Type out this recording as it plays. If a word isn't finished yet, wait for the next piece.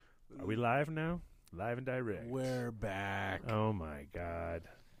Are we live now? Live and direct. We're back. Oh, my God.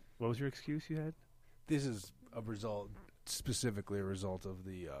 What was your excuse you had? This is a result, specifically a result of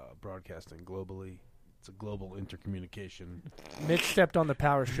the broadcasting globally. It's a global intercommunication. Mitch stepped on the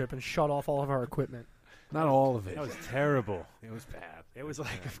power strip and shut off all of our equipment. Not all of it. That was terrible. It was bad. It was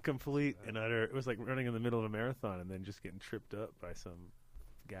like a complete and utter. It was like running in the middle of a marathon and then just getting tripped up by some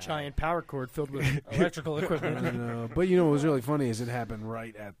guy. Giant power cord filled with electrical equipment. But you know what was really funny is it happened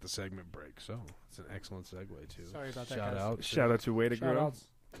right at the segment break. So it's an excellent segue too. Sorry about that, Shout guys. out. Shout out to Way to Grow. Shout-outs.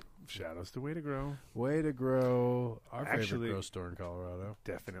 Shout outs to Way to Grow. Way to Grow. Our Actually, favorite grow store in Colorado.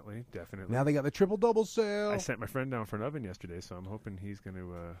 Definitely. Now they got the triple-double sale. I sent my friend down for an oven yesterday, so I'm hoping he's going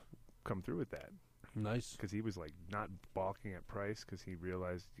to come through with that. Nice. Because he was like not balking at price because he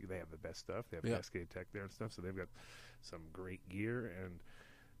realized they have the best stuff. They have Cascade Tech there and stuff, so they've got some great gear. And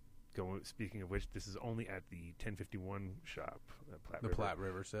speaking of which, this is only at the 1051 shop, Platte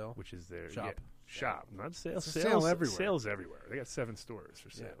River sale, which is their shop. Shop, not sales. Sale everywhere. Sales everywhere. They got 7 stores for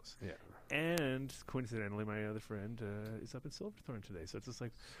sales. Yeah. And coincidentally, my other friend is up in Silverthorne today, so it's just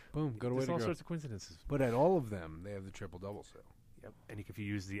like Boom. Go to Way there's to all Grow. sorts of coincidences. But at all of them, they have the triple-double sale. Yep. And if you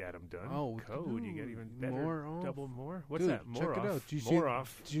use the Adam Dunn code, you get even better. More off. Double more. What's Dude, that? More check off. it out. Did you more see,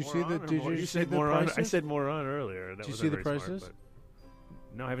 off. Did you more see on the? or Did more? you You see said the more on. prices? I said more on earlier. That Did you was see the very smart, prices?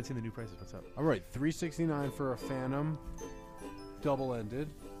 but no, I haven't seen the new prices. What's up? All right, $369 for a Phantom, double-ended.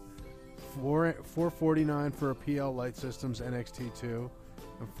 $449 for a PL Light Systems NXT2,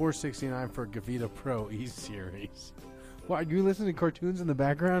 and $469 for a Gavita Pro E Series. What, are you listening to cartoons in the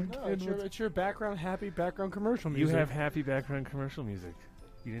background? No, it's your background, happy background commercial music. You have happy background commercial music.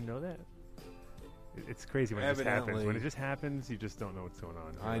 You didn't know that? It's crazy when it just happens. When it just happens, you just don't know what's going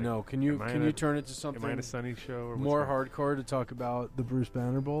on. I know. Can you turn it to something am I in a Sunny show or more hardcore to talk about the Bruce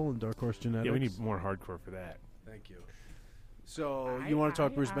Banner Bowl and Dark Horse Genetics? Yeah, we need more hardcore for that. Thank you. So, you want to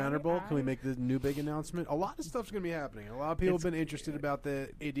talk Bruce Banner Bowl? Can we make the new big announcement? A lot of stuff's going to be happening. A lot of people have been interested about the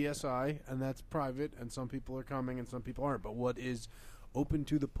ADSI, and that's private, and some people are coming and some people aren't. But what is open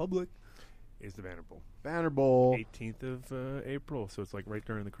to the public is the Banner Bowl. Banner Bowl. 18th of April, so it's like right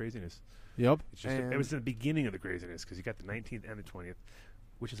during the craziness. Yep. It's just it was the beginning of the craziness because you got the 19th and the 20th,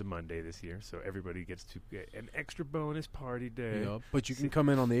 which is a Monday this year, so everybody gets to get an extra bonus party day. Yep. But you can come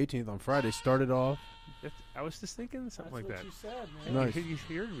in on the 18th on Friday. Start it off. I was just thinking something like that. That's what you said, man. Nice.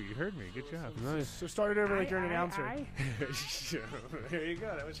 You heard me. Good job. Nice. So start it over like you're an announcer. There you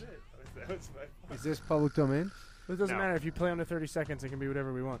go. That was it. That was my Is this public domain? It doesn't matter. If you play under 30 seconds, it can be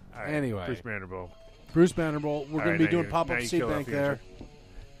whatever we want. All right. Anyway. Bruce Banner Bowl. Bruce Banner Bowl. We're going to be doing pop-up now seed kill off bank the there. intro.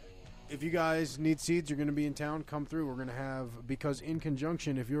 If you guys need seeds, you're going to be in town, come through. We're going to have, because in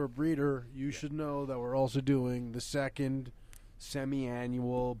conjunction, if you're a breeder, you should know that we're also doing the second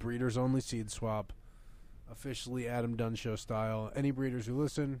semi-annual breeders-only seed swap, officially Adam Dunn Show style. Any breeders who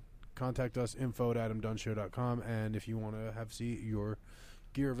listen, contact us, info@adamdunshow.com, and if you want to have your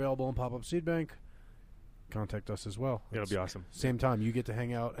gear available in pop-up seed bank, contact us as well. It'll be awesome. Same time, you get to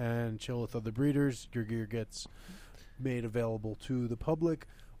hang out and chill with other breeders. Your gear gets made available to the public.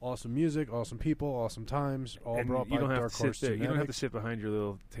 Awesome music, awesome people, awesome times, all and brought you by don't Dark have to Horse sit there. You don't have to Genetics. sit behind your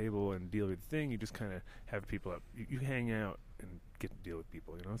little table and deal with the thing. You just kind of have people up. You hang out and get to deal with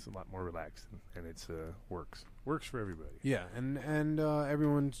people. You know, it's a lot more relaxed and it's works for everybody. Yeah, and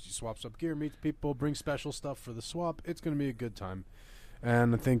everyone swaps up gear, meets people, brings special stuff for the swap. It's going to be a good time,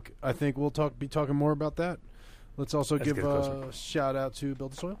 and I think we'll be talking more about that. Let's also give a shout out to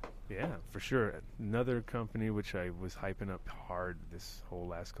Build the Soil. Yeah, for sure. Another company which I was hyping up hard this whole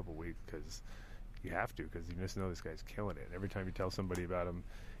last couple of weeks because you have to, because you just know this guy's killing it. Every time you tell somebody about him,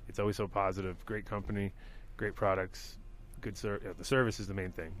 it's always so positive. Great company, great products, good service. The service is the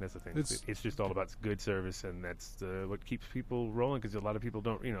main thing. That's the thing. It's just all about good service, and that's what keeps people rolling, because a lot of people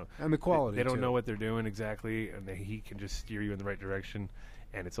don't, and the quality. They don't know what they're doing exactly, and he can just steer you in the right direction,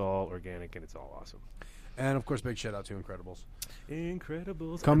 and it's all organic and it's all awesome. And, of course, big shout-out to Incredibles.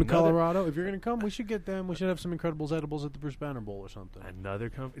 Incredibles. Come to Colorado. If you're going to come, we should get them. We should have some Incredibles edibles at the Bruce Banner Bowl or something. Another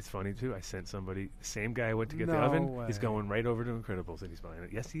company. It's funny, too. I sent somebody. The same guy I went to get the oven. Way. He's going right over to Incredibles, and he's buying it.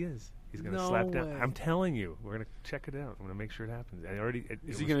 Yes, he is. He's going to No slap down. way. I'm telling you. We're going to check it out. I'm going to make sure it happens.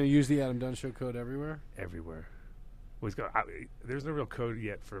 Is he going to use the Adam Dunn Show code everywhere? Everywhere. Well, there's no real code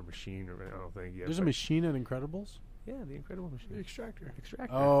yet for a machine, or I don't think yet. There's a machine at Incredibles? Yeah, the Incredible machine. The extractor.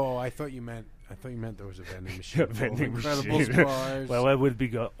 Oh, I thought you meant there was a vending machine. Vending Incredibles machine. bars. Well, that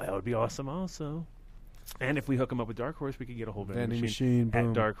would be awesome also. And if we hook them up with Dark Horse, we could get a whole vending machine boom.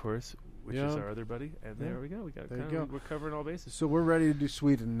 at Dark Horse which Yeah. is our other buddy. And Yeah. there we go. There you go. We're covering all bases. So we're ready to do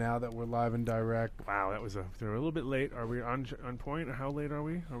Sweden now that we're live and direct. Wow, they're a little bit late. Are we on point? Or how late are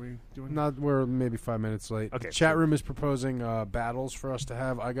we? Are we doing? We're maybe 5 minutes late. Okay, The chat cool. room is proposing battles for us to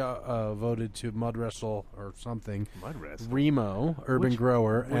have. I got voted to mud wrestle or something. Mud wrestle. Remo, Urban Which-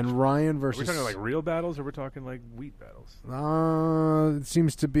 Grower, and Ryan Are versus. we talking like real battles, or we're talking like wheat battles? It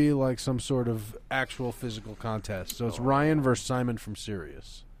seems to be like some sort of actual physical contest. So it's Oh. Ryan versus Simon from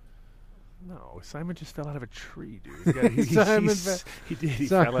Sirius. No, Simon just fell out of a tree, dude. Simon he did. He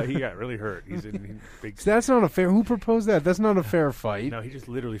Simon- fell out. He got really hurt. He's in big. So that's not a fair. Who proposed that? That's not a fair fight. No, he just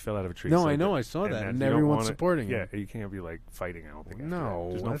literally fell out of a tree. No, So I know. that- I saw that, that- and you don't everyone's wanna- supporting Yeah, him. you can't be like fighting. I don't think. after No, that.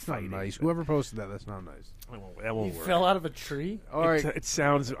 There's no that's not fighting. nice. but Whoever posted that, that's not nice. that won't He work. fell out of a tree. All right, It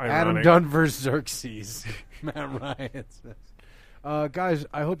sounds ironic. Adam Dunn versus Xerxes. Matt Ryan says. Guys,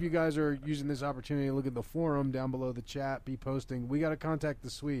 I hope you guys are using this opportunity to look at the forum down below the chat. Be posting. We got to contact the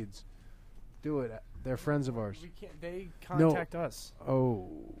Swedes. Do it. They're friends of ours. We can't. They contact us. Oh,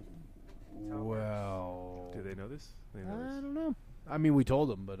 well. Do they know this? They know I this. don't know. I mean, we told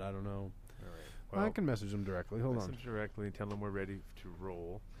them, but I don't know. All right. I can message them directly. Hold on. message directly. Tell them we're ready to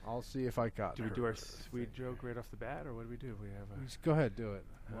roll. I'll see if I got. Do we do her our Swede joke right off the bat, or what do we do? We have a. Just go ahead, do it.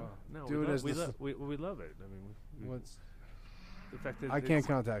 Wow. No, Do we it love, as we, the love, we love it. I mean, What's the fact that I can't it's-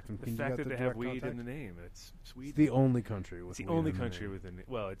 contact them. The Can you fact get that the they have direct weed contact? in the name. It's Sweden. It's the only country with It's the weed only in the country name. with an.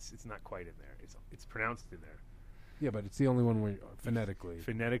 Well, it's not quite in there. It's pronounced in there. Yeah, but it's the only one where phonetically.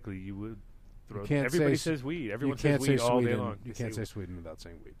 Phonetically, you would throw. can't Everybody say says weed. You Everyone can't says say weed all day Sweden. long. You can't say Sweden without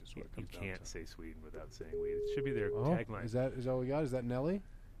saying weed. Is what it You comes down can't to. say Sweden without saying weed. It should be their Oh, tagline. is that what we got? Is that Nelly?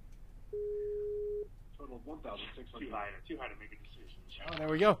 Total of 1,600. Too high to make a decision. Oh, there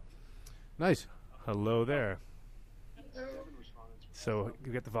we go. Nice. Hello there. So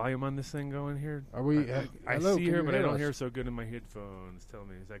you got the volume on this thing going here? Are we? I hello, see can her, you but I don't us? hear so good in my headphones. Tell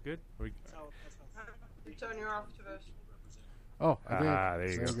me, is that good? You turn your off to us. Oh, I think,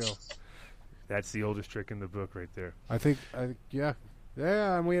 There you there go. That's the oldest trick in the book, right there. I think. Yeah.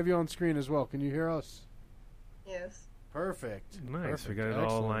 Yeah, and we have you on screen as well. Can you hear us? Yes. Perfect. Nice. Perfect. We got it all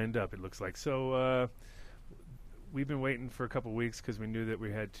Excellent. lined up. It looks like so. We've been waiting for a couple weeks because we knew that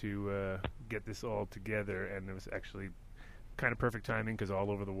we had to get this all together, and it was actually kind of perfect timing because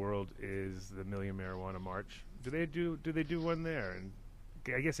all over the world is the Million Marijuana March. Do they do one there? And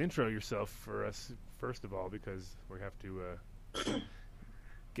I guess intro yourself for us first of all, because we have to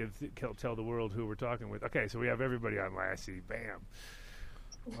tell the world who we're talking with. Okay, so we have everybody on Lassie. Bam.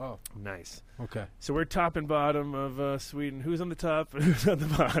 Oh, Nice. okay. So we're top and bottom of Sweden. Who's on the top and who's on the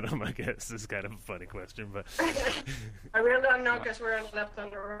bottom? I guess this is kind of a funny question, but I really don't know because we're on the left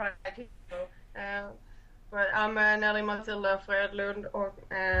and the right. So, but I'm Nelly Matilda Fredlund,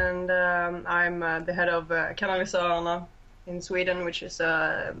 and I'm the head of Cannabis in Sweden, which is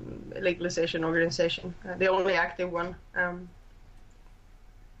a legalization organization, the only active one.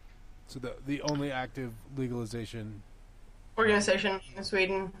 So the only active legalization. Organization in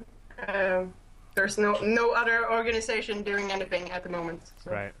Sweden. There's no other organization doing anything at the moment.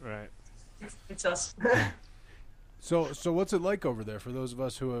 So right. It's us. So what's it like over there for those of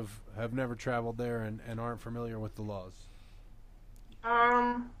us who have never traveled there and aren't familiar with the laws?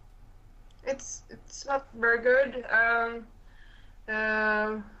 It's not very good.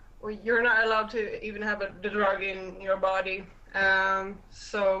 You're not allowed to even have the drug in your body.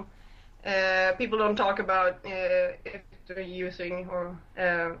 So people don't talk about if they're using or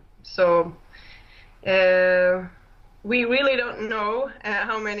so. We really don't know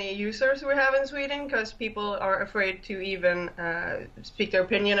how many users we have in Sweden because people are afraid to even speak their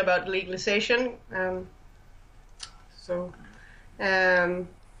opinion about legalization.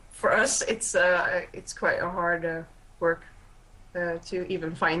 For us, it's quite a hard work to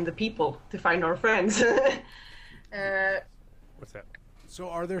even find the people, to find our friends. What's that? So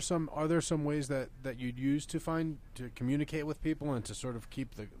are there some ways that you'd use to communicate with people and to sort of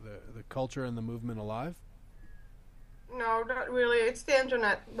keep the culture and the movement alive? No, not really. It's the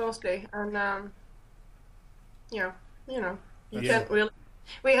internet mostly, and you can't really.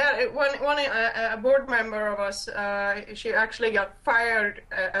 We had a board member of us. She actually got fired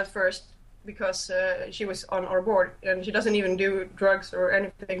at first because she was on our board, and she doesn't even do drugs or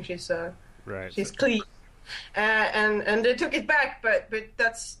anything. She's Right. she's clean, and they took it back, but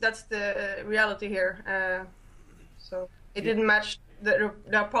that's the reality here. So it didn't match the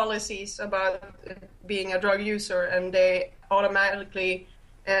policies about being a drug user, and they automatically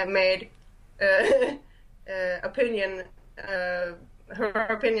made opinion. Her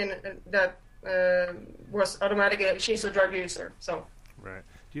opinion that was automatically she's a drug user. So Right.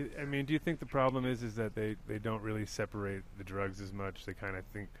 Do you think the problem is that they don't really separate the drugs as much? They kind of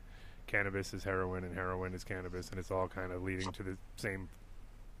think, cannabis is heroin and heroin is cannabis, and it's all kind of leading to the same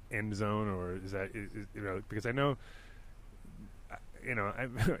end zone, or is that because I know I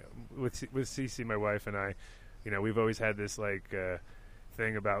with Cece, my wife, and I, we've always had this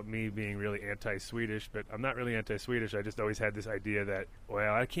thing about me being really anti-Swedish, but I'm not really anti-Swedish. I just always had this idea that,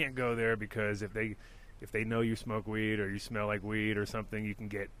 well, I can't go there because if they know you smoke weed or you smell like weed or something, you can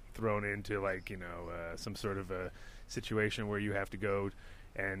get thrown into some sort of a situation where you have to go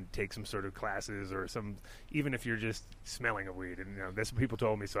and take some sort of classes or even if you're just smelling of weed, and that's what people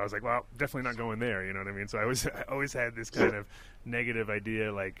told me. So I was like, well, definitely not going there. You know what I mean? So I always had this kind of negative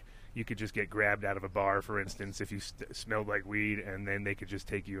idea, like you could just get grabbed out of a bar, for instance, if you smelled like weed, and then they could just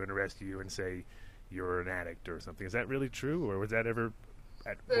take you and arrest you and say you're an addict or something. Is that really true, or was that ever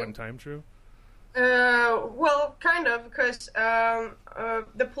at one time true? Well, kind of, because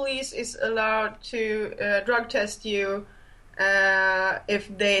the police is allowed to drug test you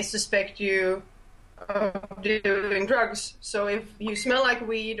if they suspect you of doing drugs. So if you smell like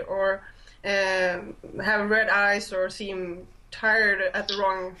weed or have red eyes or seem tired at the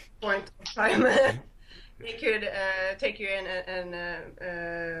wrong point of time, they could take you in and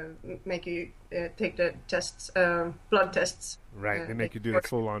make you take the tests, blood tests. Right, they make you do the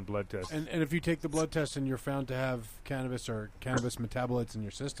full-on blood test. And if you take the blood test and you're found to have cannabis or cannabis metabolites in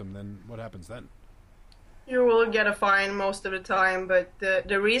your system, then what happens then? You will get a fine most of the time, but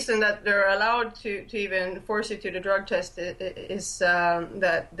the reason that they're allowed to even force you to the drug test is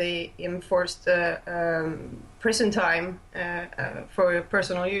that they enforced prison time for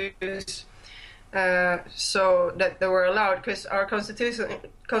personal use. So that they were allowed, because our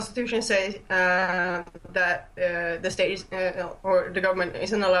constitution says that the state or the government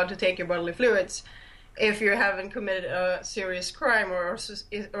isn't allowed to take your bodily fluids if you haven't committed a serious crime or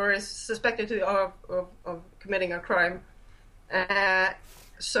is suspected of committing a crime.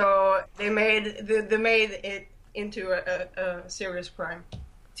 So they made it into a serious crime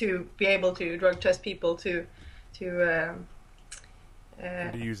to be able to drug test people to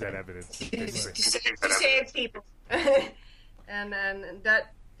use that evidence to save people. and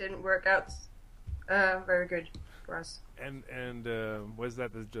that didn't work out very good for us. And was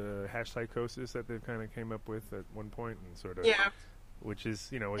that the hash psychosis that they kind of came up with at one point, and sort of, which is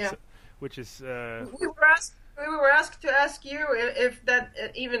we were asked to ask you if that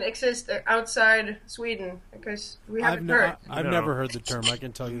even exists outside Sweden, because we haven't heard. I've never heard the term. I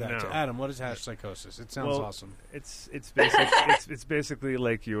can tell you that. No. Adam, what is hash psychosis? It sounds awesome. It's basically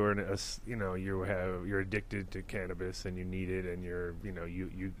like you're addicted to cannabis and you need it, and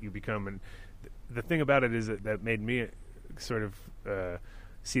you become the thing about it is that made me sort of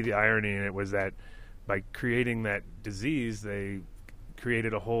see the irony in it was that by creating that disease, they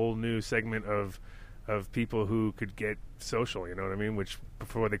created a whole new segment of people who could get social, you know what I mean? Which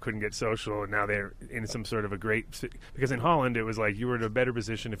before they couldn't get social, and now they're in some sort of a great... Because in Holland, it was like you were in a better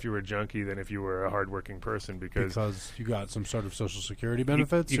position if you were a junkie than if you were a hardworking person, because you got some sort of social security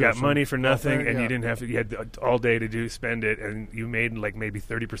benefits? You got money for nothing, welfare, and you didn't have to... You had all day to spend it, and you made like maybe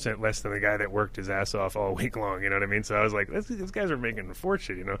 30% less than the guy that worked his ass off all week long, you know what I mean? So I was like, these guys are making a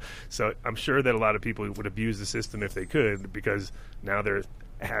fortune, you know? So I'm sure that a lot of people would abuse the system if they could, because now they're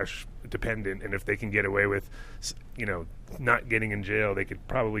hash dependent, and if they can get away with not getting in jail, they could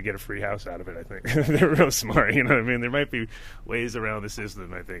probably get a free house out of it. I think they're real smart, you know what I mean? There might be ways around the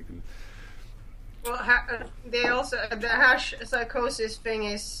system, I think. Well, they also, the hash psychosis thing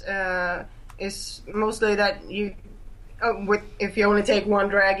is mostly that you if you only take one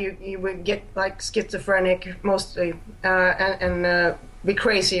drag, you would get like schizophrenic mostly, and be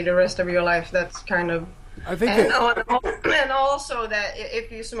crazy the rest of your life. That's kind of... I think and also that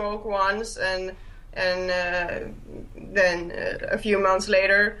if you smoke once and then a few months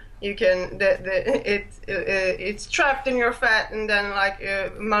later you can it's trapped in your fat, and then like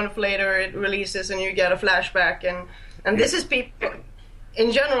a month later it releases and you get a flashback, and this is people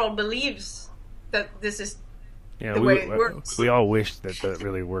in general believes that this is the way it works. We all wish that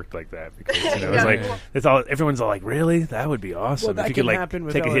really worked like that, because it's like everyone's all like, really, that would be awesome. Well, if you could happen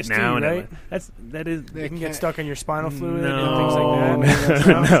with take LSD, a hit now, right? and They can get stuck in your spinal fluid no, and things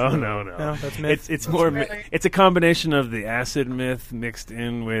like that. No, that's myth. It's more. It's a combination of the acid myth mixed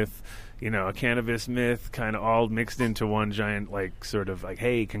in with a cannabis myth, kind of all mixed into one giant like sort of like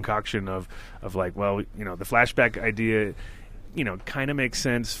concoction of like, well, the flashback idea, kind of makes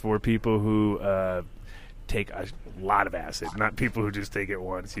sense for people who take a lot of acid, not people who just take it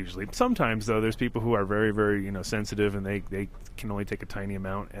once usually. Sometimes though, there's people who are very, very sensitive, and they can only take a tiny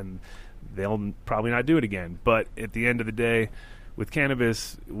amount, and they'll probably not do it again. But at the end of the day, with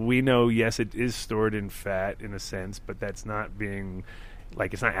cannabis, we know, yes, it is stored in fat in a sense, but that's not being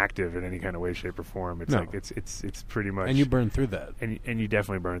like it's not active in any kind of way, shape, or form. It's No. like it's pretty much. And you burn through that. and you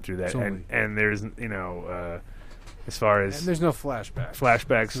definitely burn through that. Totally. And there's as far as And there's no flashbacks.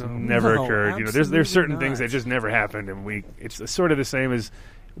 flashbacks No. never No, occurred. There's absolutely certain not. things that just never happened, and it's sort of the same as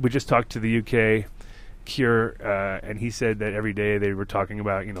we just talked to the UK Cure, and he said that every day they were talking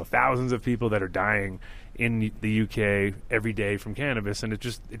about thousands of people that are dying in the UK every day from cannabis, and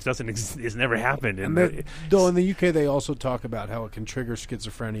it's never happened. And though in the UK they also talk about how it can trigger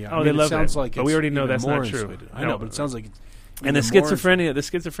schizophrenia. Oh, they love it sounds that. like But it's we already know even that's more not in true. Sweden. I No. know, but it sounds like it's And the even more in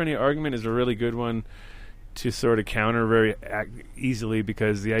schizophrenia argument is a really good one to sort of counter very easily,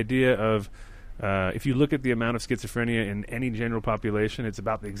 because the idea of if you look at the amount of schizophrenia in any general population, it's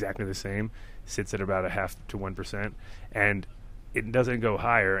about exactly the same. Sits at about 0.5 to 1%, and it doesn't go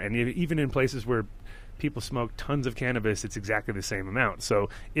higher. And even in places where people smoke tons of cannabis, it's exactly the same amount. So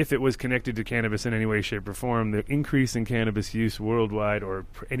if it was connected to cannabis in any way, shape, or form, the increase in cannabis use worldwide or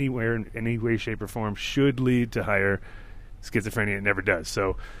anywhere in any way, shape, or form should lead to higher schizophrenia. It never does.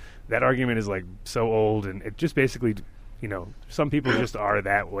 So that argument is like so old, and it just basically, some people just are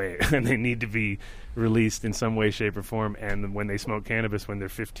that way, and they need to be released in some way, shape, or form. And when they smoke cannabis when they're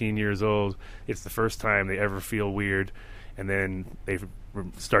 15 years old, it's the first time they ever feel weird, and then they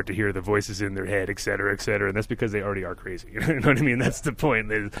start to hear the voices in their head, et cetera, and that's because they already are crazy. You know what I mean? That's the point.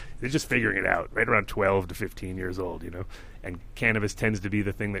 They're just figuring it out right around 12 to 15 years old, and cannabis tends to be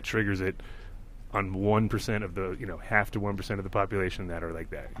the thing that triggers it on 1% of the, 0.5 to 1% of the population that are like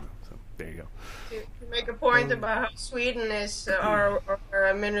that. So there you go. To make a point about how Sweden is, our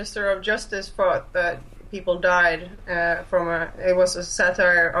Minister of Justice thought that people died it was a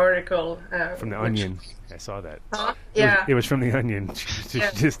satire article. From the Onion. I saw that. Huh? Yeah. It was from the Onion. She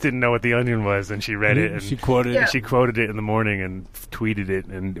just didn't know what the Onion was, and she read it, and She quoted Yeah. it. she quoted it in the morning and tweeted it,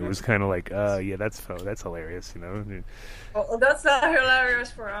 and it was kind of like, yeah, that's hilarious, Well, that's not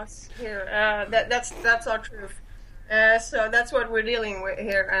hilarious for us here. That's our truth. So that's what we're dealing with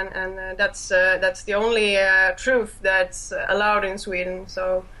here, and that's the only truth that's allowed in Sweden.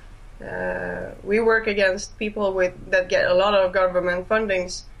 So we work against people that get a lot of government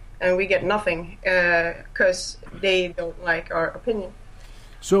fundings, and we get nothing because they don't like our opinion.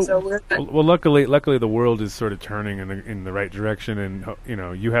 So we're Well, luckily, the world is sort of turning in the right direction, and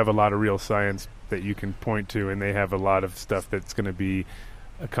you have a lot of real science that you can point to, and they have a lot of stuff that's going to be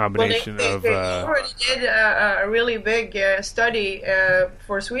a combination of. They already did a really big study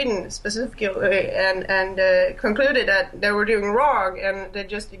for Sweden specifically, and concluded that they were doing wrong, and they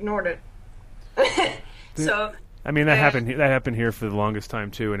just ignored it. So. I mean, that happened here for the longest time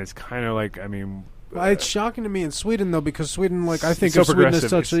too, and it's kind of like, Well, it's shocking to me in Sweden, though, because Sweden, I think so of Sweden as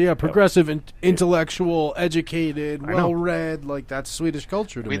progressive. such a progressive, intellectual, educated, I know. well-read. That's Swedish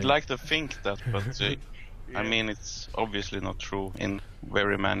culture to We'd me. like to think that, but I mean, it's obviously not true in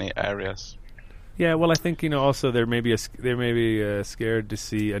very many areas. Yeah, well, I think also they may be scared to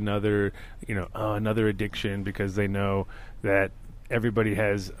see another another addiction, because they know that everybody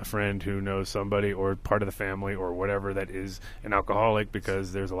has a friend who knows somebody or part of the family or whatever that is an alcoholic,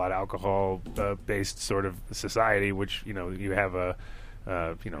 because there's a lot of alcohol based sort of society, which you have a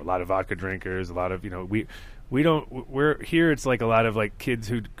lot of vodka drinkers, a lot of we're here, it's like a lot of like kids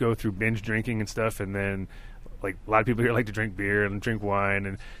who go through binge drinking and stuff, and then like a lot of people here like to drink beer and drink wine,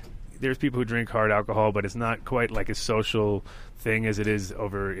 and there's people who drink hard alcohol, but it's not quite like a social thing as it is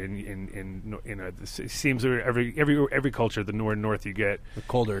over in it seems every culture, the more north you get, The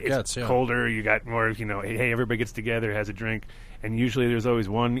colder it gets, yeah. colder, you got more, hey, everybody gets together, has a drink, and usually there's always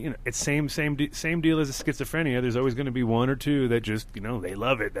one, it's same deal as a schizophrenia. There's always going to be one or two that just, they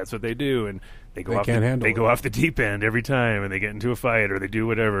love it. That's what they do, and they go off the deep end every time, and they get into a fight or they do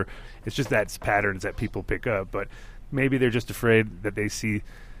whatever. It's just that's patterns that people pick up, but maybe they're just afraid that they see,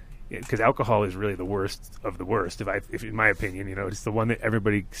 because alcohol is really the worst of the worst. If in my opinion, it's the one that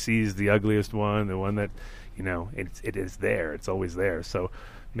everybody sees, the ugliest one, the one that, it is there. It's always there. So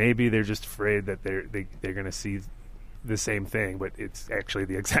maybe they're just afraid that they're going to see the same thing, but it's actually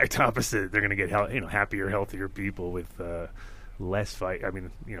the exact opposite. They're going to get happier, healthier people with less fight. I mean,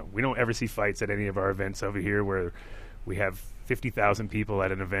 we don't ever see fights at any of our events over here where we have 50,000 people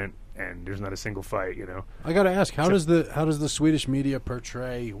at an event and there's not a single fight. I got to ask, how does the Swedish media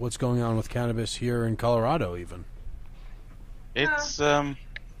portray what's going on with cannabis here in Colorado? Even it's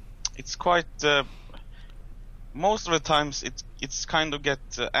quite. Most of the times, it's kind of get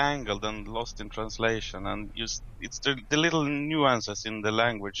angled and lost in translation, and it's the little nuances in the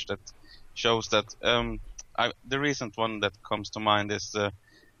language that shows that. The recent one that comes to mind is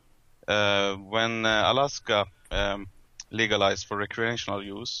when Alaska legalized for recreational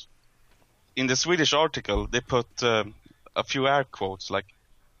use. In the Swedish article, they put a few air quotes, like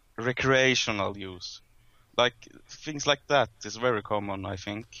recreational use. Like things like that is very common, I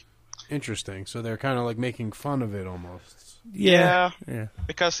think. Interesting. So they're kind of like making fun of it almost. Yeah. Yeah.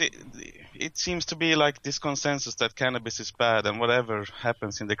 Because it seems to be like this consensus that cannabis is bad, and whatever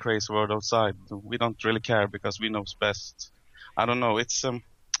happens in the crazy world outside, we don't really care because we know best. I don't know. It's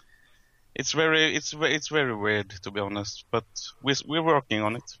very weird, to be honest. But we're working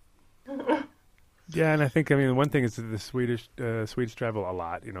on it. Yeah, and I think one thing is that the Swedish travel a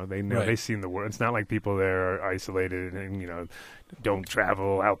lot. You know, they've seen the world. It's not like people there are isolated and don't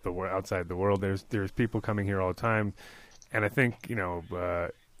travel outside the world. There's people coming here all the time, and I think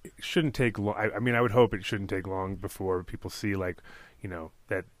it shouldn't take long. I would hope it shouldn't take long before people see that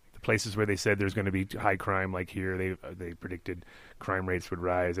the places where they said there's going to be high crime, like here, they predicted crime rates would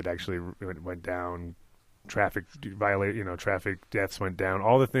rise. It actually went down. Traffic deaths went down.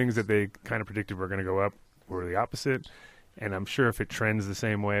 All the things that they kind of predicted were going to go up were the opposite. And I'm sure if it trends the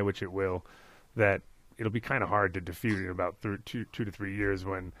same way, which it will, that it'll be kind of hard to defeat in about 2 to 3 years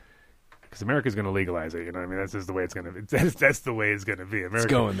because America's going to legalize it. That's just the way it's going to be. That's the way it's going to be. It's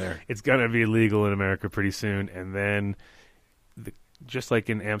going there. It's going to be legal in America pretty soon. And then just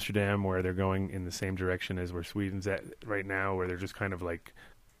like in Amsterdam, where they're going in the same direction as where Sweden's at right now, where they're just kind of like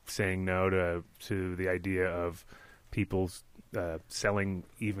saying no to the idea of people selling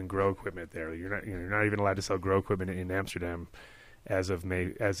even grow equipment there. You're not even allowed to sell grow equipment in Amsterdam as of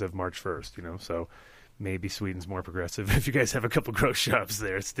March 1st. So maybe Sweden's more progressive if you guys have a couple grow shops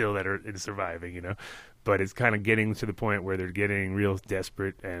there still that are surviving. But it's kind of getting to the point where they're getting real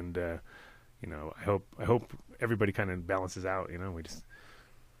desperate, and I hope everybody kind of balances out.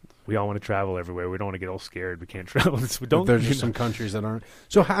 We all want to travel everywhere. We don't want to get all scared. We can't travel. There's just some countries that aren't.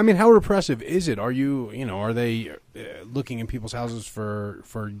 So, how repressive is it? Are are they looking in people's houses for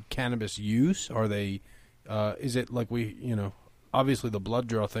cannabis use? Are they, is it like obviously the blood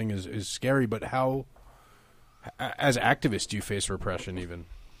draw thing is scary, but how, as activists, do you face repression even?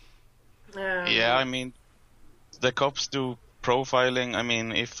 Yeah, the cops do profiling.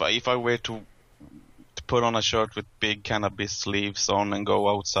 If I were to put on a shirt with big cannabis sleeves on and go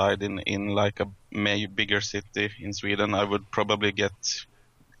outside in like a bigger city in Sweden, I would probably they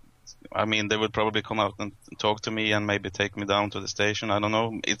would probably come out and talk to me and maybe take me down to the station. I don't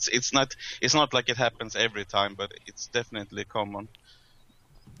know. It's not like it happens every time, but it's definitely common.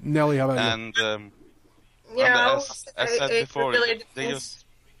 Nelly, how about you? And as said before, really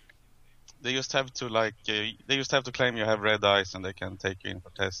they just have to claim you have red eyes and they can take you in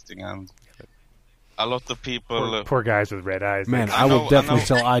for testing. And a lot of people... Poor guys with red eyes. Man, I will definitely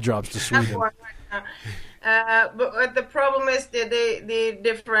sell eye drops to Sweden. But the problem is the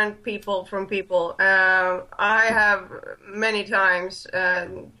different people from people. I have many times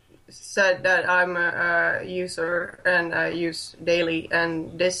said that I'm a user and I use daily.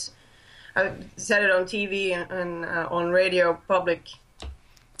 And this, I said it on TV and on radio, public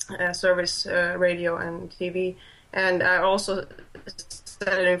service radio and TV. And I also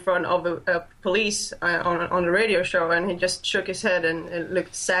said it in front of a police on the radio show, and he just shook his head and it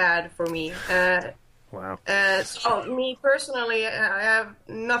looked sad for me. Wow. So me personally, I have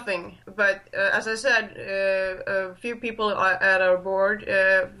nothing. But as I said, a few people at our board,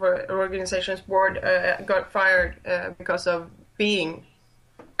 for organization's board, got fired because of being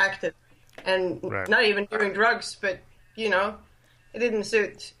active and not even doing drugs, but it didn't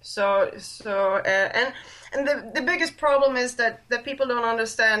suit. So and the biggest problem is that people don't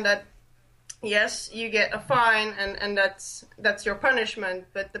understand that. Yes, you get a fine, and that's your punishment,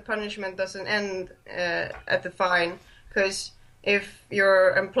 but the punishment doesn't end at the fine, because if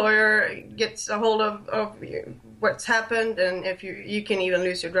your employer gets a hold of what's happened, and if you can even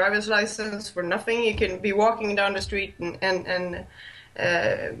lose your driver's license for nothing, you can be walking down the street and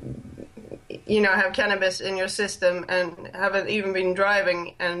have cannabis in your system and haven't even been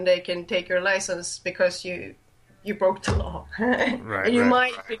driving, and they can take your license because you broke the law. And you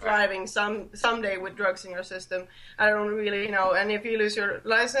might be driving someday with drugs in your system. I don't really know. And if you lose your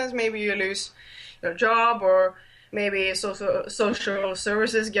license, maybe you lose your job, or maybe social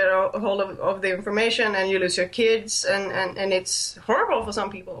services get a hold of the information and you lose your kids. And it's horrible for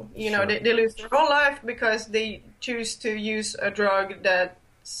some people. Sure. They lose their whole life because they choose to use a drug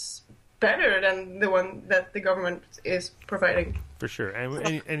that's better than the one that the government is providing. For sure,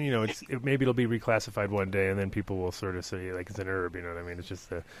 and maybe it'll be reclassified one day, and then people will sort of say like it's an herb. You know what I mean? It's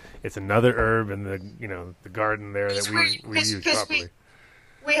just it's another herb in the garden there that we use properly.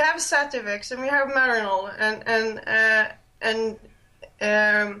 We have Sativex and we have Marinol, and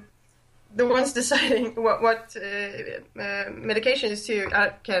the ones deciding what medications to, I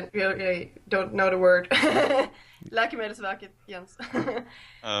can't really don't know the word. Läkemedelsverket, Jens.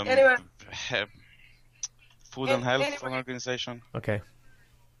 Anyway. Food and Health anyway. Organization. Okay.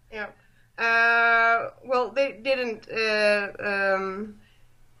 Yeah. Well, they didn't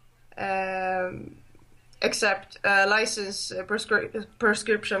accept license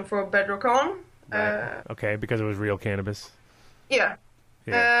prescription for Bedrocan. Right. Okay, because it was real cannabis. Yeah.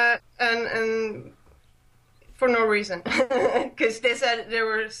 And for no reason, because they said there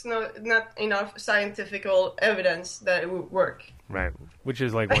was not enough scientific evidence that it would work. Right, which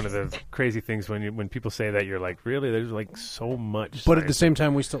is like one of the crazy things when people say that, you're like, really? There's like so much. But at the same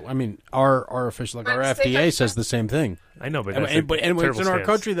time, we still, I mean, our official, like our FDA says the same thing. I know, but and it's in our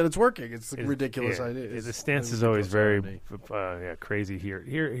country that it's working. It's a ridiculous yeah, idea. The stance is always very crazy here.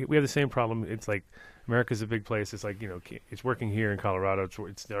 Here we have the same problem. It's like America's a big place. It's like, it's working here in Colorado.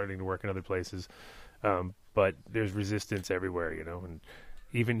 It's starting to work in other places. But there's resistance everywhere, and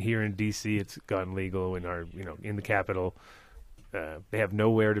even here in D.C., it's gotten legal in our, in the capital. They have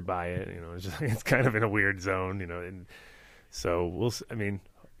nowhere to buy it. It's kind of in a weird zone, and so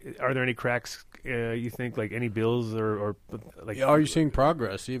are there any cracks? You think, like any bills or like? Are you seeing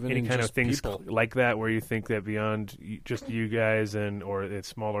progress? Even any in kind just of things people? like that, where you think that beyond just you guys or it's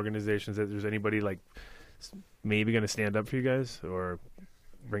small organizations, that there's anybody like maybe going to stand up for you guys or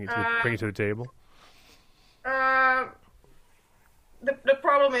bring it to the table? The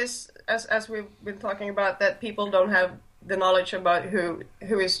problem is, as we've been talking about, that people don't have the knowledge about who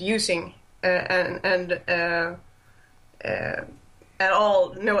is using and at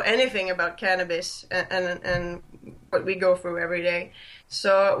all know anything about cannabis and what we go through every day.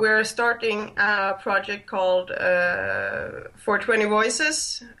 So we're starting a project called 420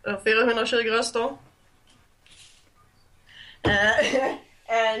 Voices, 420 röster.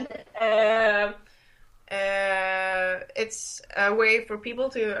 And it's a way for people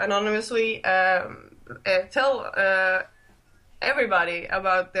to anonymously tell everybody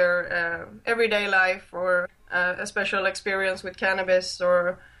about their everyday life or a special experience with cannabis,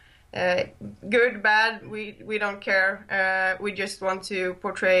 or good, bad, we don't care. We just want to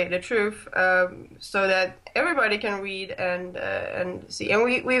portray the truth so that everybody can read and see. And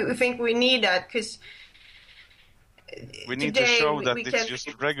we think we need that because we need to show that it's just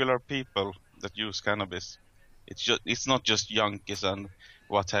regular people that use cannabis. It's not just junkies and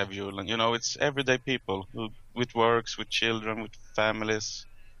what have you. And it's everyday people who with works, with children, with families,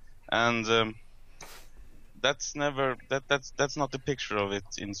 and that's not the picture of it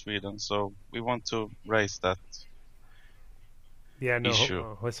in Sweden. So we want to raise that. Yeah, no.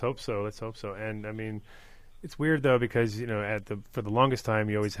 Issue. Let's hope so. And I mean, it's weird though, because for the longest time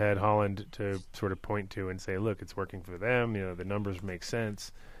you always had Holland to sort of point to and say, look, it's working for them. The numbers make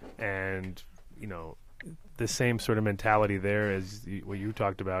sense, and the same sort of mentality there as what you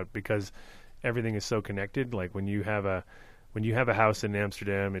talked about, because everything is so connected. Like when you have a house in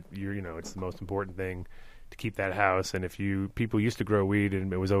Amsterdam, it's the most important thing to keep that house. And if people used to grow weed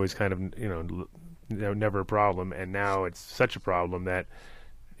and it was always kind of never a problem, and now it's such a problem that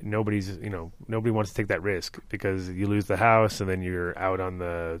nobody wants to take that risk, because you lose the house and then you're out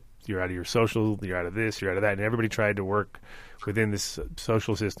of your social, you're out of this, you're out of that, and everybody tried to work within this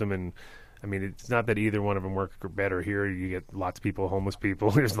social system. And I mean, it's not that either one of them work better. Here you get lots of people, homeless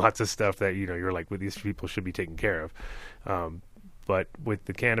people. There's lots of stuff that you're like, well, these people should be taken care of. But with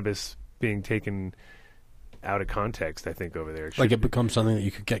the cannabis being taken out of context, I think over there, it becomes something that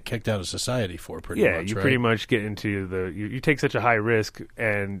you could get kicked out of society for. Pretty much, you right? pretty much get into you take such a high risk,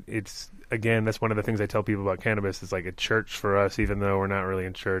 and it's, again, that's one of the things I tell people about cannabis. It's like a church for us, even though we're not really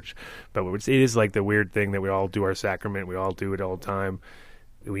in church. But it is like the weird thing that we all do our sacrament. We all do it all the time.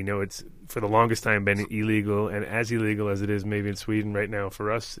 We know it's for the longest time been illegal, and as illegal as it is maybe in Sweden right now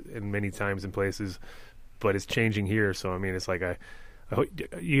for us, and many times in places, but it's changing here. So I mean, it's like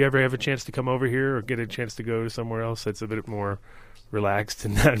you ever have a chance to come over here or get a chance to go to somewhere else that's a bit more relaxed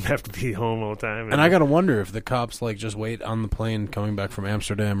and not have to be home all the time? And I gotta wonder if the cops just wait on the plane coming back from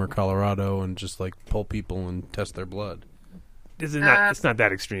Amsterdam or Colorado and just pull people and test their blood. It's not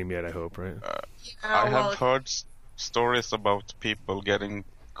that extreme yet, I hope, right? I have heard stories about people getting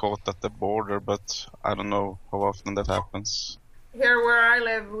caught at the border, but I don't know how often that happens. Here where I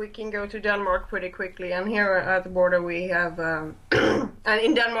live, we can go to Denmark pretty quickly, and here at the border we have, and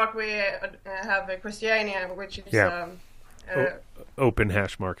in Denmark we have Christiania, which is open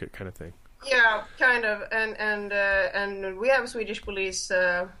hash market kind of thing. Yeah, kind of, and we have Swedish police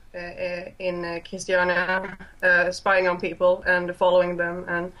in Christiania spying on people and following them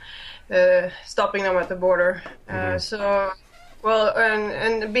and stopping them at the border. So, well,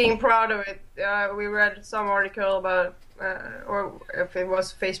 and being proud of it, we read some article about, or if it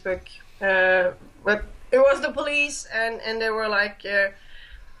was Facebook, but it was the police, and they were like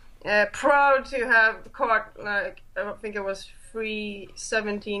proud to have caught, like, I think it was 3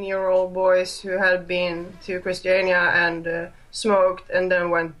 17-year-old boys who had been to Christiania and smoked and then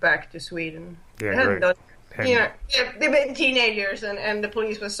went back to Sweden. Yeah, They hadn't right. done- they've been teenagers, and the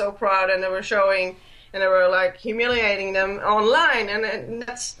police was so proud, and they were showing, and they were like humiliating them online, and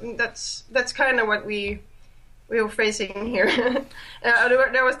that's kind of what we were facing here.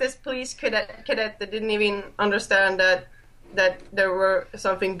 There was this police cadet that didn't even understand that there were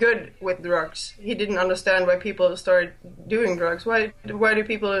something good with drugs. He didn't understand why people started doing drugs. Why do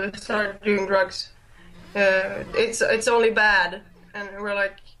people start doing drugs? It's only bad, and we're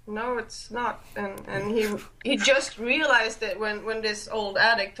like, no, it's not. And he just realized it when this old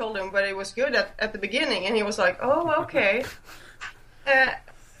addict told him, but it was good at the beginning, and he was like, oh, okay.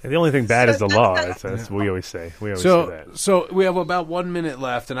 And the only thing bad is the law. That's what we always say. We always say that. So we have about 1 minute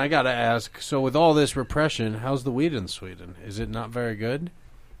left, and I got to ask, so with all this repression, how's the weed in Sweden? Is it not very good?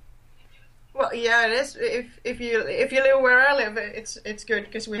 Well, yeah, it is. If you live where I live, it's good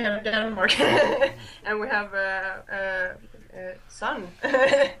because we have Denmark and we have sun.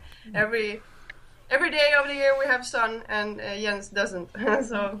 every day of the year we have sun, and Jens doesn't.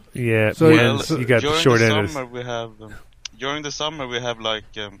 So Yeah, So- you got the short end. During the summer we have like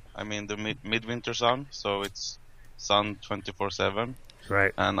the midwinter sun, so it's sun 24/7.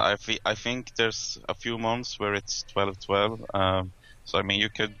 Right. And I think there's a few months where it's 12/12. So I mean you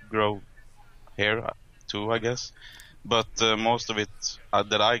could grow here too, I guess. But most of it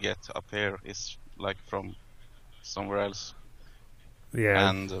that I get up here is like from somewhere else. Yeah.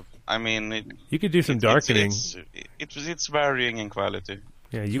 And I mean You could do some darkening. It's varying in quality.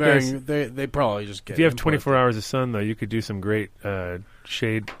 Yeah, you guys. They probably just get. If you have imported. 24 hours of sun, though, you could do some great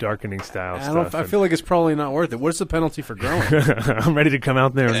shade darkening style stuff. I feel like it's probably not worth it. What's the penalty for growing? I'm ready to come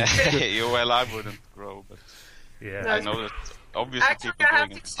out there. And, Well, I wouldn't grow, but yeah. I know that obviously actually, people I have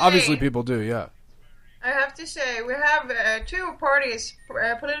doing to it. say, Obviously, people do. Yeah. I have to say, we have two parties,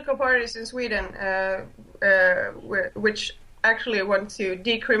 political parties in Sweden, which actually want to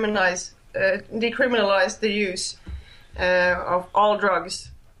decriminalize the use of all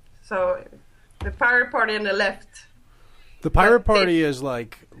drugs. So, the Pirate Party on the left. The Pirate Party is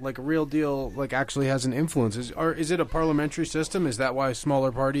like a real deal. Like actually has an influence. Is it a parliamentary system? Is that why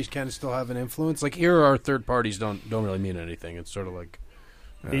smaller parties can still have an influence? Like here, our third parties don't really mean anything. It's sort of like.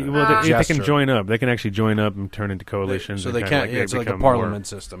 Well, they gesture. can join up. They can actually join up and turn into coalitions. So and they kinda can't. It's like a become parliament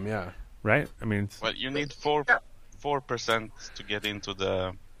system. Yeah. more- right? I mean, Well, you need 4% to get into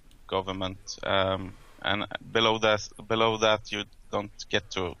the government, and below that you don't get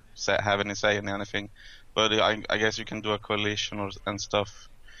to have any say in anything. But I guess you can do a coalition and stuff.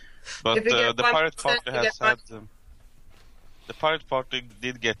 But If you get the Pirate 1%, Party you has get had the Pirate Party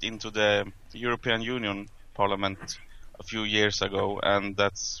did get into the European Union Parliament a few years ago, and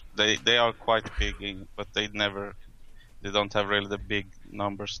they are quite big, but they don't have really the big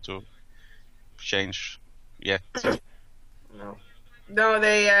numbers to change yet. No,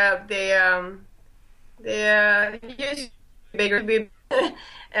 they used to be bigger,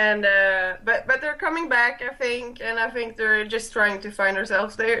 and but they're coming back, I think, and I think they're just trying to find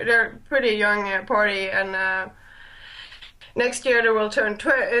themselves. They're a pretty young party, and next year they will turn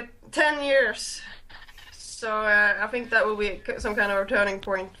 10 years. So I think that will be some kind of a turning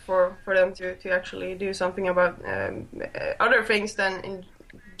point for them to actually do something about other things than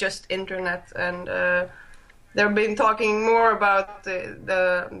just internet, and they've been talking more about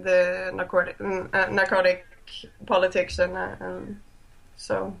the narcotic politics, and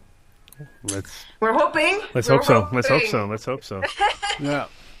so we're hoping. let's hope so. Let's hope so. Yeah.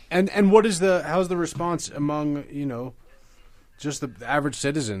 And how's the response among just the average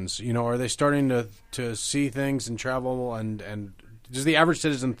citizens? Are they starting to see things and travel, and does the average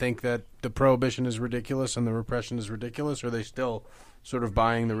citizen think that the prohibition is ridiculous and the repression is ridiculous, or are they still sort of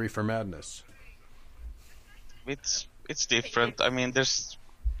buying the reefer madness? It's different. I mean, there's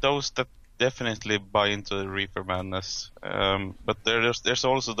those that definitely buy into the reefer madness, but there's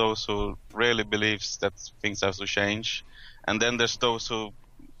also those who really believes that things have to change, and then there's those who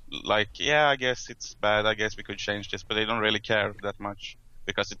like, yeah, I guess it's bad, I guess we could change this, but they don't really care that much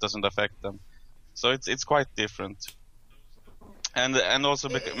because it doesn't affect them. So it's quite different, and also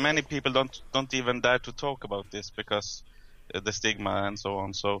many people don't even dare to talk about this because the stigma and so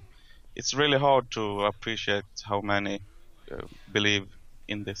on. So it's really hard to appreciate how many believe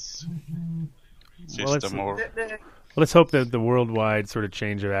in this system. Well, let's hope that the worldwide sort of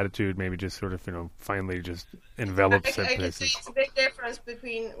change of attitude maybe just sort of, finally just envelops I that can place. see it's a big difference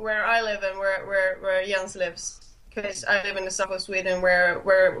between where I live and where Jens lives. Because I live in the south of Sweden, where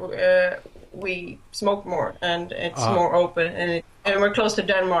we smoke more, and it's more open, and we're close to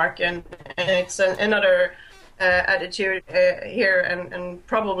Denmark, and it's another attitude here, and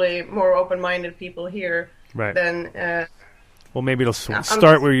probably more open-minded people here than. Well, maybe it'll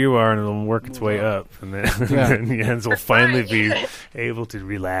start where you are, and it'll work its way up, and then, then the ends will finally be able to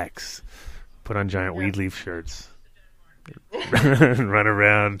relax, put on giant weed leaf shirts, run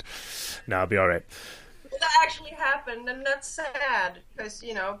around. No, I'll be all right. That actually happened, and that's sad, because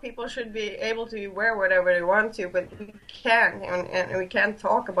people should be able to wear whatever they want to, but we can't, and we can't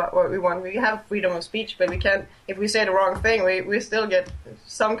talk about what we want. We have freedom of speech, but we can't. If we say the wrong thing, we still get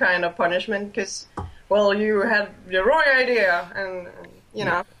some kind of punishment, because you had the wrong idea, and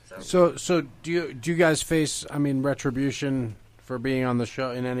So do you guys face retribution for being on the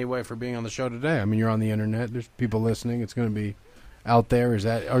show in any way, for being on the show today? I mean, you're on the internet. There's people listening. It's going to be out there.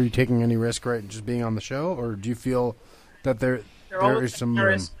 Are you taking any risk just being on the show, or do you feel that there is some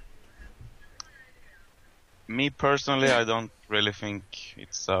Me personally, I don't really think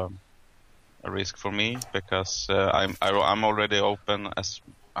it's a risk for me, because I'm already open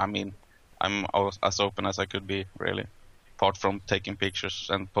I'm as open as I could be, really, apart from taking pictures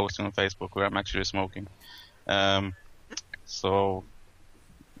and posting on Facebook where I'm actually smoking. So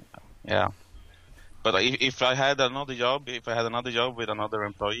yeah. But if I had another job, with another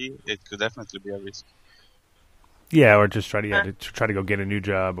employee, it could definitely be a risk. Yeah, or just try to go get a new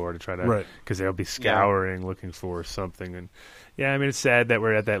job, or to try to, because they'll be scouring looking for something, and it's sad that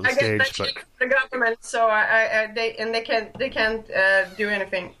we're at that stage. But the government, so they can't do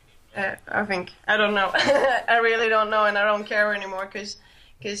anything. I think, I don't know. I really don't know, and I don't care anymore,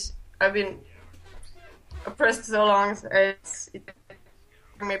 because I've been oppressed so long. It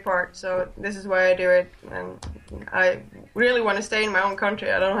me apart, so this is why I do it, and I really want to stay in my own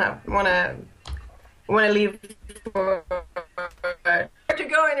country. I don't want to leave for to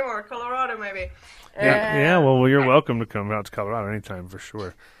go anymore. Colorado, maybe. Well, you're welcome to come out to Colorado anytime, for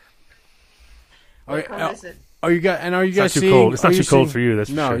sure. Are you guys seeing? Cold. It's not too cold for you.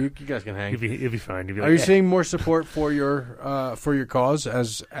 That's no. For sure. You guys can hang. You'll be fine. You'll be are you seeing more support for your cause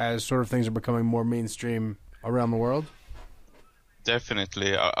as sort of things are becoming more mainstream around the world?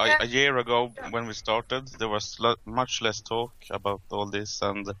 Definitely. A year ago, when we started, there was much less talk about all this,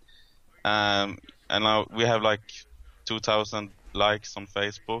 and now we have like 2,000 likes on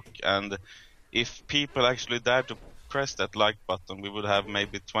Facebook, and if people actually dared to press that like button, we would have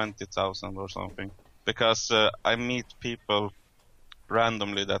maybe 20,000 or something. Because I meet people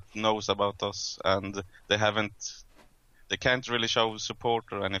randomly that knows about us, and they can't really show support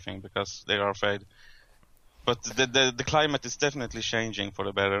or anything because they are afraid. But the climate is definitely changing for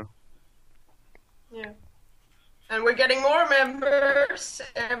the better. Yeah, and we're getting more members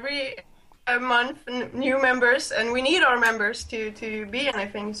every month, new members, and we need our members to be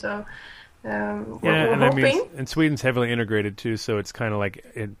anything. So we're hoping. And Sweden's heavily integrated too, so it's kind of like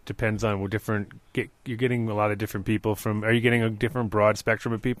it depends on you're getting a lot of different people from. Are you getting a different broad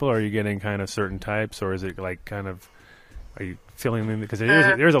spectrum of people? Or are you getting kind of certain types, or is it like kind of? Are you filling in? Because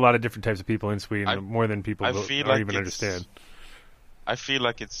there's a lot of different types of people in Sweden, more than people even understand. I feel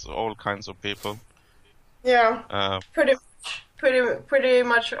like it's all kinds of people. Yeah, pretty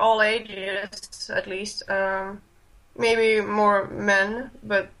much all ages, at least. Maybe more men,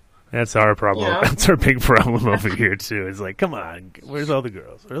 but that's our problem. That's our big problem over here too. It's like, come on, where's all the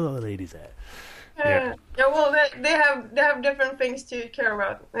girls? Where's all the ladies at? Well, they have different things to care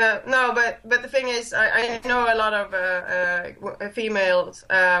about. No, but the thing is, I know a lot of females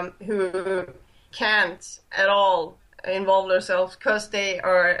who can't at all involve themselves because they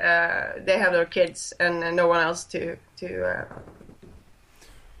have their kids and no one else to take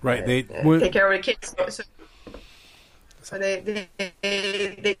care of the kids. So they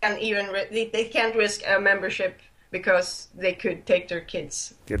can't risk a membership because they could take their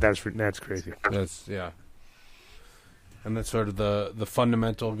kids. Yeah, that's crazy. And that's sort of the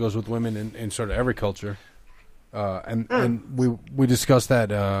fundamental goes with women in sort of every culture. And we discussed that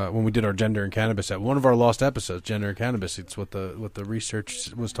when we did our gender and cannabis at one of our lost episodes, gender and cannabis. It's what the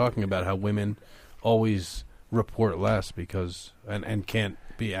research was talking about, how women always report less because and can't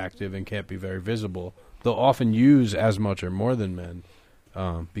be active and can't be very visible. They'll often use as much or more than men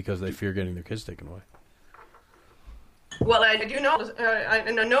because they fear getting their kids taken away. Well, I do know,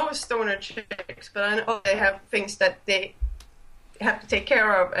 I know stoner chicks, but I know they have things that they have to take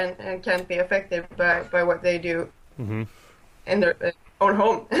care of and can't be affected by what they do in their own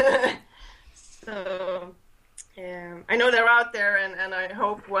home. So, I know they're out there, and I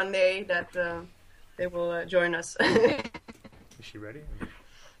hope one day that they will join us. Is she ready?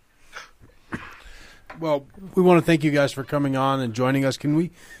 Well, we want to thank you guys for coming on and joining us. Can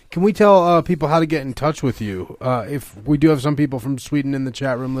we tell people how to get in touch with you? If we do have some people from Sweden in the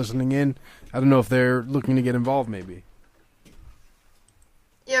chat room listening in, I don't know if they're looking to get involved. Maybe.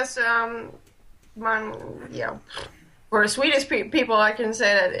 Yes, for Swedish people, I can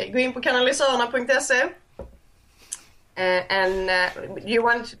say that gå in på kanalisörerna.se. And you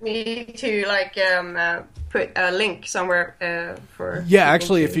want me to put a link somewhere for? Yeah,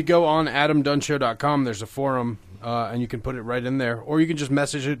 actually, if you go on adamdunshow.com, there's a forum, and you can put it right in there, or you can just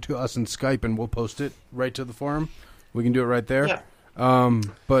message it to us in Skype, and we'll post it right to the forum. We can do it right there. Yeah.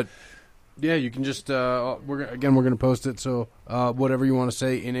 But yeah, you can just we're going to post it. So whatever you want to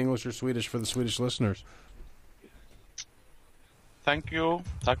say in English or Swedish for the Swedish listeners. Thank you.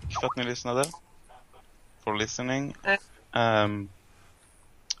 Tack för att ni lyssnade. For listening.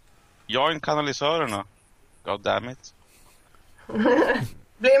 Join kanalisörerna. God damn it.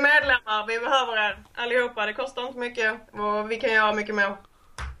 Bli medlemmar, vi behöver er allihopa. Det kostar inte mycket och vi kan göra mycket mer.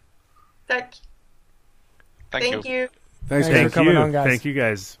 Tack. Thank you. Thanks for Thank coming you. on, guys. Thank you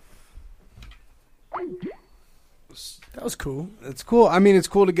guys. That was cool. It's cool. I mean, it's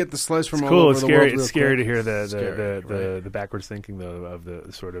cool to get the slice from It's all cool. over It's the scary. world. It's scary to hear Scary, the backwards thinking though of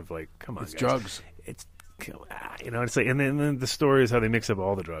the sort of like, come on, It's guys. drugs. It's it's like, and then the story is how they mix up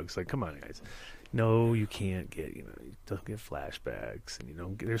all the drugs. Like, come on, guys. No, you can't get. You don't get flashbacks, and you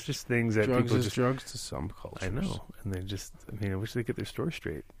don't. There's just things that Drugs people is just. drugs to some cultures. I know, and they just. I mean, I wish they get their story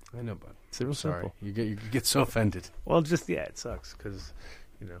straight. I know, but It's real sorry, simple. you get so offended. Well, just it sucks because,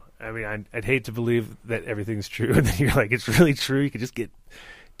 I mean, I'd hate to believe that everything's true, and then you're like, it's really true. You could just get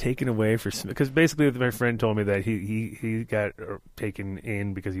taken away for because basically, my friend told me that he got taken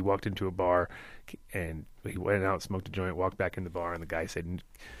in because he walked into a bar, and he went out, smoked a joint, walked back in the bar, and the guy said,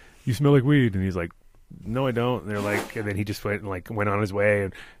 "You smell like weed," and he's like, "No, I don't." And they're like, and then he just went on his way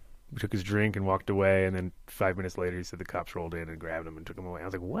and took his drink and walked away. And then 5 minutes later, he said the cops rolled in and grabbed him and took him away. I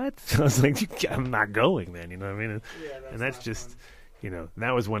was like, "What?" I was like, "I'm not going then." You know what I mean? And that's just,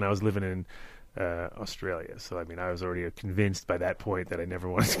 that was when I was living in Australia. So I mean, I was already convinced by that point that I never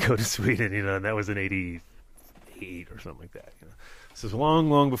wanted to go to Sweden. And that was in '88 or something like that. So it was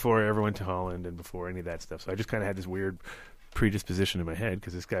long before I ever went to Holland and before any of that stuff. So I just kind of had this weird predisposition in my head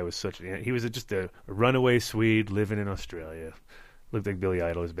because this guy was he was just a runaway Swede living in Australia. Looked like Billy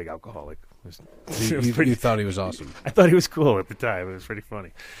Idol. He was a big alcoholic. You thought he was awesome. I thought he was cool at the time. It was pretty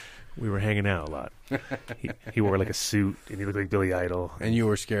funny. We were hanging out a lot. He wore like a suit and he looked like Billy Idol. And you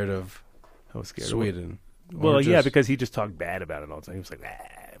were scared of I was scared Sweden. Well, Or yeah, just- because he just talked bad about it all the time. He was like,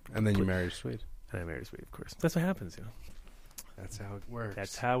 And then you married a Swede. And I married a Swede, of course. That's what happens, That's how it works.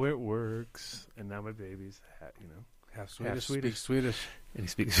 That's how it works. And now my baby's, half Swedish. Swedish. Speak Swedish. and he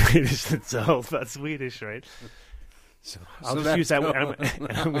speaks Swedish. It's all about Swedish, right? So I'll just use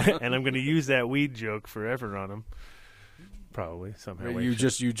that. And I'm going to use that weed joke forever on him. Probably somehow. You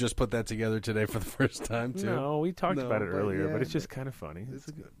just put that together today for the first time too. No, we talked No, about it but earlier, yeah, but it's just kind of funny. It's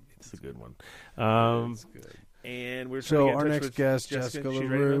a good one. That's good. And we're So trying to get in our touch next with guest, Jessica. Jessica She's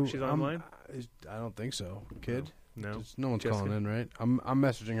ready LaRue. now? She's online. I don't think so. Kid, No. no one's Jessica? calling in, right? I'm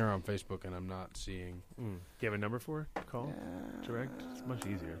messaging her on Facebook and I'm not seeing. Do you have a number for her? Call direct. It's much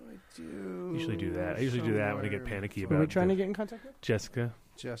easier. I do. Usually do that. I usually do that when I get panicky Are about. we trying to get in contact with? Jessica,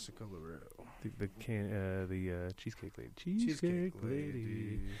 Jessica LaRue. the cheesecake lady. Cheesecake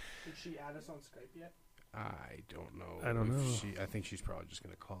lady. Did she add us on Skype yet? I don't know. I don't if know. I think she's probably just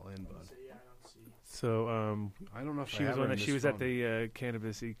going to call in, but Yeah, I don't see. So I don't know if she I was have her on in that. She this was at phone. the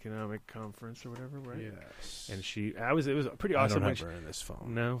Cannabis Economic Conference or whatever, right? Yes. And it was pretty I awesome. don't when have she- her in this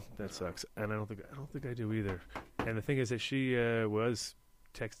phone. No, that sucks, and I don't think I do either. And the thing is that she was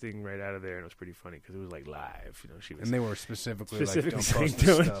texting right out of there, and it was pretty funny because it was like live. She was And they were specifically saying, like, don't post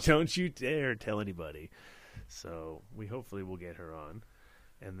this stuff. don't you dare tell anybody. So we hopefully will get her on,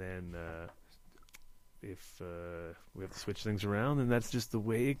 and then if we have to switch things around, then that's just the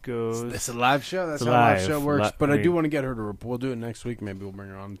way it goes. It's a live show. That's It's how a live live. show works. Li- But I I do mean- want to get her to report. We'll do it next week. Maybe we'll bring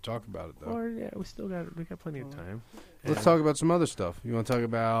her on and talk about it, though. Or we got plenty of time. Let's And- talk about some other stuff. You want to talk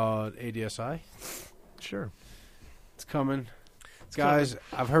about ADSI? Sure. It's coming. Guys,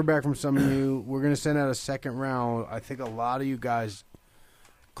 I've heard back from some of you. We're going to send out a second round. I think a lot of you guys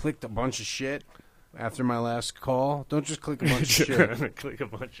clicked a bunch of shit after my last call. Don't just click a bunch of shit. Click a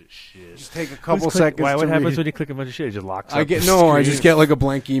bunch of shit. Just take a couple Just click- seconds. Why? to What happens read. when you click a bunch of shit? It just locks. I up get the no. I screen. just get like a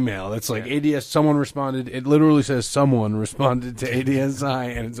blank email. That's like Yeah. ADS. Someone responded. It literally says someone responded to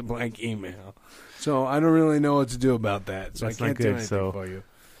ADSI, and it's a blank email. So I don't really know what to do about that. So That's I not can't do good, anything so- for you.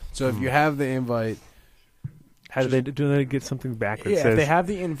 So if you have the invite, How do they get something back that Yeah, says? if they have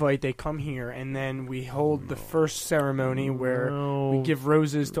the invite, they come here, and then we hold the first ceremony where we give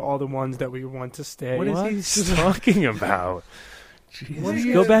roses to all the ones that we want to stay. What is he talking about?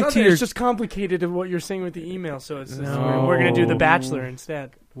 Jeez. Go back to your... It's just complicated of what you're saying with the email, so we're going to do The Bachelor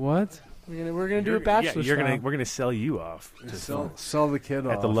instead. What? We're gonna do a Bachelor style. We're gonna sell you off. Sell the kid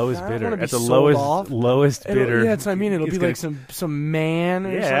off At the lowest bidder. At the lowest bidder. Yeah, that's what I mean. It'll be like some man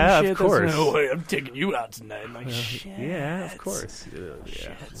or some shit. Of course. No way, I'm taking you out tonight. I'm like, shit. Yeah, of course.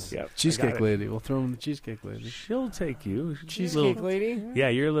 Yep. Cheesecake lady. We'll throw him the cheesecake lady. She'll take you. Cheesecake lady? Yeah,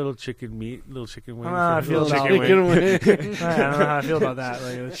 you're a little chicken meat, little chicken wing. I feel about chicken wing. I don't know how I feel about that.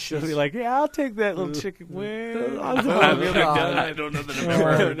 Like, she'll be like, yeah, I'll take that little chicken wing. I don't know that I've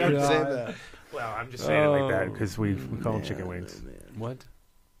ever heard him say that. Well, I'm just saying it like that because we call them chicken wings. What?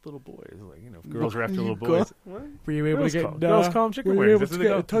 Little boys, like if girls are after little boys. What? Were you able to get girls call them chicken wings? Were you able to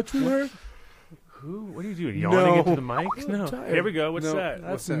get in touch with her? Who? What are you doing? Yawning into the mic? No. Here we go. What's that?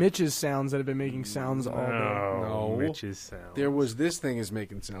 That's Mitch's sounds that have been making sounds all day. No, Mitch's sounds. There was this thing is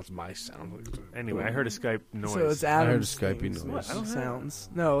making sounds. My sound. Anyway, I heard a Skype noise. So it's Adam's Skype noise. Sounds.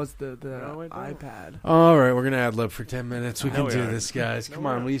 No, it's the iPad. All right, we're gonna ad lib for 10 minutes. We can do this, guys. Come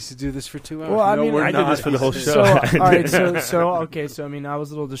on, we used to do this for 2 hours. Well, I mean, I did this for the whole show. So, all right, so I mean, I was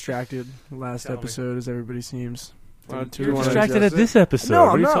a little distracted last episode, as everybody seems. You're distracted at this episode. No,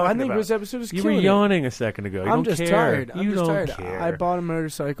 I'm not. I think this episode is You were yawning a second ago. I'm just tired. You don't care. I bought a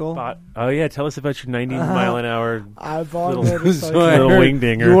motorcycle. Oh, yeah. Tell us about your 90 mile an hour I bought little, a motorcycle. little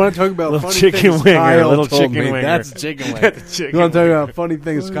wingdinger. You want to talk about little funny chicken things winger, Kyle little told chicken me. winger. That's chicken wing. You want to talk about funny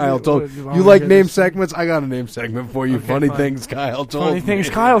things Kyle told you? Like name segments? I got a name segment for you. Funny things Kyle told me. Funny things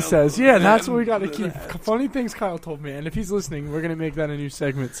Kyle says. Yeah, that's what we got to keep. Funny things Kyle told me. And if he's listening, we're going to make that a new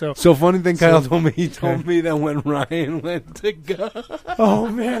segment. So funny thing Kyle told me. He told me that when Ryan went to go. Oh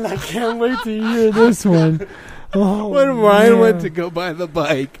man, I can't wait to hear this one. Oh, when Ryan went to go buy the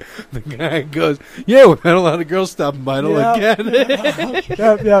bike, the guy goes, "Yeah, we've had a lot of girls stopping by to look at it."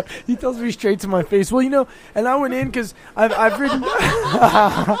 Yep. He tells me straight to my face. Well, and I went in because I've ridden. a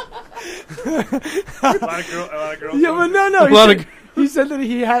lot of girls. Yeah, but no. He said that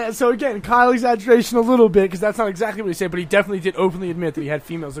he had. So again, Kyle exaggeration a little bit because that's not exactly what he said, but he definitely did openly admit that he had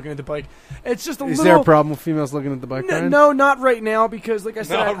females looking at the bike. It's just a little. Is there a problem with females looking at the bike? No, not right now because, like I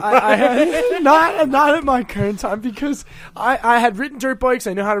said, I had not at my current time because I had ridden dirt bikes.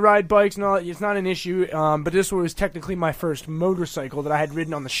 I know how to ride bikes and all that. It's not an issue. But this was technically my first motorcycle that I had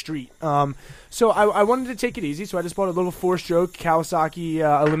ridden on the street. So I wanted to take it easy, so I just bought a little 4-stroke Kawasaki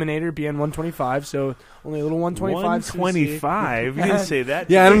Eliminator BN125. So only a little 125. 125? You didn't say that.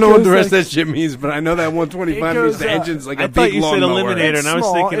 Yeah, I don't know what the rest of that shit means, but I know that 125 means the engine's like a big lawnmower. I thought you said Eliminator, and I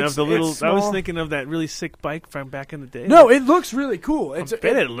was thinking of the little. I was thinking of that really sick bike from back in the day. No, it looks really cool. I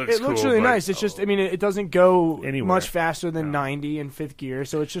bet it looks cool. It looks really nice. It's just, I mean, it doesn't go anywhere. much faster than 90 in fifth gear,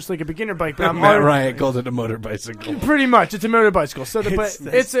 so it's just like a beginner bike. But Matt Riot called it a motor bicycle. Pretty much, it's a motor bicycle. So,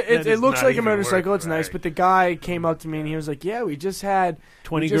 it looks like a motorcycle. It's nice, but the guy came up to me and he was like, "Yeah, we just had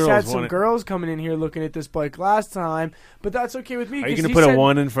 20 girls. Had some girls coming in here looking at this bike last time, but that's okay with me." Are you going to put a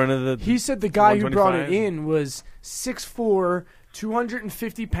 1 in front of the? He said the guy who brought it in was 6'4",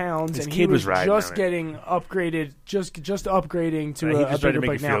 250 pounds, His and kid he was was just getting upgraded, just upgrading to he a just bigger to make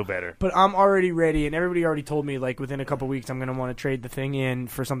bike you now. feel better. But I'm already ready, and everybody already told me like within a couple weeks I'm going to want to trade the thing in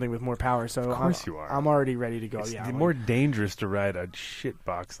for something with more power. So of course you are. I'm already ready to go. It's yeah, more dangerous to ride a shit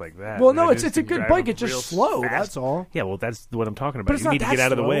box like that. Well, no, it's a good bike. It's just slow. Fast. That's all. Yeah, well, that's what I'm talking about. But it's you not need to that get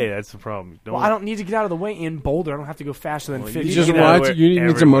out of the slow. way. That's the problem. Well, I don't need to get out of the way in Boulder. I don't have to go faster than 50. You just watch. You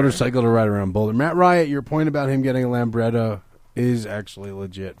need some motorcycle to ride around Boulder. Matt Riot, your point about him getting a Lambretta is actually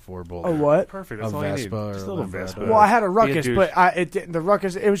legit for Boulder. A what? Perfect. That's a all you need. Vespa Just a or little Lambretta. Vespa. Well, I had a Ruckus, douche. but the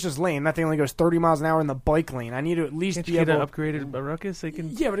Ruckus, it was just lame. That thing only goes 30 miles an hour in the bike lane. I need to at least Can't be you get able an upgraded Ruckus? They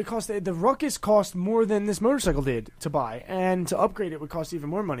can. Yeah, but the Ruckus cost more than this motorcycle did to buy, and to upgrade it would cost even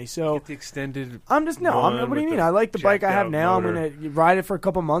more money. So Get the extended. I'm just what do you mean? I like the bike I have now. I'm gonna ride it for a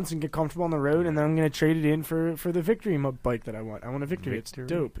couple months and get comfortable on the road, and then I'm gonna trade it in for the Victory bike that I want. I want a Victory. It's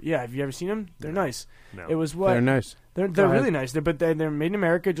dope. Yeah, have you ever seen them? They're nice. No. It was what They're nice. They're really nice. They're made in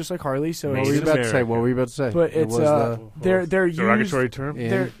America, just like Harley. So What were you about to say? What were you about to say? But it's they're used. Derogatory term.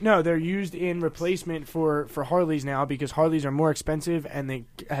 They're used in replacement for Harleys now because Harleys are more expensive and they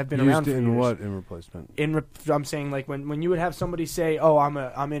have been around for in years. what in replacement? I'm saying like when you would have somebody say, "Oh, I'm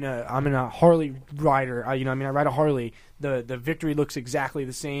in a Harley rider." I ride a Harley. The Victory looks exactly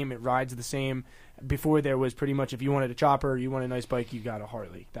the same. It rides the same. before there was pretty much if you wanted a chopper, you wanted a nice bike, you got a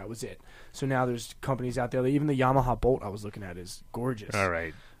Harley. That was it. So now there's companies out there. Even the Yamaha Bolt I was looking at is gorgeous. All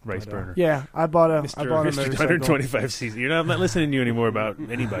right. Rice burner. Yeah, I bought a Mr. motorcycle. 125cc. I'm not listening to you anymore about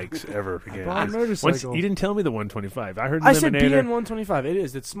any bikes ever again. bought a motorcycle. You didn't tell me the 125. I heard I said Eliminator. BN 125. It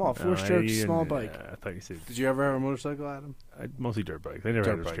is. It's small. Four-stroke, small bike. I thought you said Did you ever have a motorcycle, Adam? mostly dirt bikes. I never Dirt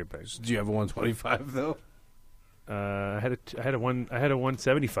had a bike. straight bike. Do you have a 125 though? I had a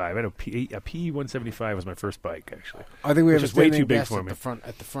 175. I had a P 175 was my first bike actually. I think we have Which a is way standing too big guest for at me. the front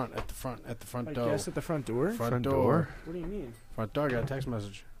I door. guess at the front door. Front door. What do you mean? Front door. I got a text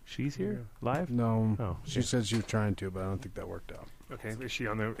message. She's here live. No, Oh, she said she was trying to, but I don't think that worked out. Okay, is she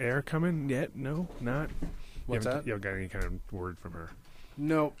on the air coming yet? No, not. What's you haven't- that? You haven't got any kind of word from her.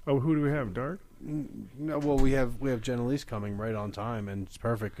 No, Oh, who do we have? Dark. no. Well, we have Jen Elise coming right on time, and it's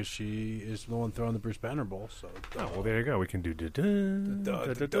perfect because she is the one throwing the Bruce Banner Bowl. So, Oh, well, there you go. We can do and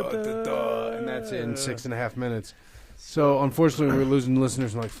that's in 6.5 minutes. So, unfortunately, we're losing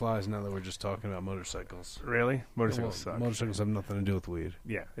listeners like flies now that we're just talking about motorcycles. Really? Motorcycles Well, suck. motorcycles have nothing to do with weed.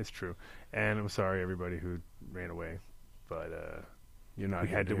 Yeah, it's true. And I'm sorry everybody who ran away, but You're not.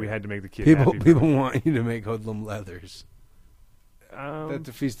 we had to make the kid People happy. want you to make hoodlum leathers. That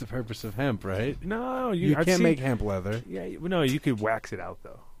defeats the purpose of hemp, right? No, You I've can't seen- make hemp leather. Yeah, no, you could wax it out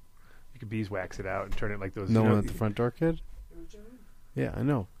though. You could beeswax it out and turn it like those. No you know, one at the front door, kid. Yeah, I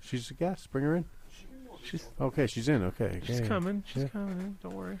know. She's a guest. Bring her in. She's Okay, she's in. Okay, she's yeah. coming. She's Yeah. coming in.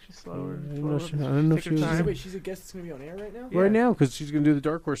 Don't worry, she's slower. I didn't know she- I didn't know Take she her was- time. Wait, she's a guest that's going to be on air right now? Yeah. Right now, because she's going to do the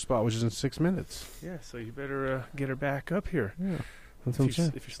Dark Horse spot, which is in 6 minutes. Yeah, so you better get her back up here. Yeah, that's If what I'm you're,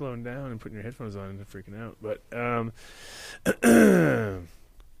 saying. if you're slowing down and putting your headphones on and freaking out, but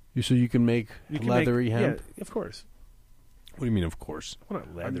So you can make you can leathery make, hemp. Yeah, of course. What do you mean, of course? Well,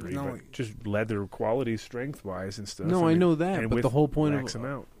 not leathery, no, but just leather quality, strength wise and stuff. No, I know that, and but with the whole point wax of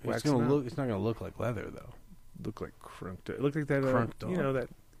them out. it's Wax going them to out. look. It's not going to look like leather, though. Look like crunked up. It looked like that. Crunked you up. know that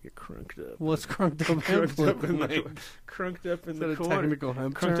get crunked up. Well, it's crunked up. Crunked up in the like, crunked up in is the that a corner. technical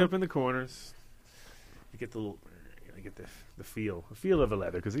hemp Crunked term? up in the corners. You get the little. You get the feel of a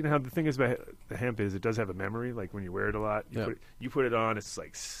leather because you know how the thing is about the hemp is it does have a memory. Like when you wear it a lot, you put it on, it's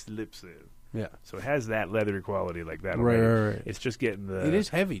like slips in. Yeah, So it has that leathery quality like that. Right, already. right. It's just getting the. It is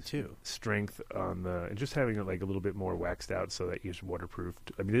heavy too. Strength on the and just having it like a little bit more waxed out so that it's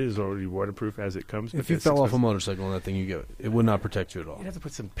waterproofed. I mean, it is already waterproof as it comes. If you fell off a motorcycle on that thing, it would not protect you at all. you'd have to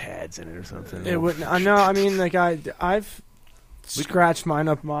put some pads in it or something. It wouldn't. I know. I mean, like I've scratched mine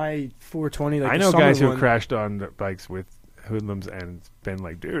up my 420. Like I the know summer guys who one. have crashed on the bikes with hoodlums and been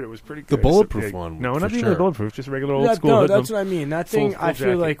like, dude, it was pretty The good. bulletproof one, No, for not even sure. the bulletproof, just regular old Yeah, school no, hoodlum. that's what I mean. That thing, full I feel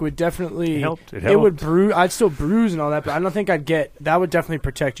jacket. like would definitely. It helped. It It would helped. bruise. I'd still bruise and all that, but I don't think I'd get. That would definitely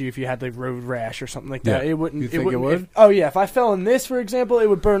protect you if you had like road rash or something like that. Yeah. It wouldn't. You think it wouldn't, would? oh yeah, if I fell in this, for example, it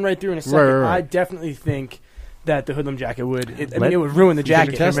would burn right through in a second. right. I definitely think that the hoodlum jacket would. I Let- mean, it would ruin the Can you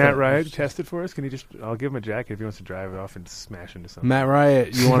jacket. test Test Matt it. Riot test it for us? Can he just? I'll give him a jacket if he wants to drive it off and smash into something. Matt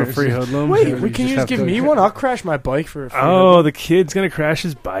Riot, you want a free hoodlum? Wait, Or can you just have give to- me one? I'll crash my bike for a free Oh, the kid's gonna crash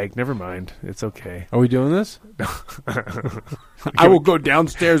his bike. Never mind. It's okay. Are we doing this? I will go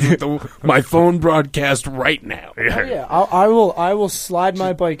downstairs with my phone broadcast right now. Oh, yeah, I will slide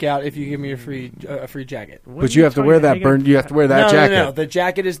my bike out if you give me a free jacket. But you have to wear that burn. You have to wear that jacket. No. The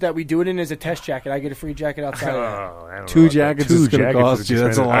jacket is that we do it in as a test jacket. I get a free jacket outside of that. I don't know Two about that. jackets Two is going to jackets cost is you. just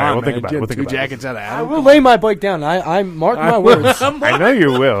That's a random. lot. All right, we'll man. think about it. We'll think Two about it. jackets out of I Adam. will lay my bike down. I mark my words. I know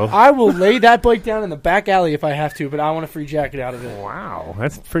you will. I will lay that bike down in the back alley if I have to, but I want a free jacket out of it. Wow,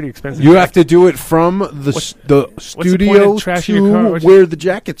 that's pretty expensive. You have to do it from the the point studio of trashing your car? to What's- where the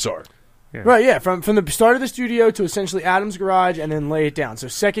jackets are. Yeah. Right, yeah, from the start of the studio to essentially Adam's garage, and then lay it down. So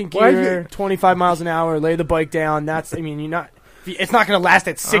second Why gear, 25 miles an hour, lay the bike down. That's, I mean, it's not going to last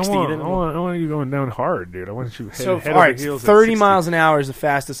at 60. I want you going down hard, dude. I want you head, So, head all right, over heels. at 30 60. miles an hour is the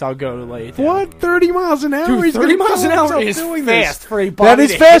fastest I'll go to lay it down. What? 30 miles an hour? Dude, He's 30 gonna miles an kill hour himself is doing fast this. for a body That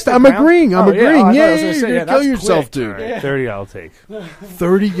is to fast. hit the I'm ground. agreeing. I'm Oh, yeah, agreeing. I Yeah, was gonna say, you're yeah, gonna kill that's yourself, quick. dude. All right, 30 I'll take.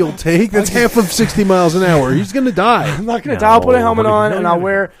 30 you'll take? That's half of 60 miles an hour. He's going to die. I'm not going to die. I'll put a helmet No. on, and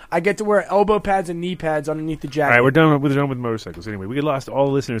I get to wear elbow pads and knee pads underneath the jacket. All right, we're done with motorcycles. Anyway, we lost all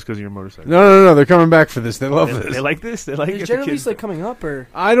the listeners because of your motorcycle. No. They're coming back for this. They love this. They like this. They like Is it. Jen The Elise kids- like coming up, or?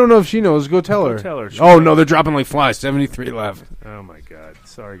 I don't know if she knows. Go tell her. tell her. Oh, no, they're dropping like flies. 73 left. Oh my God!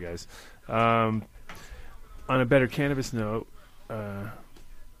 Sorry, guys. On a better cannabis note,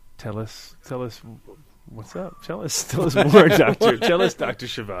 tell us what's up. Tell us more, Doctor. Tell us, Dr.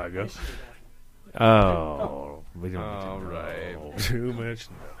 Shivago. Oh, we don't All need to know right. too much.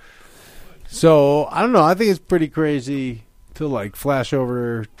 So, I don't know. I think it's pretty crazy to, like, flash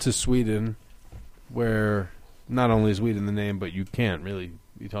over to Sweden, where not only is weed in the name, but you can't really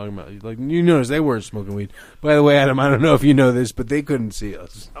You talking about like you notice they weren't smoking weed. By the way, Adam, I don't know if you know this, but they couldn't see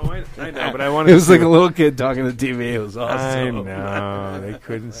us. Oh, I know, but I wanted. It was like a little kid talking to TV. It was awesome. I know they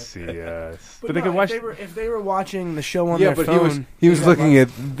couldn't see us, but no, they could watch. If they were watching the show on Yeah, their but phone. he was looking at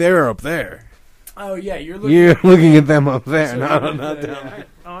they're up there. Oh yeah, you're looking at them up there, So not you're down. there.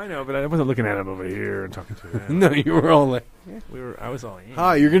 Oh, I know, but I wasn't looking at him over here and talking to him. No, you were all like, I was all in.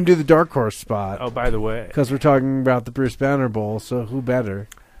 "Hi, you're gonna do the dark horse spot." Oh, by the way, Because we're talking about the Bruce Banner Bowl, so who better?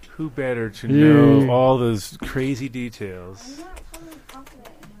 who better to Yeah. know all those crazy details?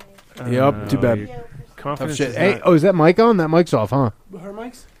 Yep, too bad. your Tough Confidence shit. is Hey, not- oh, is that mic on? That mic's off, huh? Her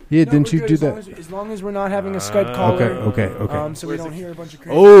mics? Yeah, No, didn't we're you good, do as that? As long as we're not having a Skype caller. Okay. So we don't hear a bunch of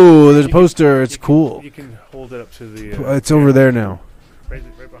crazy. Oh, there's a poster. It's cool. You can hold it up to the. It's over there now. Right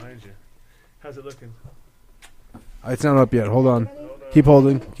behind you. How's it looking? It's not up yet. Hold on. Keep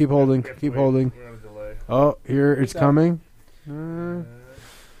holding. Keep holding. Keep holding. We're on a delay. Oh, here it's coming.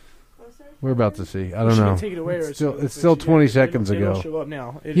 We're about to see. I don't She can know. take it away, or It's still 20 seconds it'll ago. show up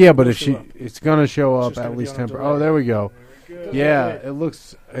now. Yeah, but will if show she, up. it's gonna show It's up just at gonna be least on a 10. delay. Oh, there we go. Yeah, it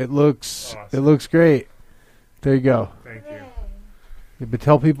looks There you go. Thank you. Yeah, but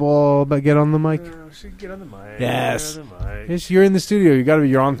tell people all about get on the mic. She can get on the mic. Yes. Get on the mic. Yes, you're in the studio.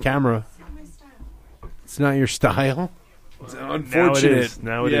 You're on camera. It's not your style. It's unfortunate.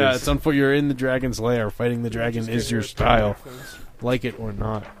 Now it yeah, is. it's unfortunate. You're in the dragon's lair. Fighting the dragon is your style. Like it or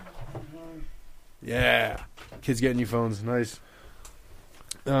not. Yeah. Kids getting you phones. Nice.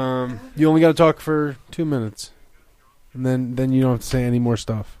 You only got to talk for 2 minutes. And then you don't have to say any more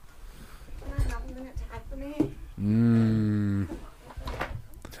stuff. Can I have a minute to add for me?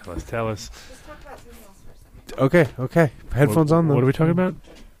 Tell us. Just talk about something else for a second. Okay. Headphones on, though. What are we talking about?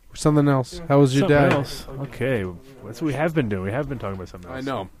 Something else. How was your Something day? else. Okay. That's what we have been doing. We have been talking about something else. I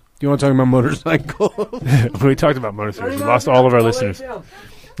know. Do you want to talk about motorcycles? We talked about motorcycles. We lost all of our listeners.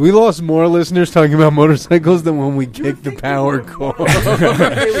 We lost more listeners talking about motorcycles than when we kicked the power cord.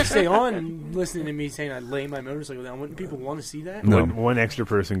 If they would stay on listening to me saying I'd lay my motorcycle down, wouldn't people want to see that? No. One extra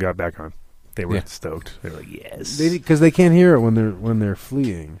person got back on. They were Yeah. stoked. They were like, yes. Because they can't hear it when they're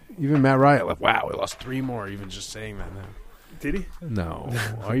fleeing. Even Matt Riot, like, wow, we lost 3 more. Even just saying that now. Did he? No,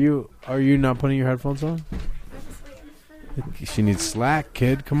 are you not putting your headphones on? She needs slack,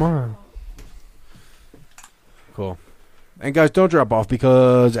 kid. Come on. Cool. And guys, don't drop off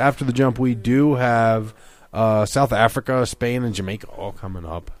because after the jump, we do have South Africa, Spain, and Jamaica all coming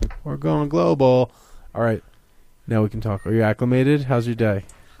up. We're going global. All right, now we can talk. Are you acclimated? How's your day?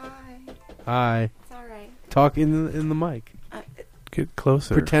 Hi. It's all right. Talk in the mic. Get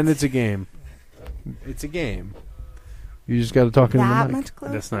closer. Pretend it's a game. It's a game. You just got to talk in the That mic. much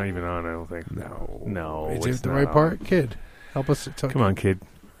closer? That's not even on, I don't think. No. Is it's it the not right on. part? Kid, help us. Talk. Come on, kid.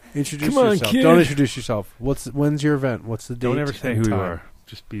 Introduce Come on, yourself. kid. Don't introduce yourself. When's your event? What's the date? Don't ever say and who you time? are.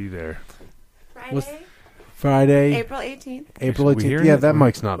 Just be there. What's- Friday, Friday, April 18th, April We 18th. hearing Yeah, it? that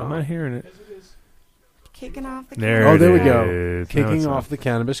mic's not I'm on. not hearing it. kicking off the There Oh, it there we go. is. Now Kicking it's on. off the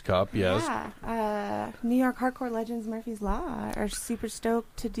Cannabis Cup. Yes. Yeah, New York hardcore legends Murphy's Law are super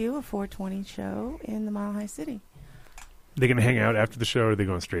stoked to do a 420 show in the Mile High City. They going to hang out after the show, or are they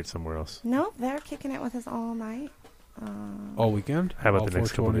going straight somewhere else? Nope, they're kicking it with us all night. All weekend. How about All the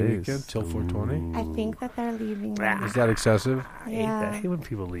next couple 420 days? weekend till 420. I think that they're leaving. Is that excessive? I hate Yeah. that. I hate when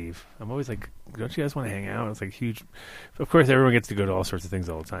people leave. I'm always like, don't you guys want to hang out? It's like huge. Of course, everyone gets to go to all sorts of things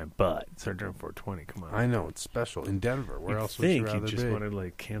all the time, but start during 420. Come on. I know it's special in Denver. Where else would think you rather just be? want to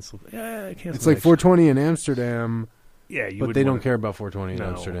like cancel? Yeah, cancel. It's like next- 420 in Amsterdam, Yeah, you but would they don't wanna- care about 420 in No.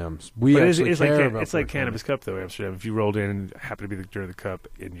 Amsterdam. We But actually it's care like about it's like 420. Cannabis Cup though, Amsterdam. If you rolled in and happened to be during the cup,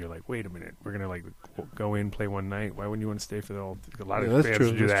 and you're like, wait a minute, we're gonna like go in, play one night. Why wouldn't you want to stay for the whole? A lot Yeah, of that's bands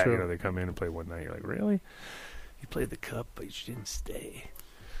true, do that's that. true. You know, they come in and play one night. You're like, really? You played the cup, but you didn't stay.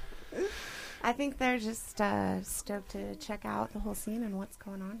 I think they're just stoked to check out the whole scene and what's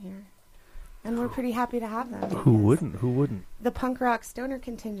going on here. And we're pretty happy to have them. Who wouldn't? Who wouldn't? The punk rock stoner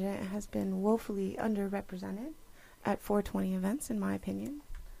contingent has been woefully underrepresented at 420 events, in my opinion.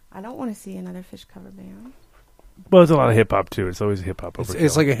 I don't want to see another fish cover band. Well, there's a lot of hip hop too. It's always hip hop.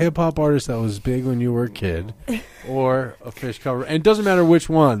 It's like a hip hop artist that was big when you were a kid, or a fish cover. And it doesn't matter which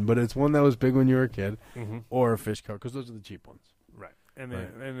one, but it's one that was big when you were a kid, or a fish cover, because those are the cheap ones. Right. And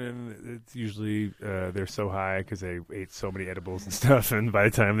then it's usually they're so high because they ate so many edibles and stuff, and by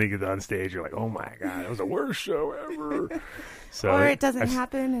the time they get on stage, you're like, oh my god, that was the worst show ever. So Or it doesn't I've-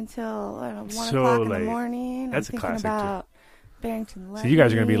 happen until 1 So o'clock in the late. morning. That's a I'm thinking classic, too. about Barrington So you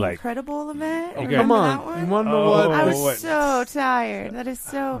guys are gonna be like- Incredible event. Oh, Remember Come that on. one? You want to know what? I was what? so tired. That is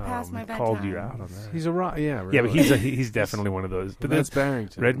so past my I bedtime. called you out on that. He's a rock. Yeah, really. Yeah, but he's definitely one of those. But But that's then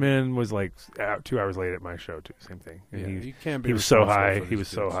Barrington. Redman was like 2 hours late at my show too. Same thing. And Yeah, he, you can't be. he was so responsible high. for He these was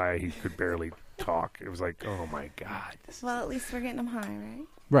so kids. high he could barely talk. It was like, oh my god. Well, at least we're getting them high, right?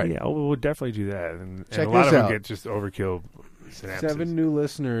 Right. Yeah, we'll definitely do that. And Check a lot this of them out. get just overkill synapses. 7 new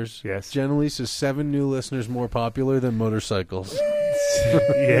listeners. Yes. Jen Elise is 7 new listeners more popular than motorcycles.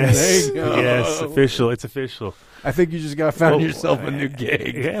 Yes. There you go. Yes. Official. It's official. I think you just got found Well, yourself a new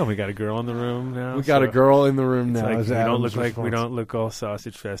gig. Yeah, we got a girl in the room now. We got a so girl in the room it's now. like is we don't Adam's look like we response. don't look all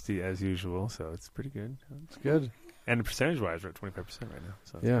sausage festy as usual, so it's pretty good. It's good. And percentage wise, we're at 25% right now.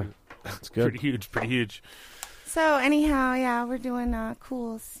 So it's Yeah, pretty, it's good. pretty huge. Pretty huge. So anyhow, yeah, we're doing a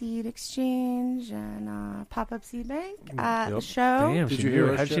cool seed exchange and pop-up seed bank at the Yep. show. Damn, Did she you knew hear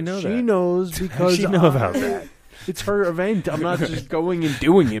it. us, How'd she Jen? know She that? knows because How'd she know about that? It's her event. I'm not just going and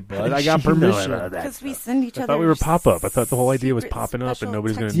doing it, bud. I got She know permission. about that. Because we send each I other. thought we were pop-up. I thought the whole idea was secret popping up and special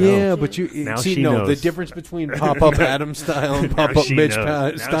nobody's gonna text know. Yeah, messages. but you Now see, she no, knows. the difference between pop-up Adam style and pop-up she Mitch knows.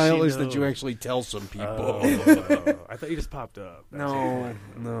 Now style she is that you knows. actually tell some people. Oh, I thought you just popped up. No,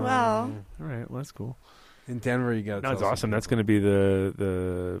 no. Well, All right, well that's cool. In Denver, you got. No, it's awesome. That's going to be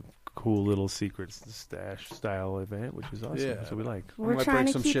the cool little secret stash style event, which is awesome. Yeah. That's what we like. we're might trying break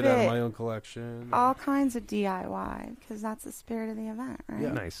to some keep shit it out of my own collection. all kinds of DIY because that's the spirit of the event, right?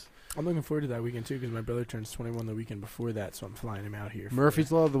 Yeah. Nice. I'm looking forward to that weekend too because my brother turns 21 the weekend before that, so I'm flying him out here. for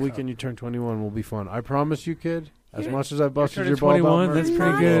Murphy's Law, the weekend you turn 21 will be fun. I promise you, kid. As You're- much as I've busted turning your ball 21, about that's Murphy's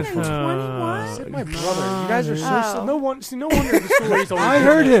pretty Law. good. Not even 21? Said my brother. You guys are so Oh. no one. See, no wonder the story's always. I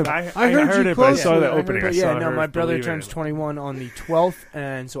heard him. I I heard you it, but I close saw to the it. I heard opening. it. I But saw yeah, no, her my brother believe turns it. 21 on the 12th,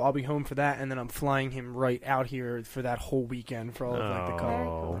 and so I'll be home for that, and then I'm flying him right out here for that whole weekend for all of like the color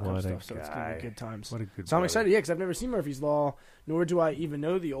Oh, and what a stuff. So it's gonna guy. be good times. What a good. So I'm brother. excited, yeah, because I've never seen Murphy's Law, nor do I even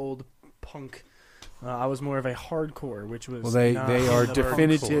know the old punk. I was more of a hardcore, which was Well, they not are the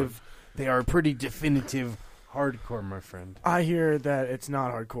definitive. They are pretty definitive hardcore, my friend. I hear that it's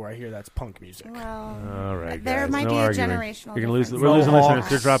not hardcore. I hear that's punk music. Well, All right, there guys, might no be arguing. a generational. You're gonna lose. difference. We're losing Mohawks, listeners.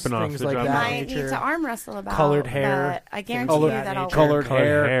 They're dropping off. things They're like dropping that. off. Might need nature. to arm wrestle about Colored hair. but I guarantee Colored- you that I'll colored Colored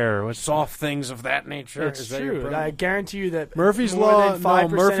hair. hair. What's Soft things of that nature. It's Is that your true. problem? I guarantee you that Murphy's more Law- than no,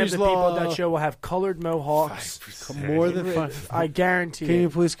 5% Murphy's of the people Law- at that show will have colored mohawks. More than 5. I guarantee Can you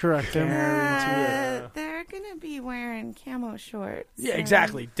it. please correct him? They're gonna be wearing camo shorts. Yeah, so-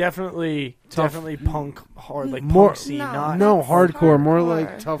 exactly. Definitely Tough- punk, hard, like More- punk scene. No. Not No, That's hardcore. More hardcore.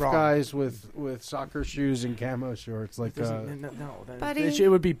 like tough Wrong. guys with soccer shoes and camo shorts. Like no, then Buddy. it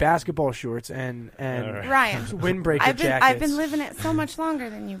would be basketball shorts and All right. Ryan, windbreaker I've jackets. been living it so much longer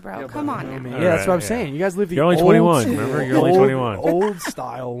than you, bro. Yeah, Come but- on I now. mean, All yeah, that's what I'm right, saying. You guys live the You're only old 21, school- remember? You're only old- 21. Old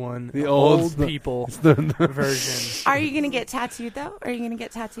style one. The old- people the- version. Are you gonna get tattooed though? Are you gonna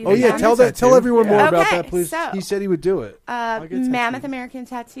get tattooed? Oh yeah, on? tell tattoo. tell everyone more Yeah. about Okay, that, please. so- He said he would do it. I'll get Mammoth tattooed. American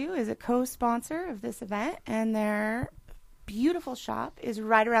Tattoo is a co-sponsor of this event, and their beautiful shop is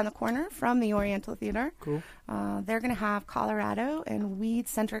right around the corner from the Oriental Theater. Cool. They're going to have Colorado and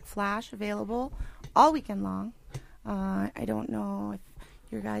weed-centric flash available all weekend long. I don't know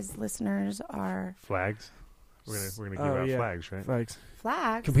if your guys' listeners are Flags. We're gonna give Oh, out yeah. flags, right? Flags.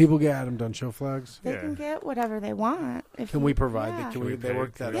 flags. Can people get Adam Dunn show flags? They Yeah. can get whatever they want. If Can you- we provide yeah. that? Can we? They pay-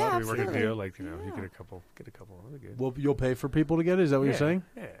 work that Yeah, out. we work a absolutely. deal, like you Yeah. get a couple. Really good. Well, you'll pay for people to get it. Is that what you're saying?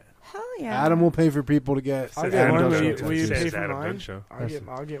 Yeah. Hell yeah. Adam will pay for people to get. I'll Says get Adam one. Dunn Will Show you, tattoo. will you Says pay for Adam mine? Dunn Show.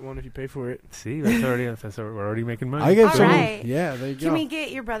 I'll get one if you pay for it. See, we're already making money. I get All some. right. Yeah, there you go. Can we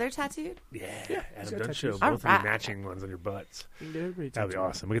get your brother tattooed? Yeah, he's Adam got Dunn Show. tattoos. Both of you Alright. matching ones on your butts. You can get everybody That'd be tattooed.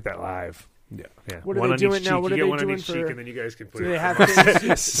 awesome. We get that live. Yeah. Yeah. What are one they on doing each now? cheek. What You are get they one on doing each cheek, for- and then you guys can put Do it. they have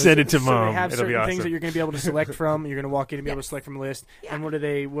things, Send it to so mom. they have It'll be certain things awesome. that you're going to be able to select from. You're going to walk in and be able to Yes. select from a list. Yeah. And what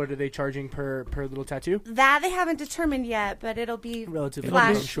are they charging per little tattoo? That they haven't determined yet, but it'll be Relatively,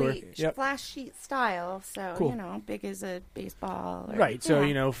 flash I'm sure. sheet, Yep. flash sheet style. So Cool. big as a baseball. Or, Right. So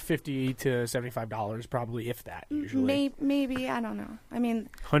yeah. $50 to $75 probably, if that. Usually. Maybe I don't know. I mean,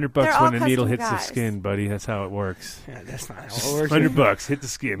 $100 They're all when the needle custom hits the guys. skin, buddy. That's how it works. Yeah, that's not how it works. $100 hit the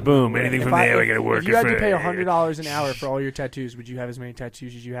skin. Boom. Anything If from I- there, we if- gotta work If you had it to pay for- $100 an hour for all your tattoos, would you have as many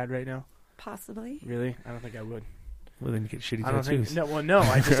tattoos as you had right now? possibly. Really? I don't think I would. Well, then you get shitty I don't think. tattoos. No, well, no.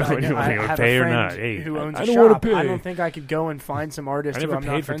 I just I, You know, I wanna have pay a or friend not? Hey, who owns I a don't wanna shop. pay. I don't think I could go and find some artist I who never I'm paid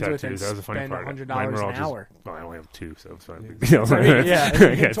not for friends with and tattoos. That was the funny spend part. $100 Mine were all an just. hour. Well, I only have 2, so it's fine. I mean, yeah, I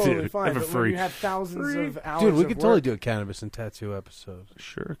it's got totally 2. fine. Never But when free. you have thousands of hours Dude, we of could totally work, do a cannabis and tattoo episode.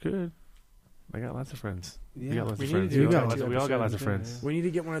 Sure could. I got lots of friends. Yeah. You got lots We of need to friends. do We a got tattoo lots of- we all got lots of episode, friends. We need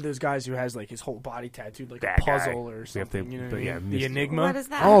to get one of those guys who has like his whole body tattooed like That a puzzle guy. or We have to- something. You know what I but yeah, mean? The Mr. Enigma. What is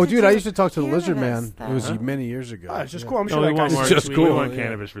that? Oh, have to dude, do I with used to talk to the Lizard cannabis, Man. It was though? many years ago. Oh, it's just Yeah. cool. I'm No, sure we that want guy's more. just sweet. cool. We want Yeah.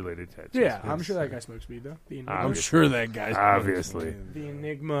 cannabis-related tattoos. Yeah, I'm yes. sure that guy smokes weed though. The Enigma. I'm sure that guy's Obviously. The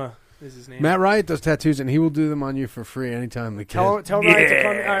Enigma is his name. Matt Riot does tattoos, and he will do them on you for free anytime the kid. Tell Ryan to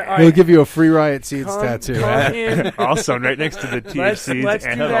come. All right, He'll give you a free Riot Seeds come, tattoo. Come in. Also, right next to the THCs, let's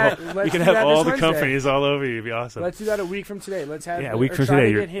and do that. all, Let's you can do have that all this the Wednesday. companies all over you. It'd be awesome. Let's do that a week from today. Let's have Yeah, a week from try today,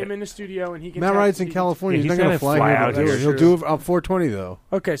 to you're- get him in the studio and he can. Matt Riot's in he can- California. Yeah, he's he's not going gonna to fly fly here out to do here. it. He'll do it on 420 though.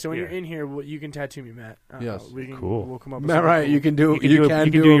 Okay, so when Yeah. you're in here, you can tattoo me, Matt. Yes. We can, Cool. We'll come up with Matt something Riot, cool. you can do. You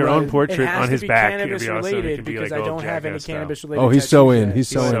can do your own It portrait has on to his be back. It'd cannabis be awesome. It related could be because like I don't have any Jackass style. cannabis related. Oh, he's so tattoos in. yet. He's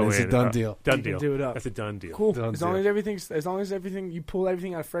so in. So It's a in. done deal. Done You can deal. do it up. That's a done deal. Cool. Done As long deal. as everything you pull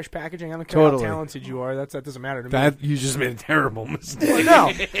everything out of fresh packaging. I don't care Totally. how talented you are. That doesn't matter to me. That you just made a terrible mistake. Well,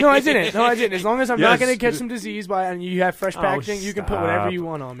 no, I didn't. As long as I'm not Yes. going to catch some disease and you have fresh Oh, packaging, you can put whatever stop. you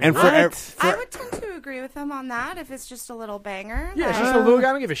want on me. And I would tend to agree with him on that if it's just a little banger. yeah, it's like- just a little guy.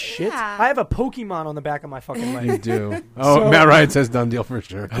 I don't give a shit. Yeah. I have a Pokemon on the back of my fucking leg. You do. Oh, So- Matt Riot says done deal for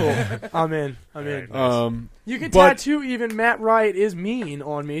sure. Cool. I'm in. Right. You can But- tattoo even Matt Riot is mean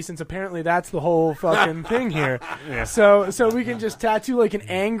on me, since apparently that's the whole fucking thing here. Yeah. So we can just tattoo like an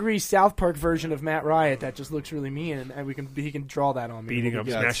angry South Park version of Matt Riot that just looks really mean, and he can draw that on me. Beating up,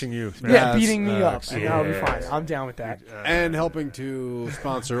 Yes. smashing you. Yeah, Yes, beating me up. yes. And that'll be Yes. fine. I'm down with that. And helping to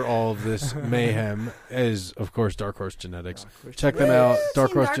sponsor all of this mayhem is, of course, Dark Horse Genetics. Check them out, Team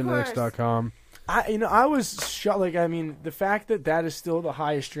Dark Horse. darkhorsegenetics.com. I was shocked. Like, I mean, the fact that is still the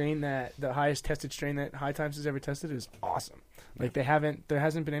highest tested strain that High Times has ever tested is awesome. Like, there hasn't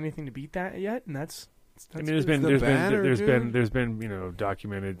been anything to beat that yet, and that's I mean, there's good. been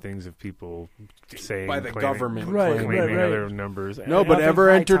documented things of people saying By the claiming- government. Right, claiming right. other numbers. No, And- but nothing ever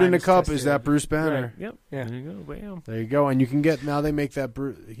High entered in a Times cup tested. is that Bruce Banner. Yep. Yeah. There you go. Bam. There you go. And you can get, now they make that,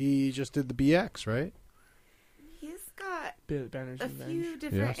 he just did the BX, right? He's got Banners a and few Venge.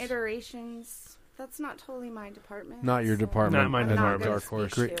 different Yes. iterations. That's not totally my department. Not your so department. Not my I'm department. gonna Dark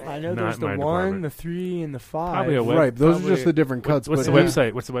Horse. speak to it. I know Not there's the my 1, department. the 3, and the 5. Probably a web- Right, those are probably- just the different cuts. What's the but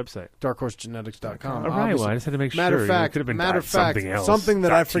website? What's the website? darkhorsegenetics.com. All right, well, I just had to make Matter sure. of fact, It could have been matter of fact, something else. something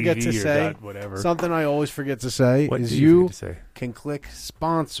that I .tv forget to or say, whatever. something I always forget to say What is do you you forget to say? can click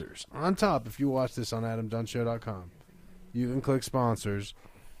sponsors on top if you watch this on AdamDunnShow.com. You can click sponsors,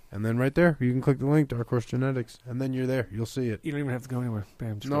 and then right there you can click the link Dark Horse Genetics, and then you're there. You'll see it. You don't even have to go anywhere.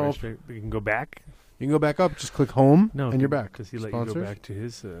 Bam. Just No. go right straight. You can go back. You can go back up, just click home, No, and you're back. Does he let you go Sponsors? back to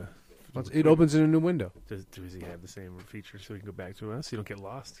his? It opens in a new window. Does he have the same feature so he can go back to us? You don't get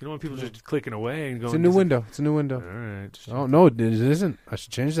lost. You don't want people just clicking away and going. It's a new window. It's a new All window. right. Just Oh no, it isn't. I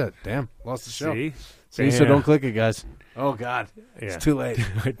should change that. Damn, lost the show. See? See, so don't click it, guys. Oh God, Yeah. it's too late.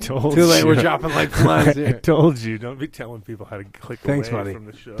 I told Too late. you. We're dropping like flies I here. told you. Don't be telling people how to click Thanks, away buddy. from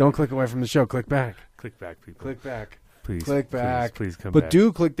the show. Don't click away from the show. Click back. click back, people. Click back. Please. click back. Please come But back.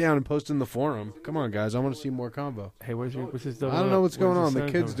 do click down and post in the forum. Come on, guys. I want to see more convo. Hey, what's this? I don't know what's going on. The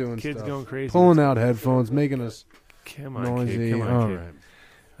sun kids going? doing Kids stuff. going crazy. Pulling out headphones, making us Come on, noisy. kid. Come on, All kid. right.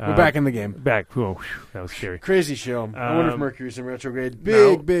 We're back in the game. Back. Whoa, whew, that was scary. Crazy show. I wonder if Mercury's in retrograde.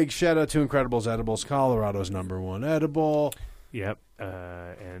 Big shout out to Incredibles Edibles, Colorado's #1 edible. Yep.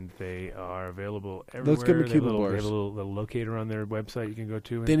 And they are available everywhere. Let's give them a They have Cuba They bars. have a little locator on their website you can go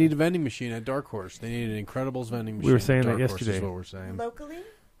to. They need a vending machine at Dark Horse. They need an Incredibles vending machine. We were saying at that Dark Horse yesterday. Is what we're saying. Locally?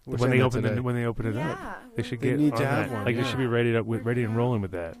 We're when saying they that today. open it up, Yeah. they should They get need on to have that. one, Like yeah. they should be ready and rolling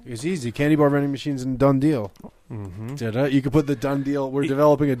with that. It's easy. Candy bar vending machines and done deal. Mm-hmm. You could put the done deal. We're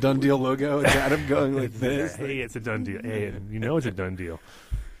developing a done deal logo. It's Adam going like this. Hey, it's a done deal. Hey, you know it's a done deal.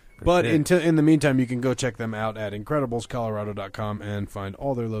 But That's it. in the meantime, you can go check them out at IncrediblesColorado.com and find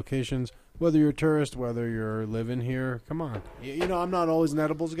all their locations. Whether you're a tourist, whether you're living here, come on. You know, I'm not always an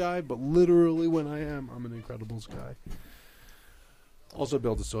edibles guy, but literally when I am, I'm an Incredibles guy. Also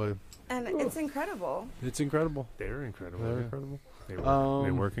build a soy. And it's incredible. It's incredible. They're incredible. They're yeah. incredible.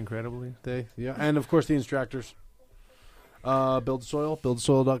 They work incredibly. Yeah, and of course the instructors. Build Soil,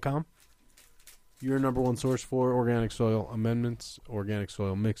 buildsoil.com. Your #1 source for organic soil amendments, organic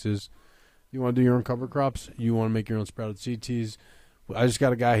soil mixes. You want to do your own cover crops? You want to make your own sprouted seed teas? I just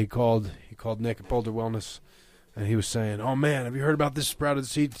got a guy. He called Nick at Boulder Wellness, and he was saying, "Oh man, have you heard about this sprouted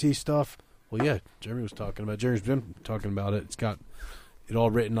seed tea stuff?" Well, yeah, Jeremy was talking about. Jeremy's been talking about it. It's got it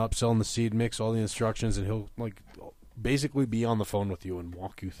all written up, selling the seed mix, all the instructions, and he'll basically be on the phone with you and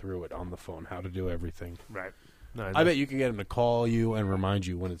walk you through it on the phone, how to do everything. Right. No, I bet you can get him to call you and remind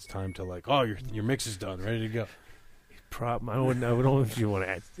you when it's time to your mix is done, ready to go. I don't know if you want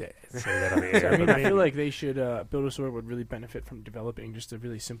to say that on the air. I mean, but I feel like they should. Build a Soil would really benefit from developing just a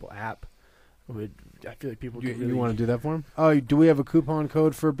really simple app I feel like people You, could really... you want to do that for him? Oh, do we have a coupon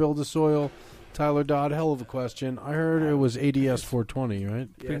code for Build a Soil? Tyler Dodd, hell of a question. I heard it was ADS 420, right?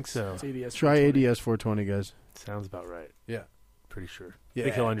 Yeah, think so. it's ADS Try 420. ADS 420, guys. Sounds about right. Yeah. Pretty sure. Yeah. I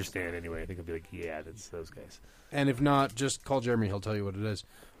think he'll understand anyway. I think he'll be like, yeah, that's those guys. And if not, just call Jeremy. He'll tell you what it is.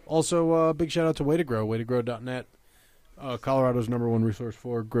 Also, big shout out to Way to Grow, waytogrow.net. Colorado's #1 resource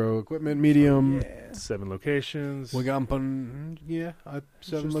for grow equipment, medium. Yeah. 7 locations. We got 7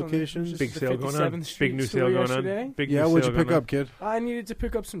 Just locations. just Big the sale going on. 57th Street Big new store sale going yesterday. on. Big Yeah, new what'd sale you pick going up, kid? I needed to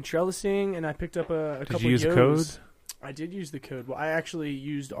pick up some trellising, and I picked up a couple Did you use the yos. code? I did use the code. Well, I actually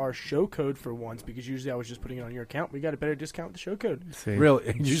used our show code for once because usually I was just putting it on your account. We got a better discount with the show code. Same.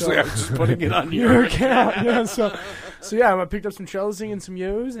 Really? Usually I was just putting it on Your your account. Yeah, so yeah, I picked up some trellising and some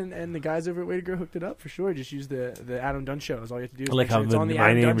yos, and the guys over at Way to Grow hooked it up for sure. Just use the Adam Dunn Show. That's all you have to do. Is I like make sure how it's on the my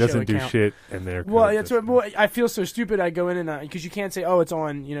Adam name Dunn Show doesn't do account. shit and their Well, code that's does. what. Well, I feel so stupid. I go in and because you can't say, "Oh, it's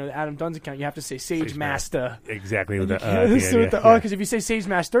on," Adam Dunn's account. You have to say Sage Master. Exactly. With Because if you say Sage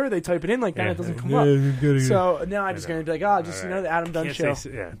Master, they type it in like that. Yeah. It doesn't come Yeah, up. So now I'm just I know. going to be like, just All right. the Adam Dunn Can't Show.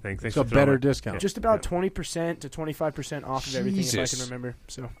 say, thanks. So for throwing better it. discount. Just about 20% to 25% off of everything, if I Jesus. can remember.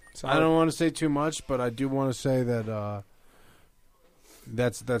 So I don't want to say too much, but I do want to say that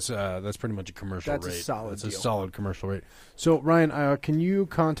that's pretty much a commercial That's a rate. solid That's a deal. solid commercial rate. So Ryan, can you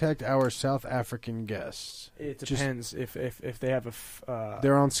contact our South African guests? It depends if they have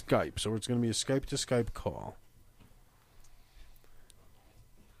They're on Skype, so it's going to be a Skype to Skype call.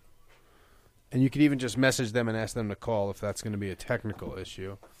 And you could even just message them and ask them to call if that's going to be a technical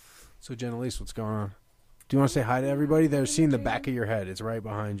issue. So, Jen Elise, what's going on? Do you want to say hi to everybody? They're seeing the back of your head. It's right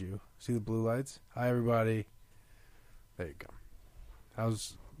behind you. See the blue lights? Hi, everybody. There you go.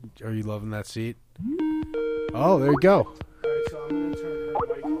 Are you loving that seat? Oh, there you go. All right, so I'm going to turn her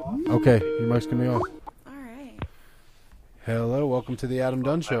mic off. Okay, your mic's going to be off. All right. Hello, welcome to the Adam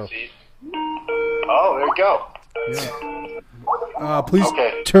Dunn Show. Oh, there you go. Yeah. Please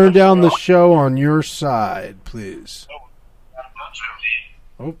Okay. turn down the show on your side, please.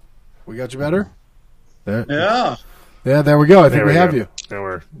 Oh, we got you better? There. Yeah. Yeah, there we go. I think There we have go. you. Now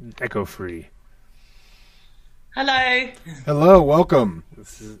we're echo free. Hello. Hello, welcome.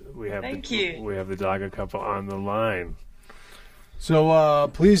 Thank you. We have the Daga couple on the line. So,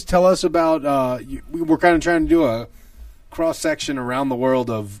 please tell us about. We're kind of trying to do a cross section around the world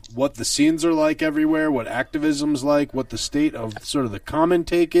of what the scenes are like everywhere, what activism's like, what the state of sort of the common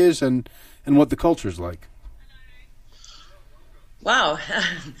take is, and what the culture's like. Wow.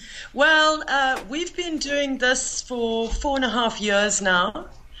 Well, we've been doing this for 4.5 years now.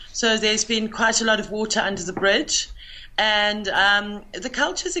 So there's been quite a lot of water under the bridge. And the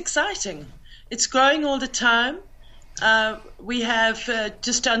culture's exciting. It's growing all the time. We have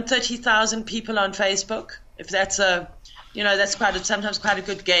just done 30,000 people on Facebook. If that's that's sometimes quite a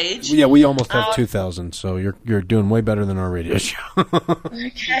good gauge. Yeah, we almost have 2,000, so you're doing way better than our radio show.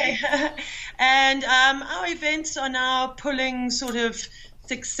 Okay. And our events are now pulling sort of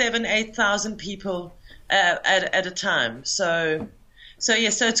 6,000, 7,000, 8,000 people at a time. So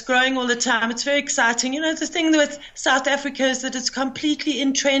it's growing all the time. It's very exciting. The thing with South Africa is that it's completely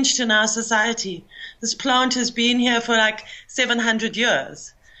entrenched in our society. This plant has been here for like 700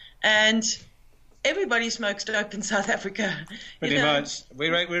 years. And everybody smokes dope in South Africa. Pretty much. We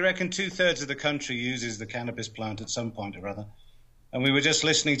reckon 2/3 of the country uses the cannabis plant at some point or other. And we were just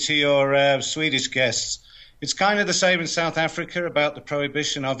listening to your Swedish guests. It's kind of the same in South Africa about the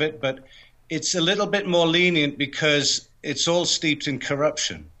prohibition of it, but it's a little bit more lenient because it's all steeped in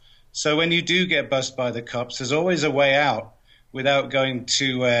corruption. So when you do get bussed by the cops, there's always a way out without going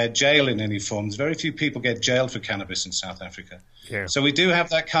to jail in any form. There's very few people get jailed for cannabis in South Africa. Yeah. So we do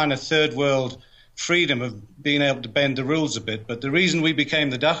have that kind of third world freedom of being able to bend the rules a bit. But the reason we became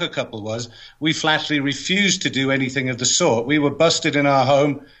the Dacha couple was we flatly refused to do anything of the sort. We were busted in our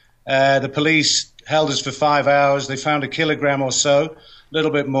home. The police held us for 5 hours. They found 1 kilogram or so, a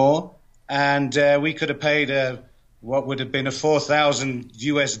little bit more. And we could have paid what would have been a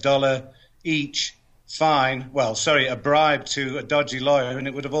 $4,000 each fine. A bribe to a dodgy lawyer, and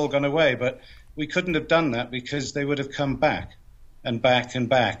it would have all gone away. But we couldn't have done that because they would have come back and back and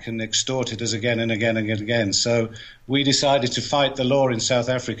back and extorted us again and again and again. So we decided to fight the law in South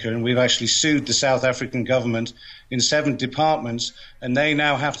Africa, and we've actually sued the South African government in 7 departments, and they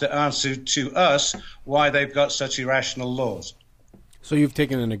now have to answer to us why they've got such irrational laws. So you've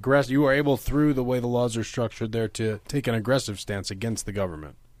taken an aggressive. You were able, through the way the laws are structured there, to take an aggressive stance against the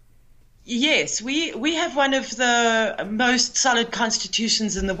government. Yes, we have one of the most solid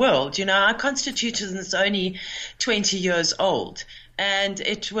constitutions in the world. Our constitution is only 20 years old, and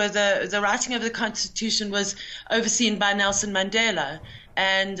the writing of the constitution was overseen by Nelson Mandela,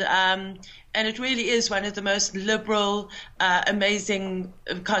 and And it really is one of the most liberal, amazing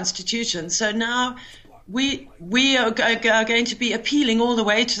constitutions. So now we are going to be appealing all the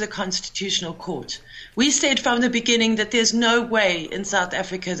way to the Constitutional Court. We said from the beginning that there's no way in South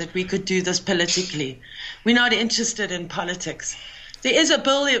Africa that we could do this politically. We're not interested in politics. There is a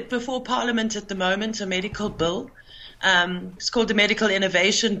bill before Parliament at the moment, a medical bill. It's called the Medical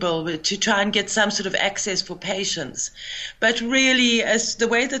Innovation Bill, to try and get some sort of access for patients. But really, as the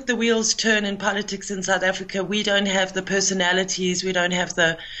way that the wheels turn in politics in South Africa, we don't have the personalities, we don't have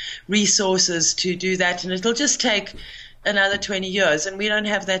the resources to do that, and it'll just take another 20 years, and we don't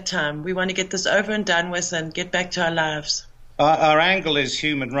have that time. We want to get this over and done with and get back to our lives. Our angle is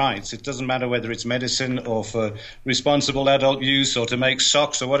human rights. It doesn't matter whether it's medicine or for responsible adult use or to make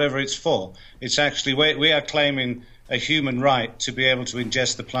socks or whatever it's for. It's actually, we are claiming a human right to be able to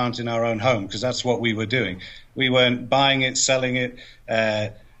ingest the plant in our own home, because that's what we were doing. We weren't buying it, selling it.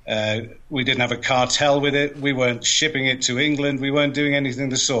 We didn't have a cartel with it. We weren't shipping it to England. We weren't doing anything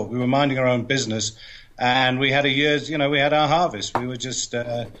of the sort. We were minding our own business. And we had we had our harvest. We were just,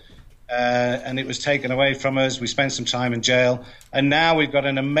 and it was taken away from us. We spent some time in jail. And now we've got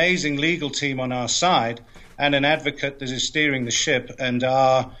an amazing legal team on our side and an advocate that is steering the ship. And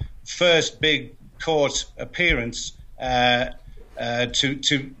our first big court appearance to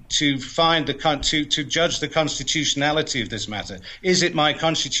find to judge the constitutionality of this matter. Is it my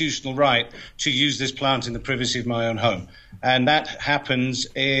constitutional right to use this plant in the privacy of my own home? And that happens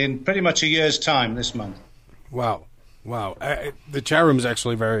in pretty much a year's time this month. Wow. The chat room is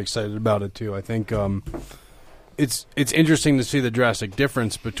actually very excited about it too. I think it's interesting to see the drastic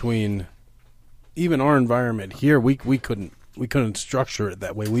difference between even our environment here. We couldn't structure it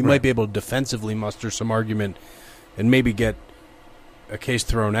that way. We might be able to defensively muster some argument and maybe get a case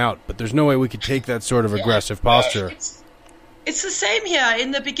thrown out, but there's no way we could take that sort of aggressive posture. It's the same here.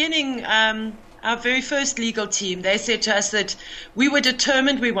 In the beginning, our very first legal team, they said to us that we were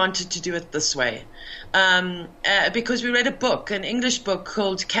determined we wanted to do it this way. Because we read a book, an English book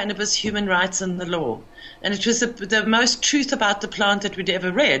called Cannabis, Human Rights and the Law. And it was the most truth about the plant that we'd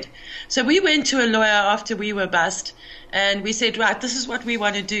ever read. So we went to a lawyer after we were bust, and we said, right, this is what we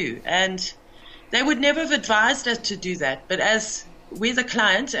want to do. And they would never have advised us to do that. But as we're the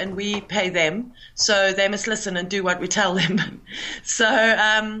client and we pay them, so they must listen and do what we tell them.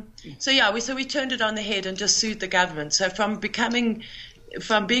 So we turned it on the head and just sued the government. So from being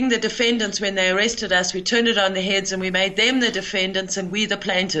the defendants when they arrested us, we turned it on the heads and we made them the defendants and we the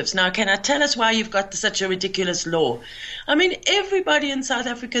plaintiffs. Now, can I tell us why you've got such a ridiculous law? I mean, everybody in South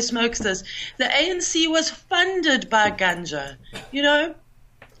Africa smokes this. The ANC was funded by ganja, you know?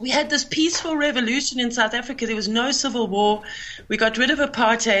 We had this peaceful revolution in South Africa. There was no civil war. We got rid of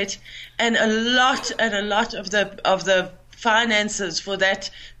apartheid, and a lot of the finances for that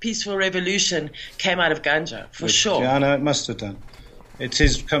peaceful revolution came out of ganja, for sure. Yeah, I know, it must have done. It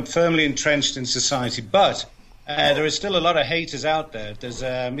is firmly entrenched in society, but there is still a lot of haters out there. There's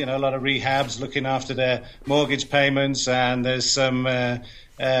a lot of rehabs looking after their mortgage payments, and there's some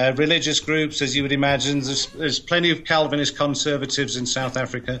religious groups, as you would imagine. There's plenty of Calvinist conservatives in South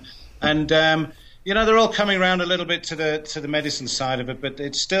Africa, and they're all coming around a little bit to the medicine side of it, but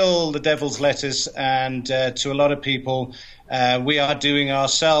it's still the devil's lettuce, and to a lot of people, we are doing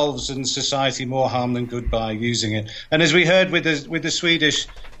ourselves and society more harm than good by using it. And as we heard with the Swedish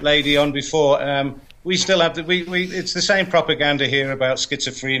lady on before, we still have it's the same propaganda here about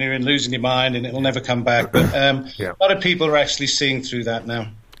schizophrenia and losing your mind and it'll never come back. But a lot of people are actually seeing through that now.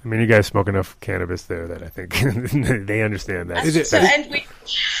 I mean, you guys smoke enough cannabis there that I think they understand that. And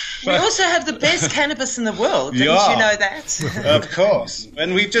we also have the best cannabis in the world. Didn't you know that? Of course.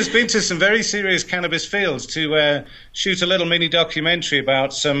 And we've just been to some very serious cannabis fields to shoot a little mini documentary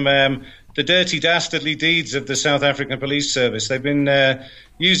about some the dirty, dastardly deeds of the South African Police Service. They've been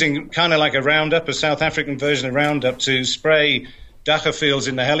using kind of like a Roundup, a South African version of Roundup, to spray dacha fields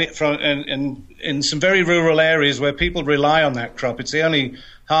in the in some very rural areas where people rely on that crop. It's the only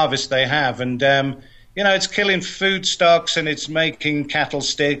harvest they have, and it's killing food stocks, and it's making cattle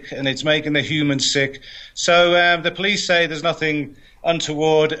sick, and it's making the humans sick. So the police say there's nothing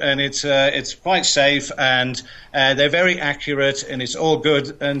untoward, and it's quite safe, and they're very accurate, and it's all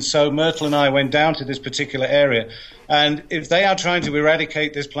good. And so Myrtle and I went down to this particular area, and if they are trying to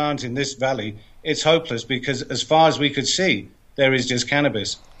eradicate this plant in this valley, it's hopeless, because as far as we could see, there is just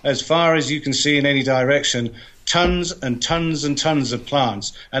cannabis. As far as you can see in any direction, tons and tons and tons of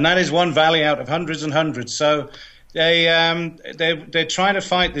plants. And that is one valley out of hundreds and hundreds. So they're trying to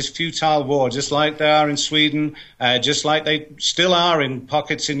fight this futile war, just like they are in Sweden, just like they still are in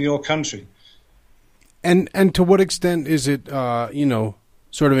pockets in your country. And to what extent is it,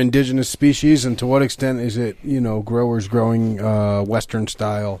 sort of indigenous species, and to what extent is it, growers growing Western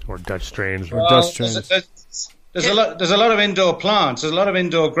style or Dutch strains? There's a lot of indoor plants. There's a lot of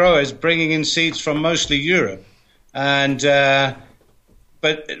indoor growers bringing in seeds from mostly Europe, and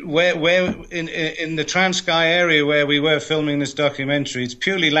but where in the Transkei area where we were filming this documentary, it's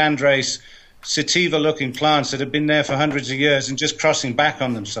purely landrace sativa-looking plants that have been there for hundreds of years and just crossing back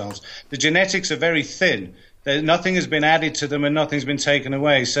on themselves. The genetics are very thin. Nothing has been added to them and nothing's been taken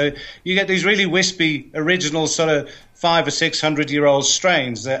away. So you get these really wispy, original sort of 500 or 600-year-old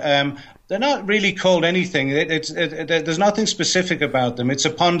strains that they're not really called anything. There's nothing specific about them. It's a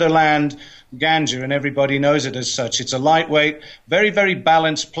ponderland ganja, and everybody knows it as such. It's a lightweight, very, very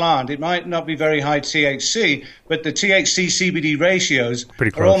balanced plant. It might not be very high THC, but the THC-CBD ratios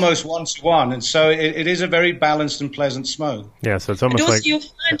are almost 1-to-1, and so it is a very balanced and pleasant smoke. Yeah, so it's almost like... you'll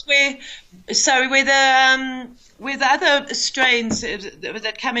find where the other strains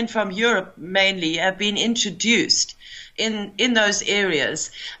that come in from Europe mainly have been introduced in those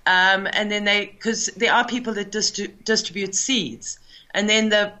areas, and then because there are people that distribute seeds, and then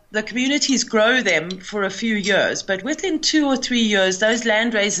the communities grow them for a few years, but within 2 or 3 years those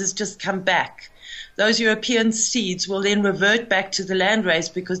land races just come back. Those European seeds will then revert back to the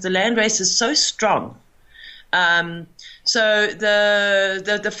landrace because the landrace is so strong. So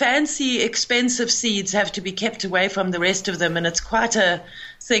the fancy, expensive seeds have to be kept away from the rest of them, and it's quite a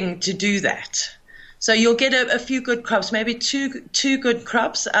thing to do that. So you'll get a few good crops, maybe two good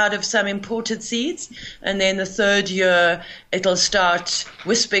crops out of some imported seeds, and then the third year it'll start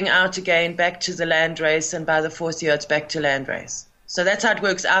wisping out again back to the landrace, and by the fourth year it's back to landrace. So that's how it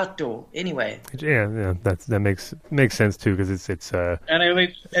works outdoor, anyway. Yeah, that makes sense too, because it's.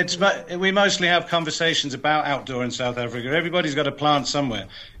 And we mostly have conversations about outdoor in South Africa. Everybody's got a plant somewhere.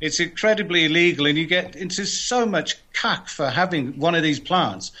 It's incredibly illegal, and you get into so much cuck for having one of these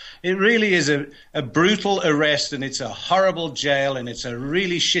plants. It really is a brutal arrest, and it's a horrible jail, and it's a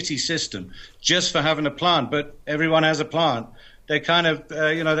really shitty system just for having a plant. But everyone has a plant. They're kind of,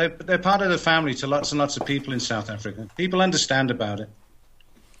 they're part of the family to lots and lots of people in South Africa. People understand about it.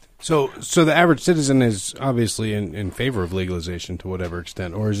 So the average citizen is obviously in favor of legalization to whatever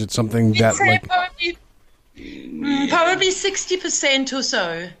extent, or is it something that probably 60% or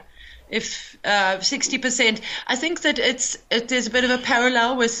so, if 60%. I think that there's a bit of a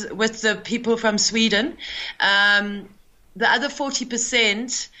parallel with the people from Sweden. The other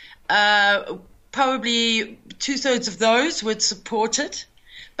 40%. Probably 2/3 of those would support it,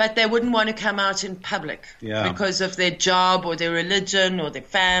 but they wouldn't want to come out in public because of their job or their religion or their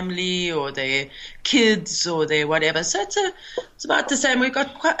family or their kids or their whatever. So it's about the same. We've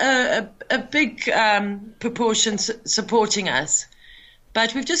got quite a big proportion supporting us.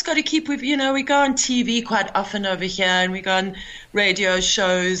 But we've just got to keep, we go on TV quite often over here, and we go on radio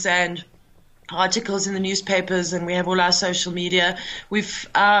shows and articles in the newspapers, and we have all our social media. We've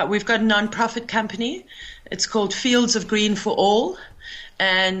got a non-profit company. It's called Fields of Green for All,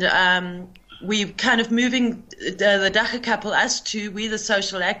 and we're kind of moving the Dachau couple, we're the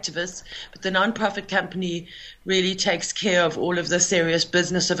social activists, but the non-profit company really takes care of all of the serious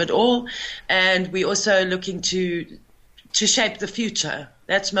business of it all, and we're also looking to shape the future.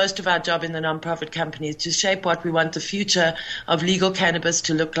 That's most of our job in the non-profit company, is to shape what we want the future of legal cannabis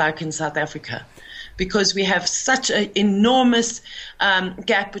to look like in South Africa, because we have such an enormous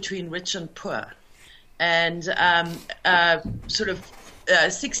gap between rich and poor, and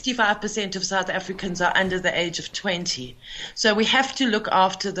 65% of South Africans are under the age of 20. So we have to look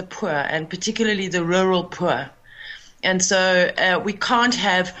after the poor, and particularly the rural poor. And so we can't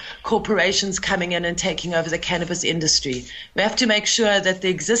have corporations coming in and taking over the cannabis industry. We have to make sure that the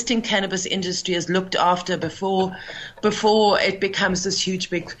existing cannabis industry is looked after before it becomes this huge,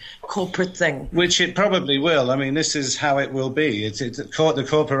 big corporate thing. Which it probably will. I mean, this is how it will be. The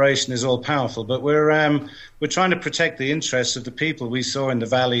corporation is all powerful, but we're trying to protect the interests of the people we saw in the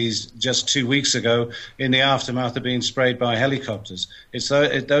valleys just 2 weeks ago in the aftermath of being sprayed by helicopters.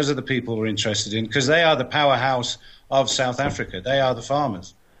 Those are the people we're interested in, because they are the powerhouse of South Africa. They are the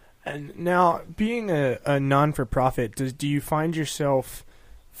farmers. And now, being a non-for-profit, do you find yourself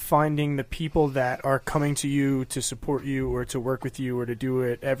finding the people that are coming to you to support you or to work with you or to do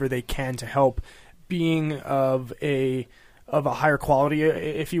whatever they can to help being of a higher quality,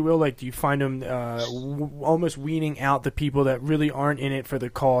 if you will? Like, do you find them almost weaning out the people that really aren't in it for the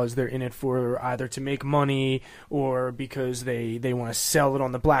cause? They're in it for either to make money or because they want to sell it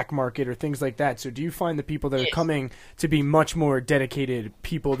on the black market or things like that. So do you find the people that are coming to be much more dedicated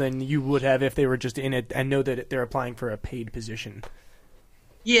people than you would have if they were just in it and know that they're applying for a paid position?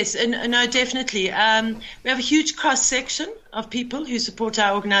 Yes, and no, definitely. We have a huge cross section of people who support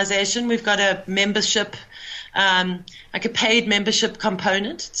our organization. We've got a membership, like a paid membership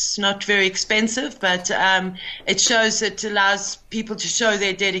component. It's not very expensive, but it allows people to show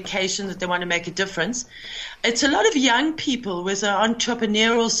their dedication that they want to make a difference. It's a lot of young people with an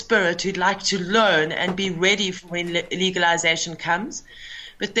entrepreneurial spirit who'd like to learn and be ready for when legalization comes.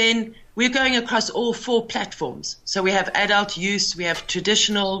 But then we're going across all 4 platforms. So we have adult use, we have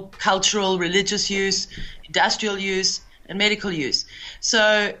traditional, cultural, religious use, industrial use, and medical use.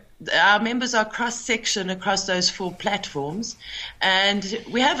 So our members are cross-section across those 4 platforms. And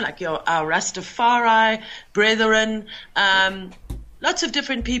we have like our Rastafari, brethren, lots of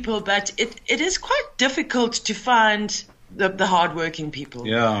different people, but it is quite difficult to find the hardworking people.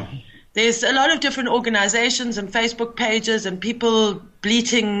 Yeah. There's a lot of different organizations and Facebook pages and people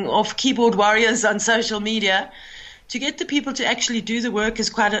bleating off keyboard warriors on social media. To get the people to actually do the work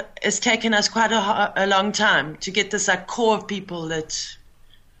has taken us quite a long time to get this like core of people that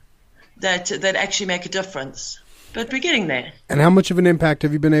actually make a difference. But we're getting there. And how much of an impact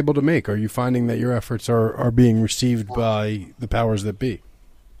have you been able to make? Are you finding that your efforts are being received by the powers that be?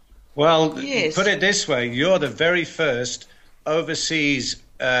 Well, Yes. put it this way, you're the very first overseas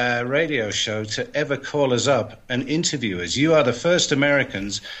radio show to ever call us up and interview us. You are the first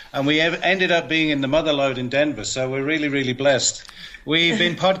Americans, and we ended up being in the Motherlode in Denver, so we're really, really blessed. We've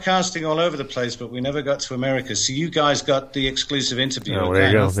been podcasting all over the place, but we never got to America, so you guys got the exclusive interview. Oh, there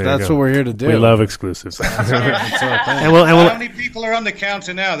you go. There That's you go. what we're here to do. We love exclusives. That's our plan. How many people are on the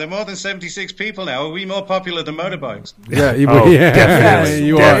counter now? There are more than 76 people now. Are we more popular than motorbikes? Yeah, definitely.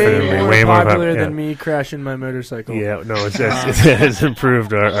 you Definitely. Way more Way more popular pop- yeah. than me crashing my motorcycle. Yeah, no, it has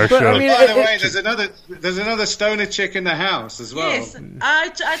improved our But, show. I mean, By the way, there's another stoner chick in the house as well. Yes,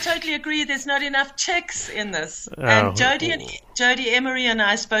 I totally agree. There's not enough chicks in this. Oh. And Jodie Emery and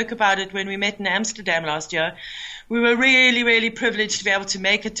I spoke about it when we met in Amsterdam last year. We were really, really privileged to be able to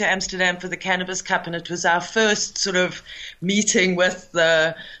make it to Amsterdam for the Cannabis Cup, and it was our first sort of meeting with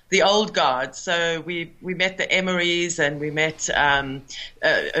the old guard. So we met the Emerys, and we met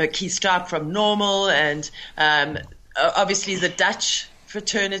Keith Stark from Normal, and obviously the Dutch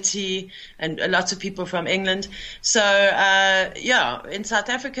fraternity, and lots of people from England. So in South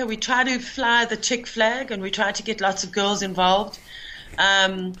Africa we try to fly the chick flag, and we try to get lots of girls involved.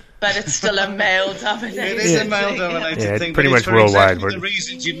 But it's still a male-dominated It is a thing. male-dominated thing. pretty but it's much for worldwide. Exactly the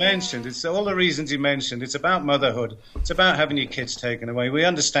reasons you mentioned. It's all the reasons you mentioned. It's about motherhood. It's about having your kids taken away. We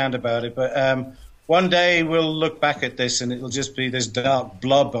understand about it, but one day we'll look back at this and it'll just be this dark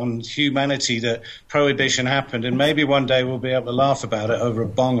blob on humanity that prohibition happened, and maybe one day we'll be able to laugh about it over a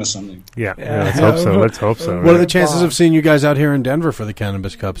bong or something. Yeah, let's hope so. Let's hope so. What are the chances of seeing you guys out here in Denver for the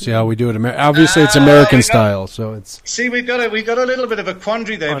Cannabis Cup? See how we do it. Obviously, it's American style, so it's. See, we got a little bit of a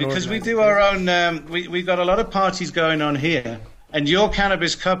quandary there because we do our own. We got a lot of parties going on here, and your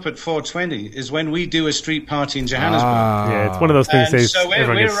Cannabis Cup at 420 is when we do a street party in Johannesburg. Yeah, it's one of those things. And so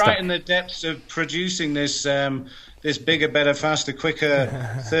we're gets right stuck. in the depths of producing this this bigger, better, faster, quicker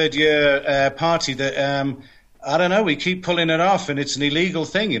third year party that. I don't know. We keep pulling it off, and it's an illegal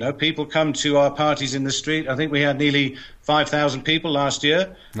thing. You know, people come to our parties in the street. I think we had nearly 5,000 people last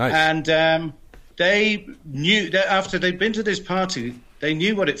year. Nice. And they knew that after they'd been to this party, they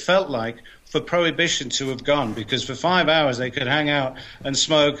knew what it felt like for prohibition to have gone, because for 5 hours they could hang out and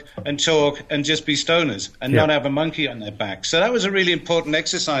smoke and talk and just be stoners and not have a monkey on their back. So that was a really important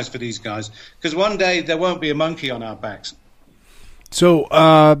exercise for these guys, because one day there won't be a monkey on our backs. So,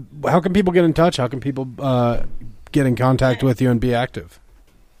 how can people get in touch? How can people get in contact with you and be active?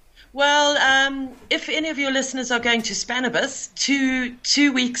 Well, if any of your listeners are going to Cannabis, 2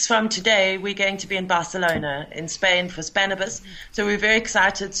 weeks from today, we're going to be in Barcelona, in Spain, for Cannabis. So we're very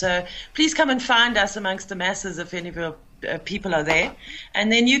excited. So please come and find us amongst the masses if any of your people are there. And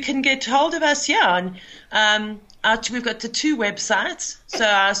then you can get hold of us here. And we've got the 2 websites. So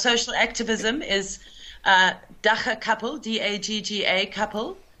our social activism is Dagga Couple, DAGGA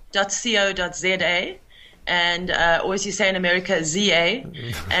couple.co.za. And or as you say in America, ZA,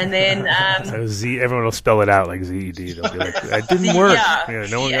 and then So Z, everyone will spell it out like ZED. They'll be like, that didn't work. Yeah,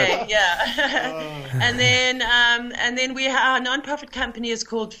 no one got. And then we our nonprofit company is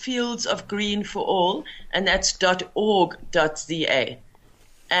called Fields of Green for All, and that's .org.za.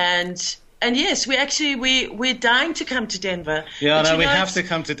 And yes, we're dying to come to Denver. Yeah, no, we have to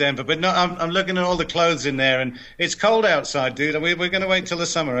come to Denver. But no, I'm looking at all the clothes in there, and it's cold outside, dude. And we're going to wait till the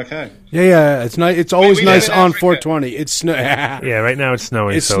summer, okay? Yeah, it's nice. It's always we nice live in on Africa. 420. It's snow. Yeah, right now it's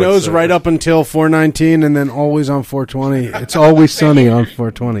snowing. It so snows it's, right up until 419, and then always on 420. It's always sunny on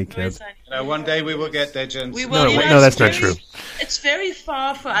 420, kid. One day we will get there, gents. We will. No, that's not true. It's very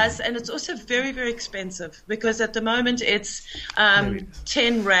far for us, and it's also very, very expensive because at the moment it's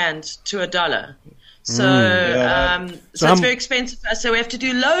 10 rand to $1. So, so it's very expensive for us. So we have to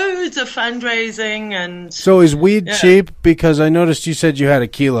do loads of fundraising and. So is weed cheap? Because I noticed you said you had a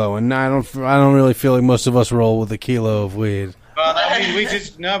kilo, and I don't really feel like most of us roll with a kilo of weed. Well, I mean,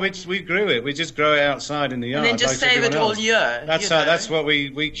 we grew it. We just grow it outside in the yard. And then just save it all year. That's what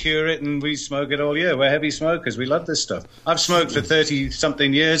we cure it and we smoke it all year. We're heavy smokers. We love this stuff. I've smoked for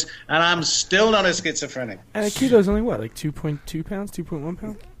 30-something years and I'm still not a schizophrenic. And a kilo is only what, like 2.2 pounds, 2.1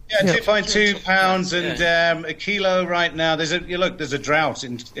 pounds? Yeah, 2.2 pounds and a kilo right now. There's a drought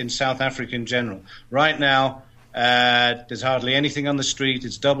in South Africa in general. Right now, there's hardly anything on the street.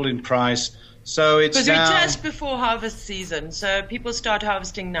 It's doubled in price. So it's because we're just before harvest season, so people start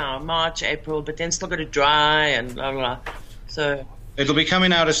harvesting now, March, April, but then still got to dry and blah blah. So it'll be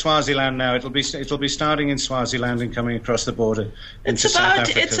coming out of Swaziland now. It'll be starting in Swaziland and coming across the border into South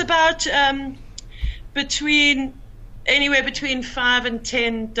Africa. It's about anywhere between $5 and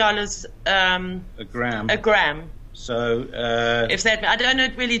 $10 a gram. A gram. So if that, I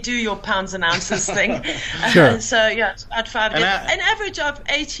don't really do your pounds and ounces thing. Sure. So yeah, it's about an average of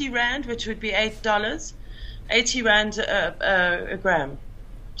 80 rand, which would be $8. 80 rand a gram.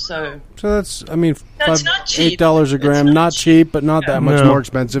 So that's, I mean, that's not cheap. $8 a gram, not cheap, but not that much more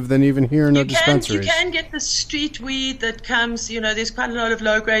expensive than even here in our dispensaries. You can get the street weed that comes, there's quite a lot of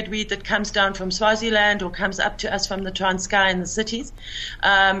low-grade weed that comes down from Swaziland or comes up to us from the Transkei in the cities.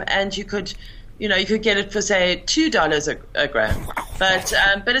 And you could get it for, say, $2 a gram.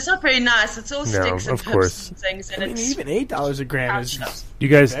 But it's not very nice. It's all sticks and pips and things. And even $8 a gram is you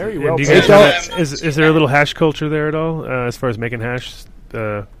guys, very well. Is there a little hash culture there at all as far as making hash?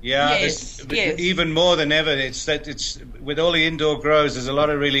 Yes. Even more than ever. It's with all the indoor grows. There's a lot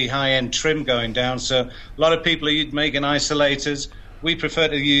of really high-end trim going down. So a lot of people are making isolators. We prefer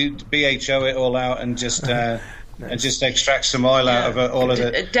to BHO it all out and just and just extract some oil out of all of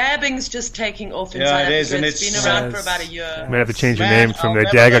it. Dabbing's just taking off in South Africa. It is, and it's been around for about a year. You might have to change your name from the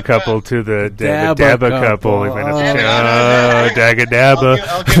Dagga couple to the Dabba couple. You might have to change Dagga Dabba.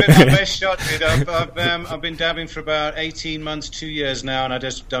 I'll give it my best shot, dude. I've been dabbing for about 18 months, 2 years now, and I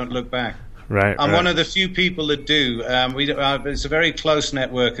just don't look back. Right. I'm one of the few people that do. It's a very close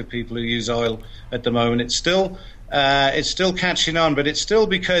network of people who use oil at the moment. It's still catching on, but it's still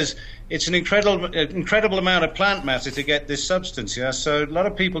because it's an incredible amount of plant matter to get this substance. Yeah, so a lot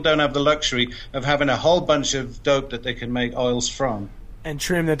of people don't have the luxury of having a whole bunch of dope that they can make oils from. And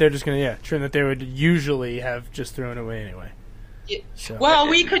trim that they're just going to trim that they would usually have just thrown away anyway. Yeah. So. Well,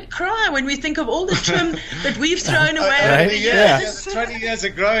 we could cry when we think of all the trim that we've thrown away over the years. 20 years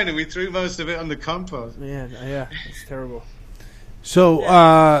of growing, and we threw most of it on the compost. Yeah, it's terrible. So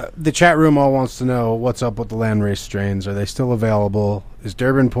the chat room all wants to know what's up with the landrace strains. Are they still available? Is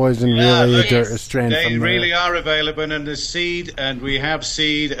Durban Poison really a strain they from there? They really are available, and there's seed, and we have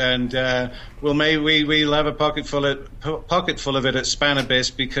seed, and we'll have a pocket full of it at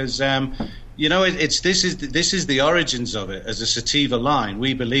Spanabis because this is the origins of it as a sativa line,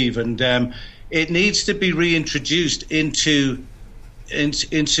 we believe, and it needs to be reintroduced into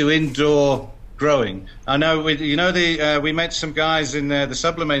indoor growing. I know we met some guys in the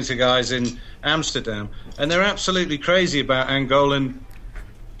Sublimator guys in Amsterdam, and they're absolutely crazy about Angolan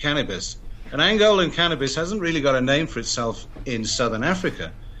cannabis. And Angolan cannabis hasn't really got a name for itself in Southern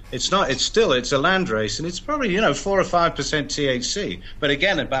Africa. It's a landrace, and it's probably 4 or 5% THC, but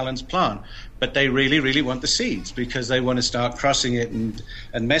again a balanced plant. But they really, really want the seeds because they want to start crossing it and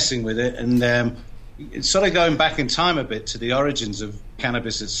messing with it, and it's sort of going back in time a bit to the origins of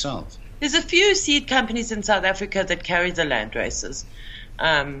cannabis itself. There's a few seed companies in South Africa that carry the land races.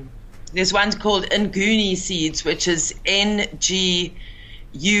 There's one called Nguni Seeds, which is Nguni,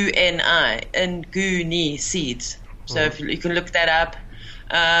 Nguni Seeds. So if you can look that up.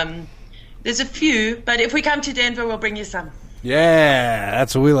 There's a few, but if we come to Denver, we'll bring you some. Yeah,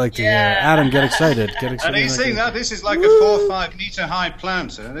 that's what we like to hear. Adam, get excited. And you see that this is like a 4 or 5 meter high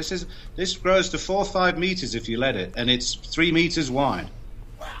plant. So this grows to 4 or 5 meters if you let it, and it's 3 meters wide.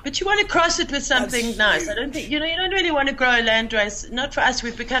 But you want to cross it with something nice. I don't think you don't really want to grow a landrace. Not for us.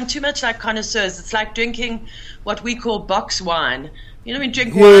 We've become too much like connoisseurs. It's like drinking what we call box wine. We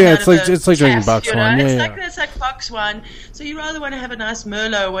drink wine. Yeah, it's like drinking box wine. It's like box wine. So you rather want to have a nice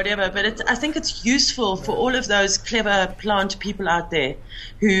Merlot or whatever. But I think it's useful for all of those clever plant people out there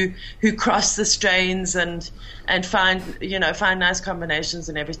who cross the strains and find nice combinations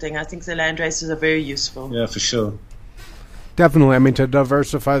and everything. I think the landraces are very useful. Yeah, for sure. Definitely. I mean, to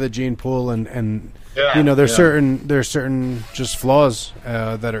diversify the gene pool and there's certain just flaws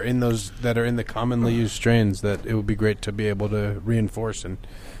that are in the commonly used strains that it would be great to be able to reinforce and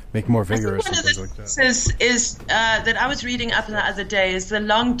make more vigorous and things like that. Is that I was reading up the other day is the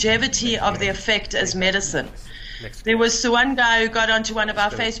longevity of the effect as medicine. There was one guy who got onto one of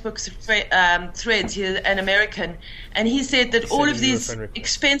our Facebook threads, he's an American, and he said that all of these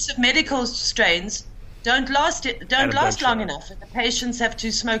expensive medical strains don't last long enough, and the patients have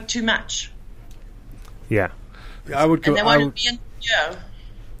to smoke too much. Yeah. I would kind of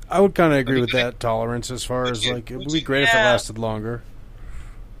agree with that tolerance as far as like it would be great if it lasted longer.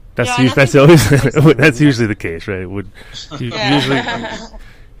 That's usually the case, right? It would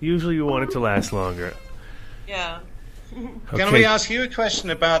usually you want it to last longer. Yeah. Okay. Can we ask you a question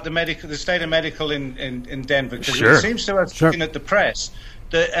about the state of medical in Denver? Because Sure. it seems to us, looking at the press,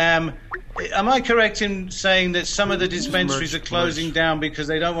 that am I correct in saying that some of the dispensaries are closing down because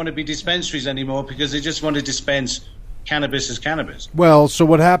they don't want to be dispensaries anymore because they just want to dispense cannabis as cannabis? Well, so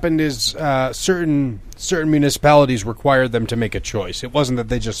what happened is certain municipalities required them to make a choice. It wasn't that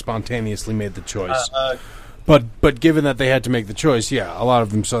they just spontaneously made the choice. But given that they had to make the choice, a lot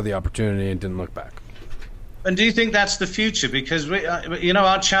of them saw the opportunity and didn't look back. And do you think that's the future? Because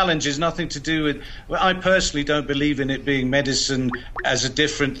our challenge is nothing to do with. Well, I personally don't believe in it being medicine as a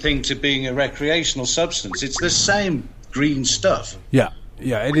different thing to being a recreational substance. It's the same green stuff. Yeah,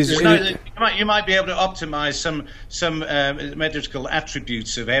 it is. You might be able to optimize some medical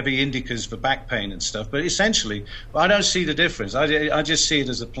attributes of heavy indicas for back pain and stuff, but essentially, I don't see the difference. I just see it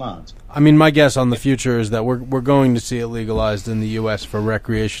as a plant. I mean, my guess on the future is that we're going to see it legalized in the U.S. for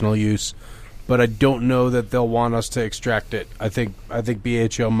recreational use. But I don't know that they'll want us to extract it. I think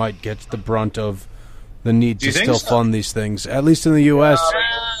BHO might get the brunt of the need to still fund these things, at least in the U.S.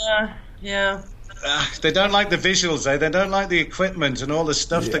 Yeah. They don't like the visuals, They don't like the equipment and all the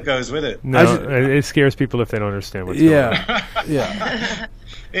stuff that goes with it. No, it scares people if they don't understand what's going on. Yeah.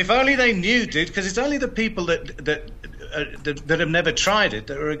 If only they knew, dude, because it's only the people that have never tried it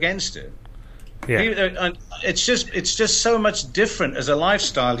that are against it. Yeah. It's just so much different as a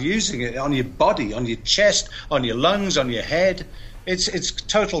lifestyle, using it on your body, on your chest, on your lungs, on your head. It's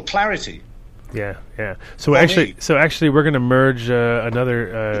total clarity. Yeah. So actually, we're going to merge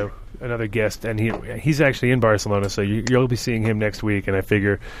another guest, and he's actually in Barcelona, so you'll be seeing him next week. And I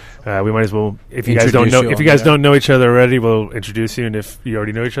figure we might as well, if you guys don't know each other already, we'll introduce you. And if you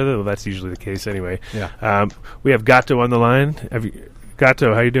already know each other, well, that's usually the case anyway. Yeah. We have Gato on the line.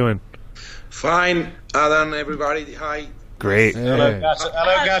 Gato, how you doing? Fine, Adam, everybody, hi. Great. Hey. Hello,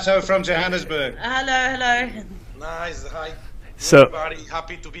 Gato from Johannesburg. Hello. Nice, hi. So, everybody,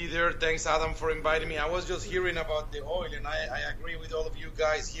 happy to be there. Thanks, Adam, for inviting me. I was just hearing about the oil, and I agree with all of you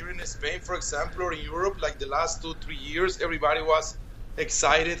guys. Here in Spain, for example, or in Europe, like the last 2-3 years, everybody was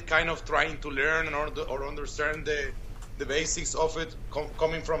excited, kind of trying to learn or understand the basics of it,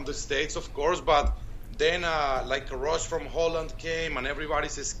 coming from the States, of course, but then like a rush from Holland came and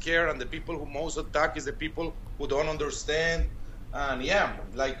everybody's scared, and the people who most attack is the people who don't understand. And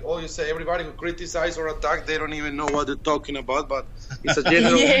like you say, everybody who criticize or attack, they don't even know what they're talking about, but it's a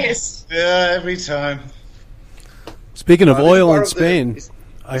general... Yes. Yeah, every time. Speaking of oil in Spain,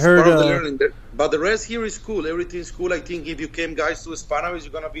 I heard... But the rest here is cool. Everything's cool. I think if you came, guys, to Spanish,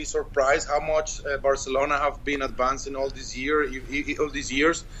 you're going to be surprised how much Barcelona have been advancing all these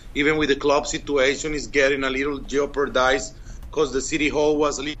years. Even with the club situation, is getting a little jeopardized because the city hall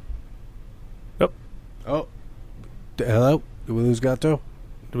was a little... Oh. Hello? Did we lose Gato?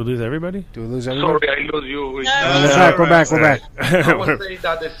 Did we lose everybody? Sorry, I lose you. We're back. I was saying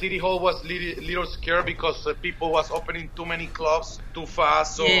that the city hall was little scared because people was opening too many clubs too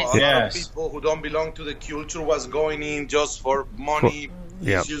fast. So a lot of people who don't belong to the culture was going in just for money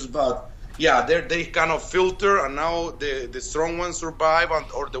issues. But they kind of filter, and now the strong ones survive,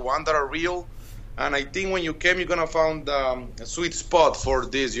 or the ones that are real. And I think when you came, you're gonna find a sweet spot for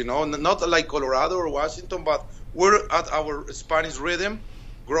this. Not like Colorado or Washington, but we're at our Spanish rhythm,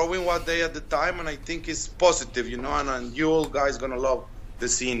 growing one day at the time, and I think it's positive, and you all guys gonna love the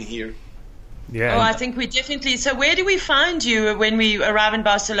scene here. Yeah. Oh, I think we definitely. So where do we find you when we arrive in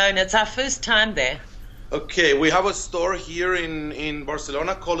Barcelona? It's our first time there. Okay, we have a store here in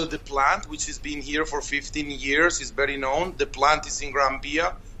Barcelona called The Plant, which has been here for 15 years. It's very known. The Plant is in Gran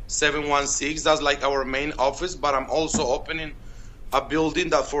Via 716. That's like our main office, but I'm also opening a building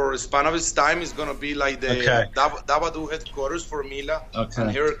that for Spanish time is going to be like the Dabadoo headquarters for Mila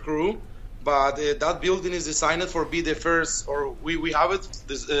and her crew. But that building is designed for be the first, or we have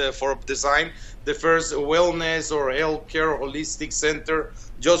it for design, the first wellness or healthcare holistic center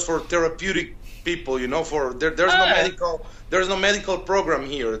just for therapeutic people. For there's no medical program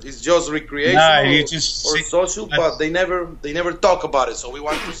here. It's just recreational or social, but they never talk about it. So we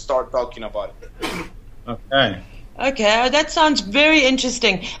want to start talking about it. Okay, that sounds very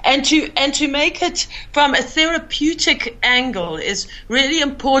interesting. And to make it from a therapeutic angle is really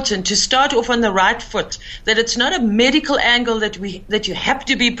important to start off on the right foot. That it's not a medical angle that you have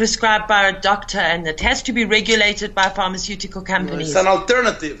to be prescribed by a doctor and that has to be regulated by pharmaceutical companies. It's an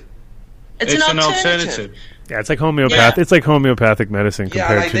alternative. It's an alternative. Yeah, it's like homeopathic. Yeah. It's like homeopathic medicine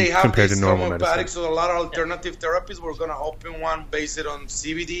compared to normal medicine. So a lot of alternative therapies. We're gonna open one based on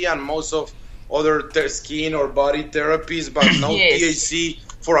CBD and most of other skin or body therapies, but no THC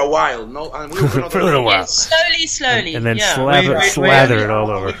for a while. No, and we're gonna for a little while. Slowly, and then slather it all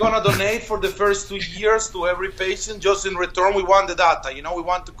over. We're gonna donate for the first 2 years to every patient. Just in return, we want the data. We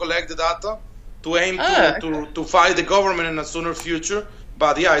want to collect the data to aim to fight the government in a sooner future.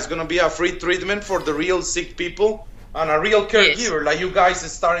 But yeah, it's gonna be a free treatment for the real sick people and a real caregiver, like you guys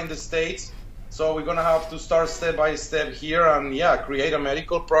start in the States. So we're gonna have to start step by step here and create a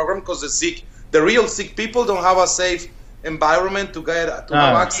medical program because the real sick people don't have a safe environment to have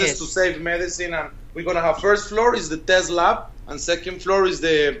access to safe medicine. And we're gonna have first floor is the test lab and second floor is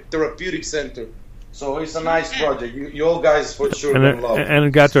the therapeutic center. So it's a nice project. You all guys for sure gonna love it.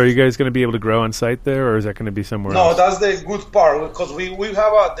 And Gato, are you guys going to be able to grow on site there, or is that going to be somewhere else? No, that's the good part because we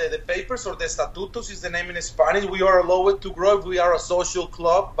have the papers or the estatutos is the name in Spanish. We are allowed to grow. We are a social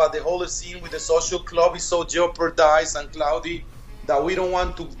club, but the whole scene with the social club is so jeopardized and cloudy that we don't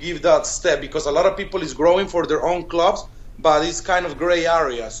want to give that step because a lot of people is growing for their own clubs, but it's kind of gray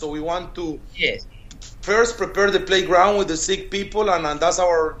area. So we want to first prepare the playground with the sick people, and that's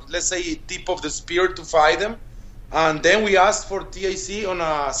our, let's say, tip of the spear to fight them. And then we ask for THC on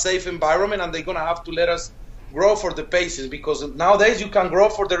a safe environment, and they're going to have to let us grow for the patients because nowadays you can grow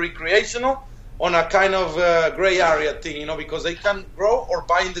for the recreational on a kind of gray area thing, because they can grow or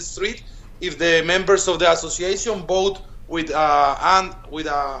buy in the street if the members of the association vote with a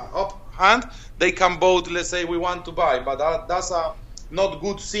up hand, they can vote, let's say, we want to buy. But that's a not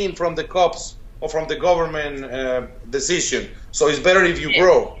good scene from the cops or from the government decision. So it's better if you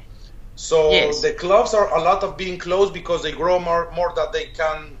grow. So the clubs are a lot of being closed because they grow more that they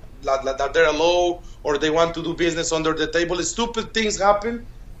can, that they're low or they want to do business under the table. Stupid things happen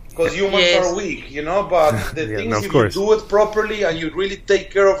because humans are weak, but the things, if you do it properly and you really take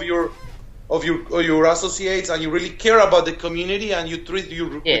care of your associates and you really care about the community and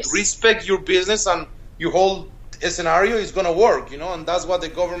you respect your business and your whole scenario is going to work, and that's what the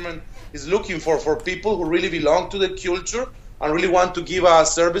government is looking for people who really belong to the culture and really want to give a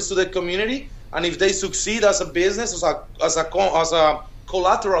service to the community. And if they succeed as a business, as a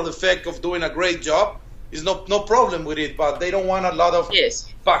collateral effect of doing a great job, is no problem with it. But they don't want a lot of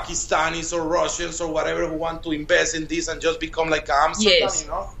Pakistanis or Russians or whatever who want to invest in this and just become like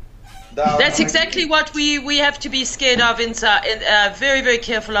Amsterdam, That's exactly what we have to be scared of very, very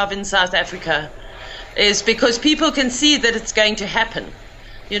careful of in South Africa, is because people can see that it's going to happen.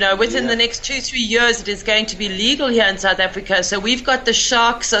 Within the next 2-3 years, it is going to be legal here in South Africa. So we've got the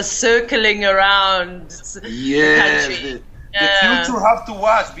sharks are circling around the country. The future have to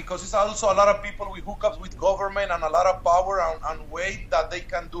watch because it's also a lot of people with hookups with government and a lot of power and weight that they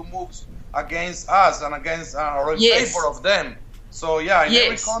can do moves against us and against or in favor of them. So in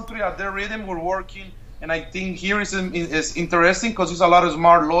every country at their rhythm we're working, and I think here is interesting because there's a lot of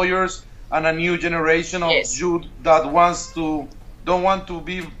smart lawyers and a new generation of youth that don't want to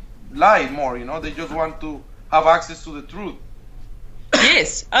be lied more. They just want to have access to the truth.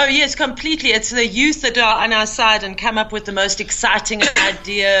 Yes. Oh, yes, completely. It's the youth that are on our side and come up with the most exciting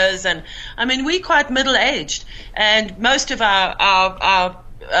ideas. And I mean, we're quite middle-aged, and most of our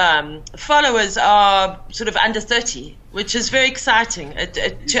followers are sort of under 30, which is very exciting.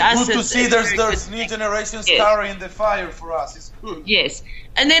 To us, good to see there's new generations carrying the fire for us. It's good. Yes.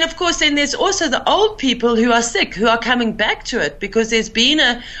 And then, of course, there's also the old people who are sick, who are coming back to it, because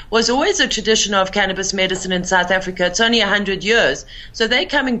was always a tradition of cannabis medicine in South Africa. It's only 100 years. So they're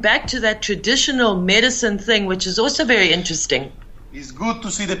coming back to that traditional medicine thing, which is also very interesting. It's good to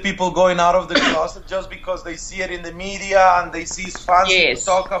see the people going out of the closet just because they see it in the media and they see it's fancy to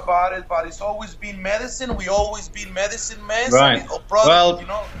talk about it, but it's always been medicine. We always been medicine men. Right.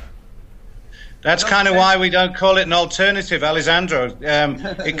 That's kind of why we don't call it an alternative, Alessandro.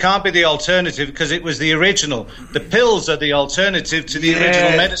 It can't be the alternative because it was the original. The pills are the alternative to the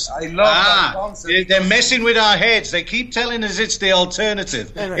original medicine. I love that concept. They're messing with our heads. They keep telling us it's the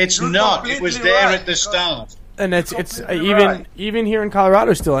alternative. It's not. It was there at the start. And it's even here in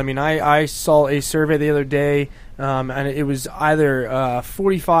Colorado still. I mean, I saw a survey the other day and it was either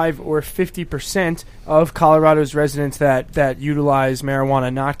 45 or 50% of Colorado's residents that utilize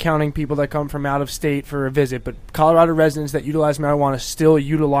marijuana, not counting people that come from out of state for a visit, but Colorado residents that utilize marijuana still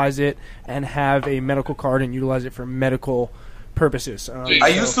utilize it and have a medical card and utilize it for medical purposes. I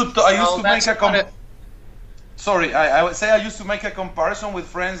used to make a Sorry, I would say I used to make a comparison with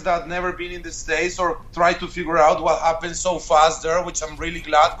friends that never been in the States or try to figure out what happened so fast there, which I'm really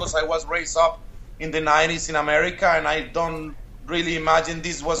glad because I was raised up in the 90s in America and I don't really imagine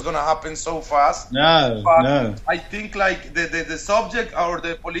this was going to happen so fast. No. I think like the subject or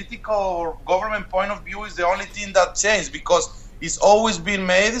the political or government point of view is the only thing that changed because it's always been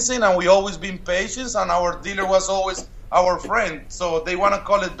medicine and we always been patients and our dealer was always our friend. So they want to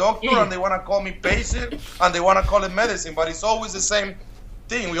call it doctor and they want to call me patient and they want to call it medicine, but it's always the same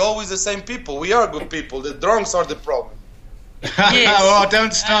thing. We're always the same people. We are good people. The drunks are the problem. Yes. Oh,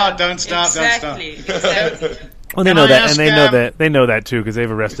 don't start. Exactly. Well, they know that, and they know that too because they've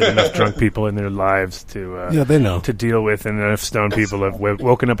arrested enough drunk people in their lives to they know to deal with, and enough stoned people have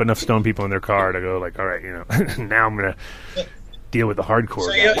woken up enough stoned people in their car to go like, all right, now I'm gonna deal with the hardcore.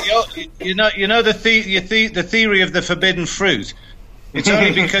 So you know the theory of the forbidden fruit. It's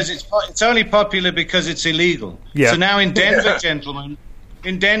only because it's only popular because it's illegal. Yeah. So now in Denver, gentlemen,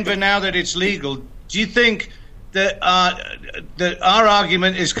 now that it's legal, do you think that our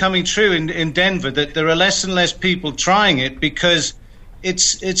argument is coming true in Denver that there are less and less people trying it because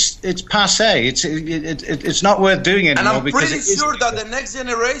it's passé. It's not worth doing anymore. And I'm because pretty sure that the next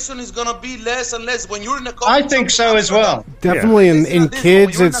generation is going to be less and less. When you're in a I think so as well. Definitely in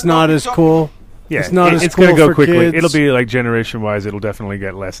kids, it's not as cool. Yeah, it's not as it's cool going to go for quickly. kids. It'll be like generation-wise. It'll definitely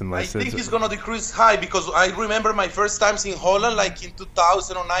get less and less. I think it's going to decrease high because I remember my first times in Holland, like in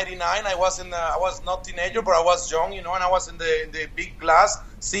 2000 or 99. I was not teenager, but I was young, and I was in the big glass,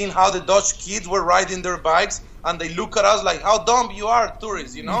 seeing how the Dutch kids were riding their bikes, and they look at us like, "How dumb you are,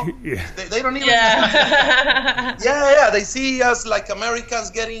 tourists," Yeah. They don't even. Yeah. Yeah. They see us like Americans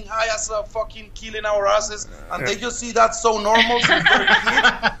getting high as fucking killing our asses, and they just see that so normal, since they're kids.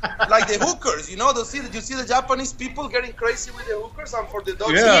 Like the hookers, you see the Japanese people getting crazy with the hookers, and for the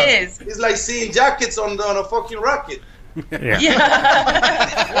Dutch, Yes. it's like seeing jackets on a fucking racket. Yeah.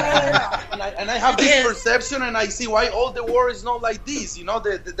 And I have this perception, and I see why all the world is not like this.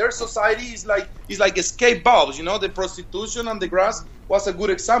 Their society is like escape valves. The prostitution and the grass was a good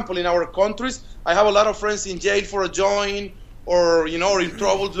example in our countries. I have a lot of friends in jail for a joint, or in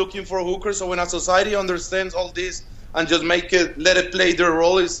trouble looking for hookers. So when a society understands all this and just let it play their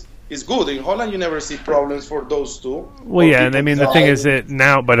role is good. In Holland, you never see problems for those two. Well, yeah, and I mean the thing is that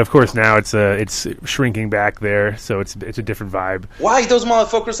now, but of course now it's shrinking back there, so it's a different vibe. Why those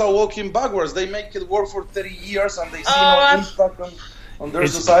motherfuckers are walking backwards? They make it work for 30 years and they see no impact on their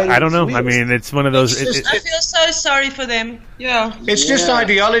society. I don't know. I mean, it's one of those. I feel so sorry for them. Yeah. It's just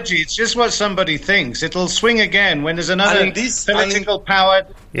ideology. It's just what somebody thinks. It'll swing again when there's another political power.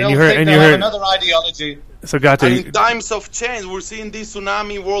 Yeah, they'll have another ideology. So Gato, and in times of change, we're seeing this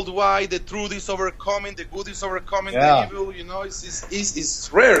tsunami worldwide. The truth is overcoming, the good is overcoming the evil. It's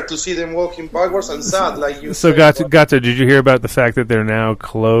rare to see them walking backwards and sad, like you. So Gato, did you hear about the fact that they're now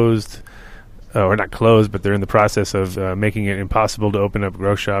closed? Or not closed, but they're in the process of making it impossible to open up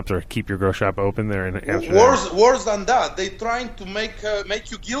grow shops or keep your grow shop open there in Amsterdam. Worse than that, they're trying to make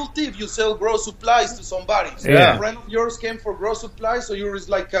you guilty if you sell grow supplies to somebody. So a friend of yours came for grow supplies, so yours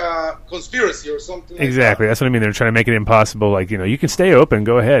like a conspiracy or something. Exactly, that's what I mean. They're trying to make it impossible. Like you can stay open,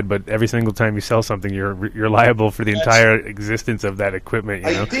 go ahead, but every single time you sell something, you're liable for the entire existence of that equipment.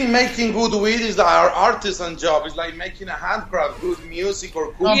 I think making good weed is our artisan job. It's like making a handcraft, good music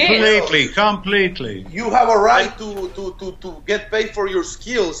or good Completely. You have a right to get paid for your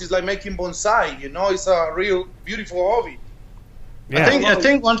skills. It's like making bonsai. It's a real beautiful hobby. Yeah. I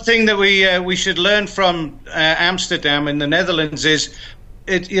think one thing that we should learn from Amsterdam in the Netherlands is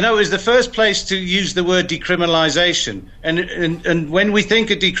it is the first place to use the word decriminalization. And when we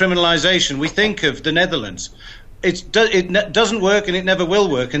think of decriminalization, we think of the Netherlands. It doesn't work and it never will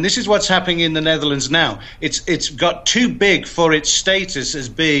work. And this is what's happening in the Netherlands now. It's got too big for its status as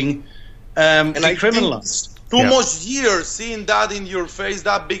being decriminalized. Too much years seeing that in your face,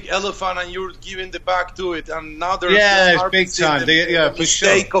 that big elephant, and you're giving the back to it, and now there's it's big time. The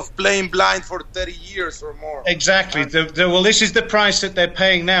mistake of playing blind for 30 years or more. Exactly. Well, this is the price that they're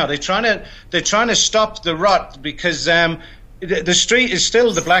paying now. They're trying to stop the rot because the street is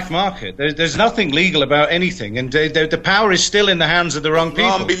still the black market. There's nothing legal about anything, and the power is still in the hands of the wrong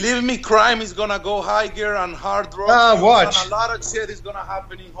people. No, believe me, crime is gonna go higher and hard drugs. Watch. And a lot of shit is gonna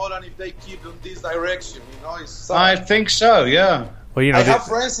happen in Holland if they keep in this direction. I think so. Yeah. Well, I have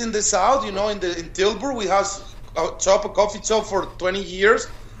friends in the south. In Tilburg, we have a coffee shop for 20 years,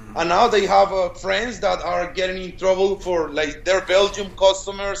 and now they have friends that are getting in trouble for like their Belgium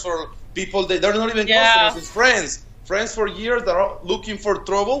customers or people they're not even customers, it's friends for years that are looking for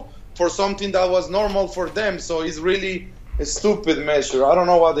trouble for something that was normal for them. So it's really a stupid measure. I don't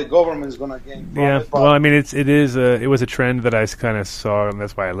know what the government is going to gain from it. Well, I mean, it was a trend that I kind of saw, and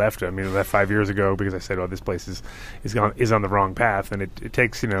that's why I left. I mean, I left 5 years ago because I said, "Oh, this place is on the wrong path," and it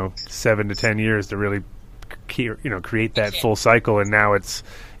takes 7 to 10 years to really create that full cycle, and now it's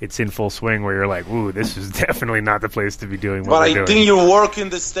in full swing where you're like, ooh, this is definitely not the place to be doing what we're doing. But I think your work in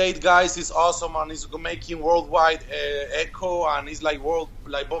the state, guys, is awesome, and it's making worldwide echo, and it's like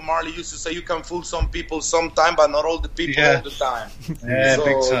like Bob Marley used to say, you can fool some people sometime, but not all the people all the time. So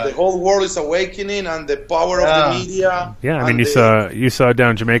big time. The whole world is awakening, and the power of the media. Yeah, I mean, you saw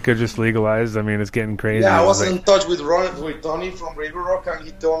down Jamaica just legalized. I mean, it's getting crazy. Yeah, I was in touch with Tony from River Rock, and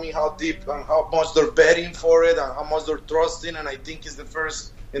he told me how deep and how much they're betting for it, and how much they're trusting, and I think it's the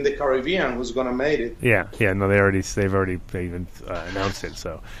first in the Caribbean who's gonna make it. Yeah, no, they even announced it,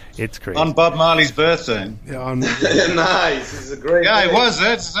 so it's crazy. On Bob Marley's birthday. Yeah, nice. It's a great. Yeah, day. it was.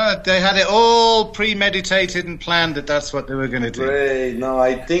 They had it all premeditated and planned that's what they were going to do. Great. No,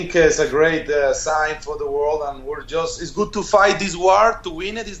 I think it's a great sign for the world, and it's good to fight this war to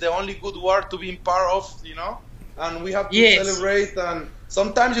win it. It's the only good war to be part of, and we have to celebrate. And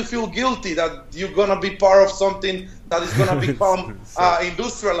sometimes you feel guilty that you're gonna be part of something that is gonna become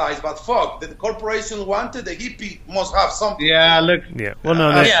industrialized. But fuck, the corporation wanted, the hippie must have something. Yeah, look. Yeah. Well, no.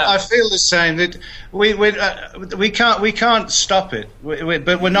 I feel the same. That we can't stop it,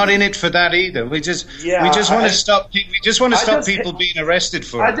 but we're not in it for that either. We just want to stop. We just want to stop people being arrested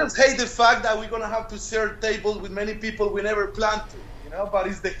for it. I just hate the fact that we're gonna have to share tables with many people we never planned to. But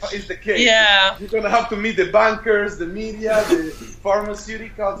it's the case. Yeah. You're going to have to meet the bankers, the media, the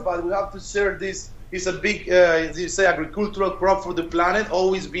pharmaceuticals, but we have to share this. It's a big, agricultural crop for the planet,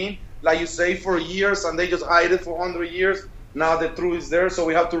 always been, like you say, for years, and they just hide it for 100 years. Now the truth is there, so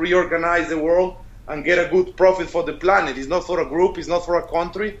we have to reorganize the world and get a good profit for the planet. It's not for a group, it's not for a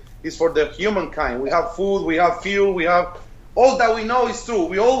country, it's for the humankind. We have food, we have fuel, we have... All that we know is true.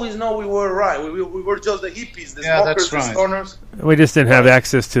 We always know we were right. We were just the hippies, the smokers, the stoners. We just didn't have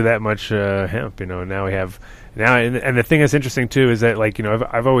access to that much hemp, Now we have and the thing that's interesting too is that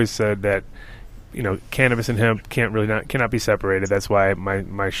I've always said that cannabis and hemp cannot be separated. That's why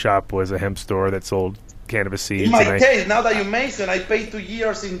my shop was a hemp store that sold cannabis seeds. In my case, now that you mention, I paid 2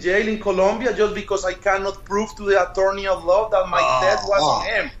 years in jail in Colombia just because I cannot prove to the attorney of law that my death was on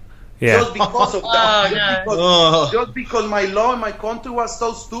hemp. Yeah. Just because of that. Just because my law in my country was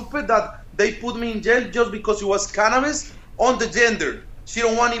so stupid that they put me in jail just because it was cannabis on the gender. She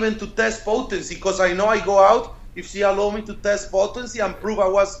don't want even to test potency because I know I go out if she allow me to test potency and prove I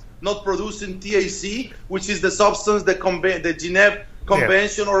was not producing THC, which is the substance the Geneva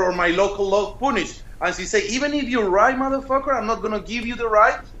Convention or my local law punish. And she say, even if you're right, motherfucker, I'm not going to give you the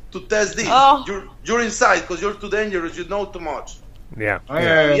right to test this. You're inside because you're too dangerous. You know too much. Yeah.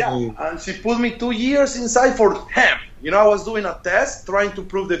 And she put me 2 years inside for hemp. I was doing a test trying to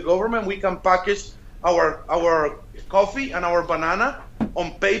prove the government we can package our coffee and our banana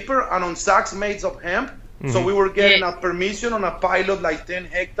on paper and on sacks made of hemp. Mm-hmm. So we were getting a permission on a pilot like 10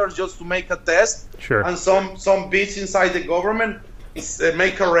 hectares just to make a test. Sure. And some bitch inside the government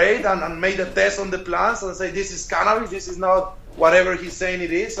make a raid and made a test on the plants and say this is cannabis, this is not whatever he's saying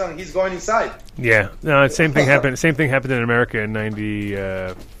it is, and he's going inside. Yeah, no, same thing happened. Same thing happened in America in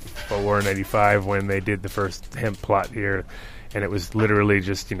 '94, '95 when they did the first hemp plot here, and it was literally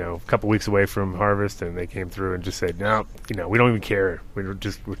just a couple weeks away from harvest, and they came through and just said, no, we don't even care. We're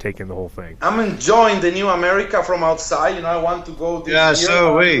taking the whole thing. I'm enjoying the new America from outside. I want to go this year.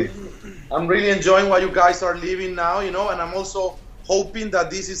 So we. I'm really enjoying what you guys are living now. And I'm also hoping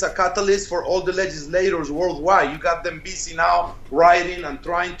that this is a catalyst for all the legislators worldwide. You got them busy now writing and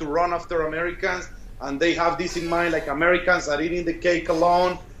trying to run after Americans, and they have this in mind, like Americans are eating the cake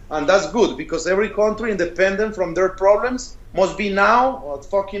alone, and that's good because every country, independent from their problems, must be now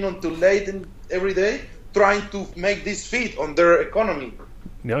fucking until late in every day trying to make this fit on their economy.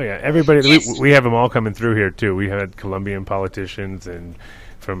 No, yeah, everybody. Yes. We have them all coming through here too. We had Colombian politicians and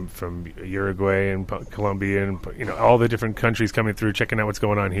from Uruguay and Colombia and all the different countries coming through, checking out what's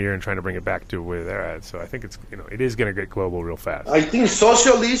going on here and trying to bring it back to where they're at. So I think it's it is going to get global real fast. I think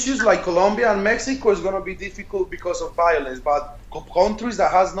social issues like Colombia and Mexico is going to be difficult because of violence, but countries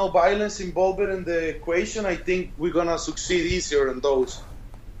that has no violence involved in the equation, I think we're going to succeed easier in those.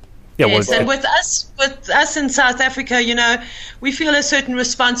 Yeah, yes, and with us in South Africa, you know, we feel a certain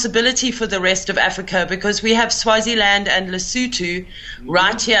responsibility for the rest of Africa because we have Swaziland and Lesotho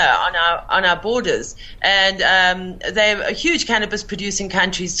right here on our borders, and they're huge cannabis producing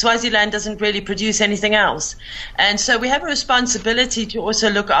countries. Swaziland doesn't really produce anything else, and so we have a responsibility to also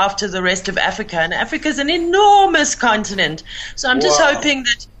look after the rest of Africa. And Africa is an enormous continent, so I'm just hoping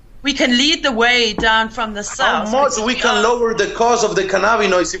that we can lead the way down from the south. How much we can lower the cost of the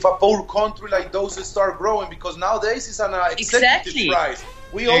cannabinoids if a poor country like those start growing? Because nowadays it's an executive price.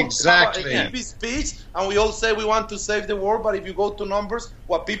 We all have a hippie speech, and we all say we want to save the world, but if you go to numbers,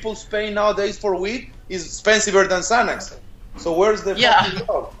 what people's paying nowadays for weed is expensiver than Xanax. So where's the fucking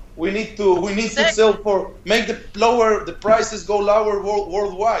love? We need to sell make the prices go lower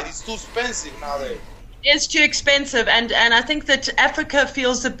worldwide. It's too expensive nowadays. It's too expensive, and I think that Africa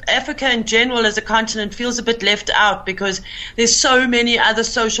in general as a continent feels a bit left out because there's so many other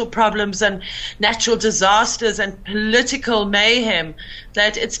social problems and natural disasters and political mayhem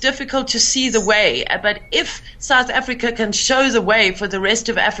that it's difficult to see the way. But if South Africa can show the way for the rest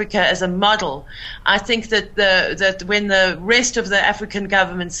of Africa as a model, I think that when the rest of the African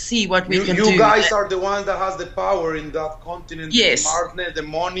governments see what we can do. You guys are the ones that has the power in that continent. Yes. The smartness, the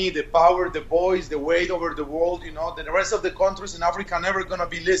money, the power, the voice, the weight over the world. You know, the rest of the countries in Africa are never going to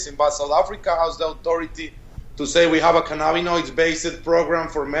be listening. But South Africa has the authority to say we have a cannabinoids-based program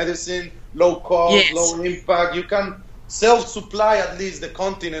for medicine, low cost, low impact. You can self-supply at least the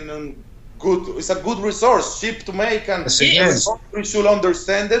continent, and it's a good resource, cheap to make, and the country should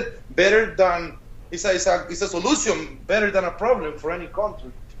understand it better than it's a solution better than a problem for any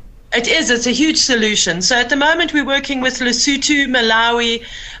country. It is. It's a huge solution. So at the moment we're working with Lesotho, Malawi,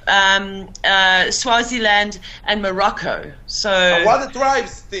 Swaziland, and Morocco. So and what the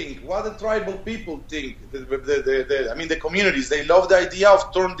tribes think, what the tribal people think, the communities, they love the idea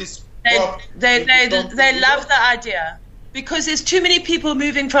of turn this. They love the idea. Because there's too many people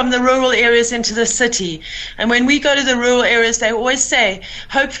moving from the rural areas into the city. And when we go to the rural areas, they always say,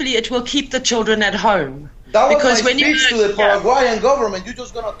 hopefully it will keep the children at home. That was because my speech to the Paraguayan government. You're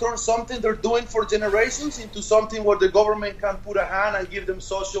just going to turn something they're doing for generations into something where the government can put a hand and give them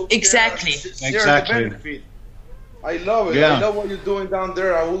social care. Exactly. Share the benefit. I love it. Yeah. I love what you're doing down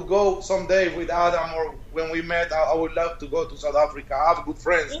there. I will go someday with Adam, or when we met, I would love to go to South Africa. I have good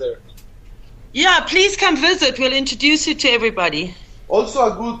friends there. Yeah, please come visit. We'll introduce you to everybody.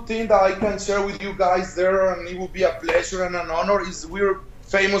 Also, a good thing that I can share with you guys there, and it will be a pleasure and an honor, is we're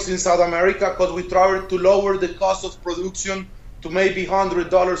famous in South America because we tried to lower the cost of production to maybe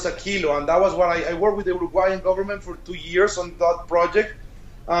 $100 a kilo. And that was what I worked with the Uruguayan government for 2 years on that project.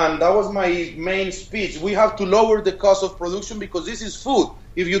 And that was my main speech. We have to lower the cost of production because this is food.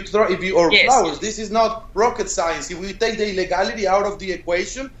 Flowers, this is not rocket science. If we take the illegality out of the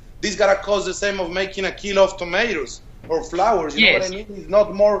equation, this gotta cost the same of making a kilo of tomatoes or flowers. You know what I mean? It's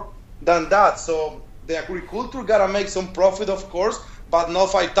not more than that. So the agriculture gotta make some profit, of course, but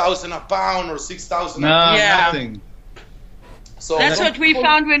not 5,000 a pound or 6,000 a pound. Nothing. So that's what we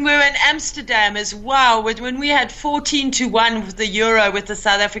found when we were in Amsterdam as well. When we had 14-1 with the euro with the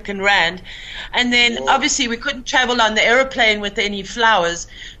South African rand, and then obviously we couldn't travel on the aeroplane with any flowers,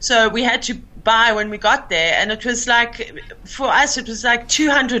 so we had to buy when we got there, and it was like, for us, it was like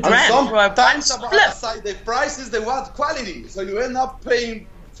 200 rand for a one split. The price is the bad quality, so you end up paying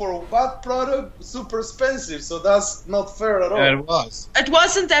for a bad product super expensive, so that's not fair at all. Yeah, it was. It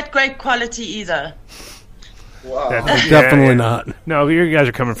wasn't that great quality either. Wow. Definitely not. No, you guys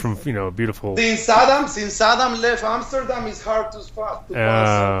are coming from, beautiful. Since Adam left Amsterdam, it's hard to find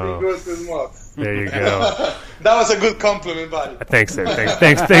something good to smoke. There you go. That was a good compliment, buddy. Thanks for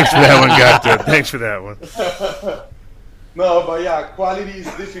that one, Gato. Thanks for that one. No, but yeah, quality is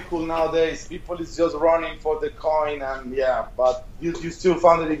difficult nowadays. People is just running for the coin, and but you still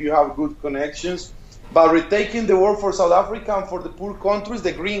found it if you have good connections. But retaking the work for South Africa and for the poor countries,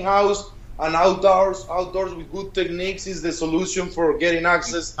 the greenhouse and outdoors with good techniques is the solution for getting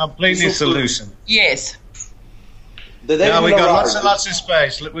access. Completely solution. Yes. We got lots and lots of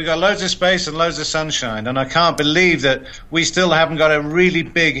space. We got loads of space and loads of sunshine, and I can't believe that we still haven't got a really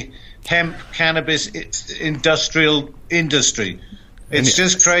big hemp cannabis industry. It's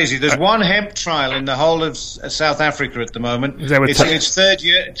just crazy. There's one hemp trial in the whole of South Africa at the moment. It's in its third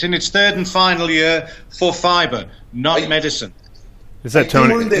year. It's in its third and final year for fiber, not medicine. Is that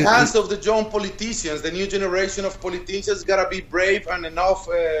Tony? We're in the hands of the young politicians. The new generation of politicians gotta be brave and enough,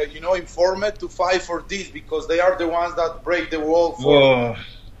 informed to fight for this, because they are the ones that break the wall.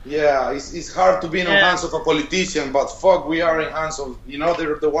 It's hard to be in the hands of a politician, but we are in hands of,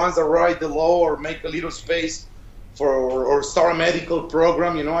 they're the ones that write the law or make a little space or start a medical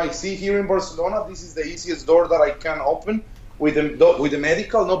program. You know, I see here in Barcelona, this is the easiest door that I can open with the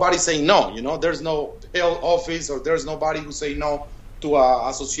medical. Nobody's saying no. You know, there's no health office or there's nobody who say no to a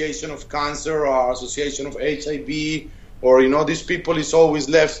association of cancer or association of HIV, or, you know, these people is always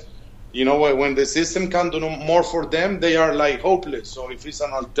left. You know, when the system can do more for them, they are like hopeless. So if it's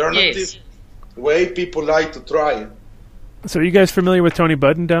an alternative way, people like to try it. So are you guys familiar with Tony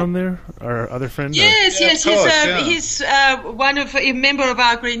Budden down there, our other friend? Yes. He's a member of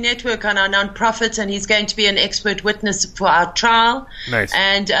our Green Network on our non-profit, and he's going to be an expert witness for our trial. Nice.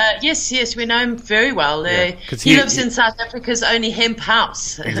 And yes, we know him very well. He lives in South Africa's only hemp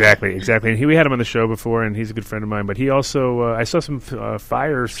house. Exactly. And we had him on the show before, and he's a good friend of mine. But he also, I saw some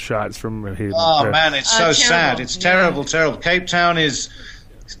fire shots from his. Oh man, it's so sad. It's terrible.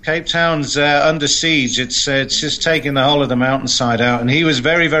 Cape Town's under siege. It's just taking the whole of the mountainside out, and he was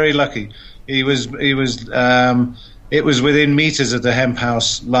very, very lucky. It was within meters of the hemp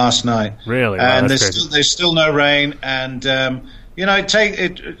house last night. Really? Wow, and there's still no rain, and you know,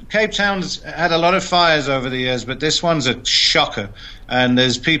 Cape Town's had a lot of fires over the years, but this one's a shocker. And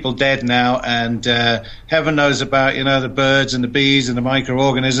there's people dead now, and heaven knows about, you know, the birds and the bees and the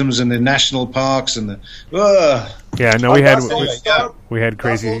microorganisms and the national parks and the. Yeah, no, we had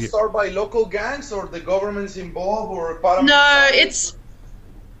crazy. Does it start by local gangs, or the government's involved, or No,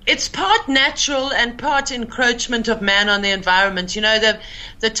 it's part natural and part encroachment of man on the environment. You know,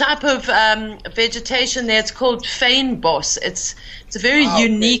 the type of vegetation there, it's called fynbos. It's a very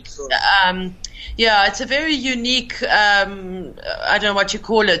unique. It's a very unique, I don't know what you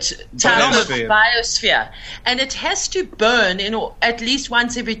call it, type of biosphere. And it has to burn at least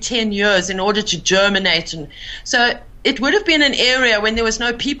once every 10 years in order to germinate. And so it would have been an area, when there was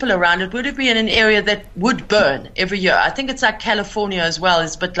no people around, it would have been an area that would burn every year. I think it's like California as well,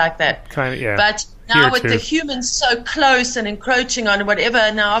 it's a bit like that. Kind of, yeah. But now with the humans so close and encroaching on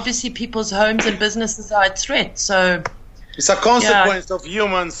whatever, now obviously people's homes and businesses are at threat. So it's a consequence of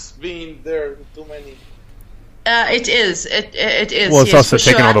humans being there too many. It is. It is. Well, it's also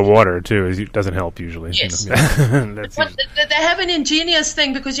taking all the water too. It doesn't help usually. Yes. They have an ingenious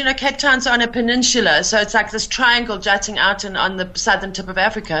thing because, you know, Cape Town's on a peninsula, so it's like this triangle jutting out on the southern tip of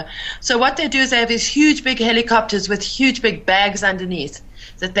Africa. So what they do is they have these huge big helicopters with huge big bags underneath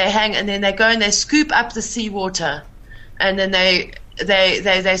that they hang, and then they go and they scoop up the seawater, and then they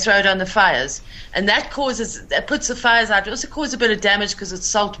throw it on the fires, and that puts the fires out. It also causes a bit of damage because it's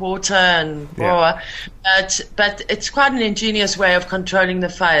salt water and but it's quite an ingenious way of controlling the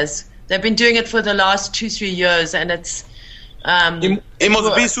fires. They've been doing it for the last 2-3 years, and it's it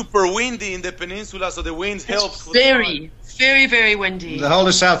must be super windy in the peninsula, so the winds help. Very, very, very windy. The whole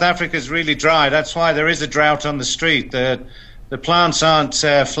of South Africa is really dry. That's why there is a drought on the street. The plants aren't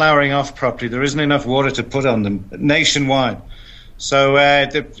flowering off properly. There isn't enough water to put on them nationwide. So,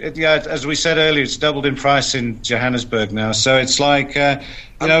 as we said earlier, it's doubled in price in Johannesburg now. So it's like, you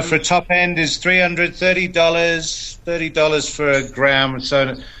know, for a top end is $30 for a gram.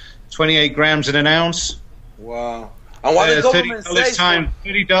 So 28 grams in an ounce. Wow. And what the government says? $30,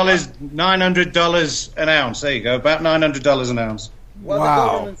 $900 an ounce. There you go, about $900 an ounce. What the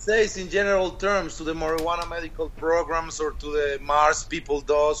government says in general terms to the marijuana medical programs or to the Mars people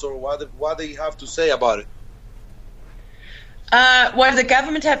does, or what they have to say about it? What does the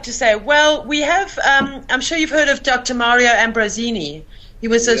government have to say? Well, we have, I'm sure you've heard of Dr. Mario Ambrosini. He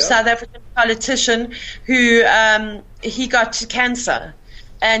was a South African politician who he got cancer,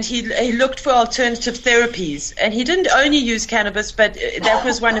 and he looked for alternative therapies. And he didn't only use cannabis, but that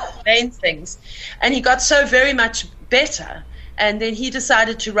was one of the main things. And he got so very much better. And then he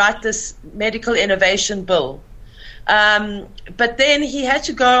decided to write this medical innovation bill. But then he had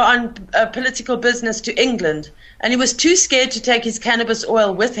to go on a political business to England, and he was too scared to take his cannabis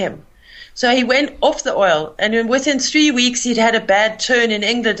oil with him. So he went off the oil, and within 3 weeks he'd had a bad turn in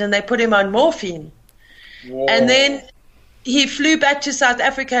England, and they put him on morphine. Whoa. And then he flew back to South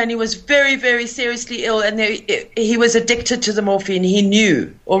Africa, and he was very, very seriously ill, and he was addicted to the morphine. He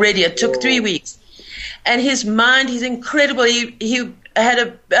knew already. It took 3 weeks. And his mind, he's incredible. He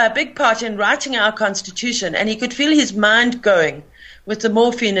had a big part in writing our Constitution, and he could feel his mind going with the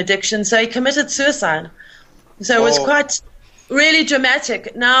morphine addiction, so he committed suicide. So it was quite really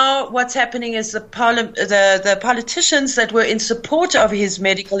dramatic. Now what's happening is the politicians that were in support of his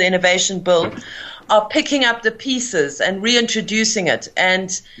medical innovation bill are picking up the pieces and reintroducing it. And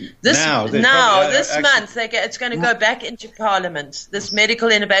this month, it's going to go back into Parliament, this medical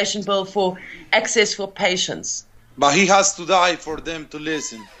innovation bill for access for patients. But he has to die for them to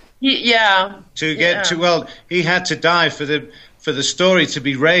listen. He had to die for the story to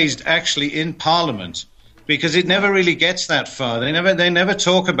be raised actually in Parliament, because it never really gets that far. They never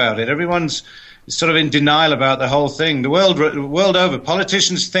talk about it. Everyone's sort of in denial about the whole thing. The world over,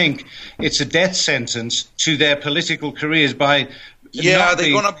 politicians think it's a death sentence to their political careers by. Yeah,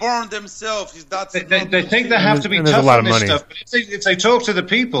 they're gonna burn themselves. They think they have to be tough on this stuff. But if they talk to the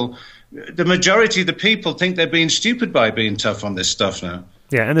people, the majority of the people think they're being stupid by being tough on this stuff now.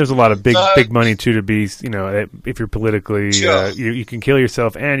 Yeah, and there's a lot of big money too to be, if you're politically, you can kill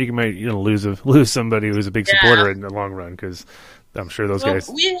yourself, and you might lose somebody who's a big supporter in the long run, because I'm sure those guys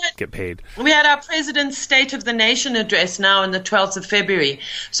get paid. We had our president's State of the Nation address now on the 12th of February.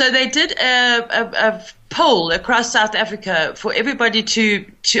 So they did a poll across South Africa for everybody to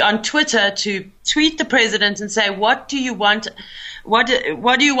on Twitter to tweet the president and say, what do you want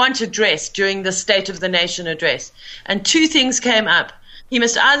addressed during the State of the Nation address? And two things came up. He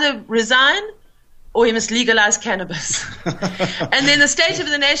must either resign or he must legalize cannabis. And then the State of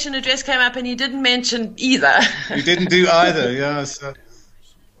the Nation address came up and he didn't mention either. He didn't do either, yeah. So,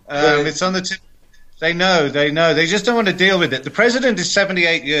 it's on the tip. They know. They just don't want to deal with it. The president is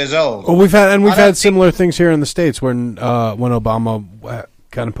 78 years old. Well, we've had similar things here in the States when Obama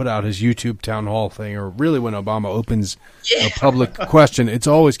kind of put out his YouTube town hall thing, or really when Obama opens a public question, it's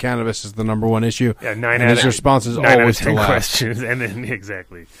always cannabis is the number one issue. Yeah, his response is always to laugh. Questions, and then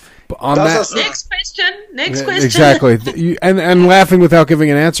exactly. But on next question. Exactly, and laughing without giving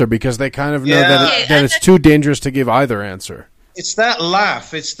an answer, because they kind of know that it's too dangerous to give either answer. It's that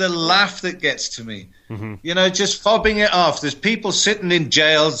laugh. It's the laugh that gets to me. Mm-hmm. Just fobbing it off. There's people sitting in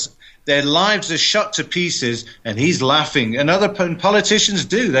jails. Their lives are shot to pieces, and he's laughing. And other politicians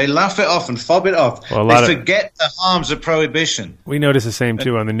do. They laugh it off and fob it off. Well, they forget the harms of prohibition. We notice the same,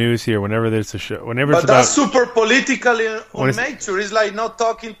 too, on the news here. Whenever there's a show. But that's super political in nature. It's like not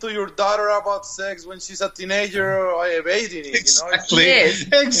talking to your daughter about sex when she's a teenager or evading it. Exactly.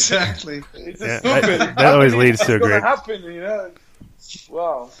 Exactly. It's stupid. That always leads to a great... happen,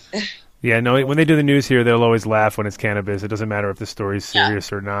 Wow. Yeah, no, when they do the news here, they'll always laugh when it's cannabis. It doesn't matter if the story's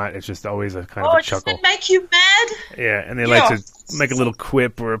serious or not. It's just always a kind of a chuckle. Does it make you mad? Yeah, and they like to make a little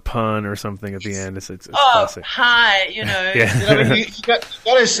quip or a pun or something at the end. It's classic. Hi, Yeah. You got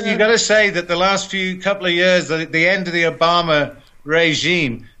to say that the last couple of years, the end of the Obama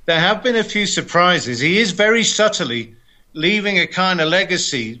regime, there have been a few surprises. He is very subtly leaving a kind of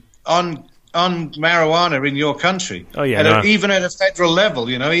legacy on marijuana in your country. Oh yeah, even at a federal level,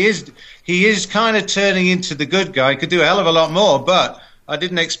 he is kind of turning into the good guy. Could do a hell of a lot more, but I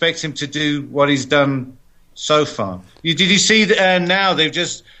didn't expect him to do what he's done so far. Did you see now they've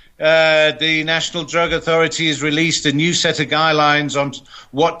just the National Drug Authority has released a new set of guidelines on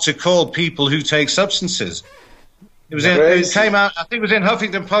what to call people who take substances. It came out. I think it was in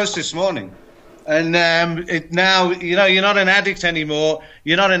Huffington Post this morning. And now, you're not an addict anymore.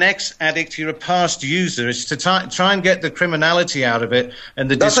 You're not an ex-addict. You're a past user. It's to try and get the criminality out of it and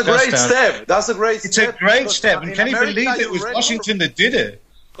the disgust out of it. That's a great step. It's a great step. And can you believe it was Washington that did it?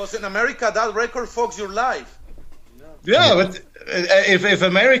 Because in America, that record fucks your life. Yeah, but if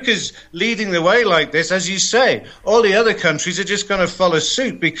America's leading the way like this, as you say, all the other countries are just going to follow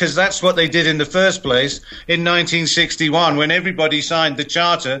suit, because that's what they did in the first place in 1961 when everybody signed the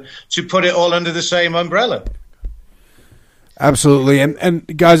charter to put it all under the same umbrella. Absolutely. And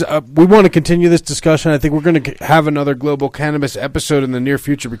guys, we want to continue this discussion. I think we're going to have another Global Cannabis episode in the near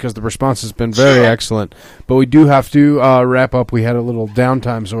future because the response has been very excellent. But we do have to wrap up. We had a little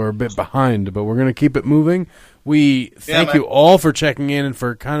downtime, so we're a bit behind, but we're going to keep it moving. We thank you all for checking in and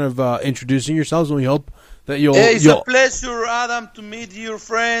for kind of introducing yourselves, and we hope that you'll... It's a pleasure, Adam, to meet your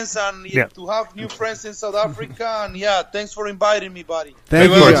friends and to have new friends in South Africa. And thanks for inviting me, buddy.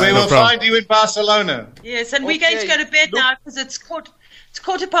 Thank you. We will find you in Barcelona. Yes, and we're going to go to bed now because it's quarter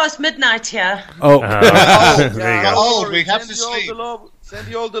past midnight here. We have to sleep. Send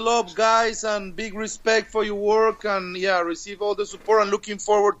you all the love, guys, and big respect for your work. And receive all the support. And looking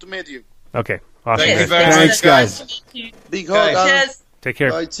forward to meet you. Okay. Awesome. Thank you very much. Thanks, guys. Big hug. Cheers. Take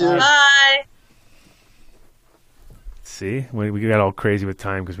care. Bye. Cheers. Bye. See, we got all crazy with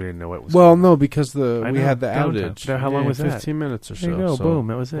time because we didn't know what was. Well, no, because we had the outage. How long was that? 15 minutes or so. There you go. So boom.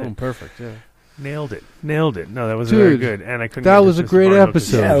 That was it. Boom. Perfect. Yeah. Nailed it. No, that was very good. And I couldn't. That was a great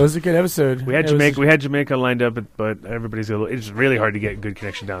episode. Yeah, it was a good episode. We had Jamaica lined up, but everybody's it's really hard to get good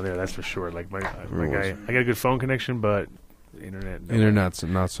connection down there. That's for sure. Like my guy, I got a good phone connection, but internet's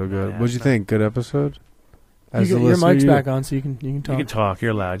not so good. What'd you think? Good episode. Your mic's back on, so you can talk. You can talk.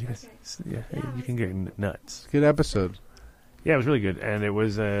 You're allowed. You can get nuts. Good episode. Yeah, it was really good, and it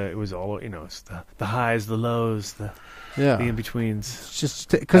was all it's the highs, the lows, the in betweens. It's just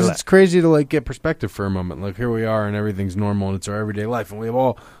because it's crazy to like get perspective for a moment. Like here we are, and everything's normal, and it's our everyday life, and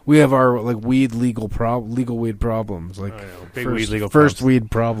we have our like legal weed problems, like big weed legal first problems. weed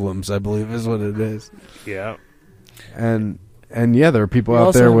problems, I believe is what it is. Yeah, and there are people We out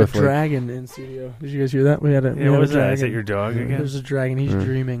also there have with a dragon in studio. Did you guys hear that? We had a what was that? dragon. Is that your dog again? There's a dragon. He's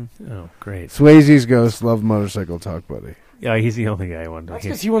dreaming. Oh, great. Swayze's ghost love motorcycle talk, buddy. Yeah, he's the only guy I wanted to. That's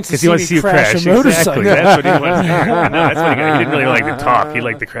because he wants to see you crash a motorcycle. Exactly. That's what he wants to hear. No, that's what he got. He didn't really like the talk. He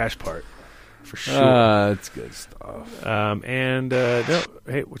liked the crash part, for sure. That's good stuff.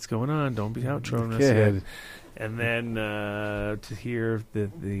 Hey, what's going on? Don't be outroing us yet. And then to hear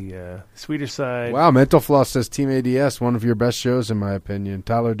the Swedish side. Wow, Mental Floss says Team ADS, one of your best shows in my opinion.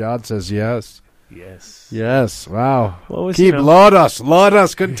 Tyler Dodd says yes. Yes. Wow. Keep laud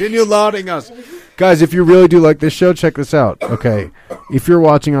us. Continue lauding us. Guys, if you really do like this show, check this out. Okay. If you're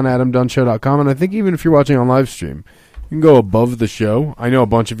watching on AdamDunnShow.com, and I think even if you're watching on live stream, you can go above the show. I know a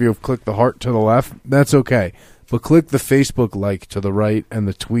bunch of you have clicked the heart to the left. That's okay. But click the Facebook like to the right and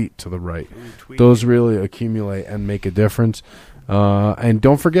the tweet to the right. Those really accumulate and make a difference. And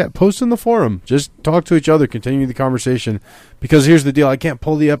don't forget, post in the forum. Just talk to each other. Continue the conversation. Because here's the deal. I can't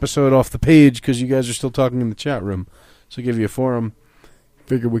pull the episode off the page because you guys are still talking in the chat room. So give you a forum.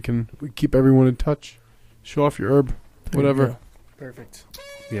 Figure we keep everyone in touch. Show off your herb. Whatever. Perfect.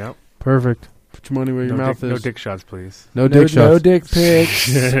 Yeah. Perfect. Put your money where your mouth is. No dick shots, please. No dick shots. No dick pics.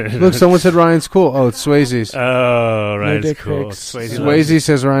 Look, someone said Ryan's cool. Oh, it's Swayze's. Oh, Ryan's dick cool. pics. Swayze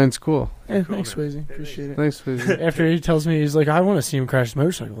says Ryan's cool. Yeah, thanks, Swayze. Appreciate it. Thanks, Swayze. After he tells me, he's like, I want to see him crash the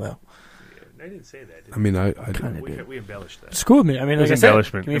motorcycle, though. I didn't say that. I mean, I kind of we embellished that. It's cool with me. I mean, It like was I said,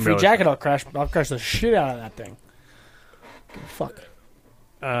 embellishment. give me a free jacket, I'll crash the shit out of that thing. Fuck.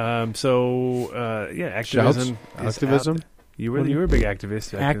 Activism. Activism? You were a big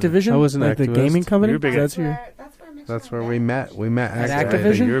activist. Activision? I was an like activist. the gaming company? You were big That's where we met. We met At Activision.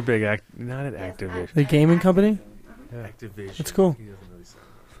 Activision? You're a big not at Activision. The gaming company? Activision. That's cool.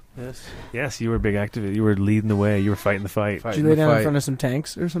 Yes, you were a big activist. You were leading the way. You were fighting the fight. Did you lay down in front of some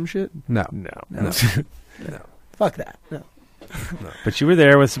tanks or some shit? No. Fuck that. No. But you were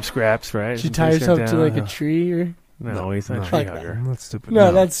there with some scraps, right? Did you tie yourself to like a tree or? No, he's not a tree hugger. That's stupid.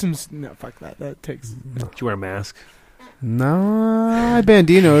 No, that's some. No, fuck that. That takes. Did you wear a mask? No, I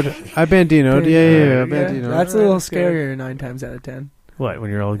bandinoed. Yeah, I bandinoed. That's a little scarier 9 times out of 10. What, when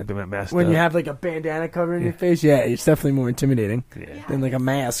you're all masked When up? you have like a bandana covering your face, yeah, it's definitely more intimidating than like a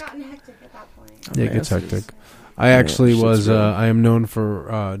mask. Yeah, it gets hectic. I actually was. I am known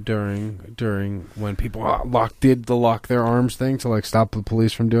for during when people lock their arms thing to like stop the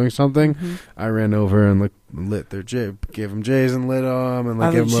police from doing something. Mm-hmm. I ran over and like lit their J, gave them J's and lit them and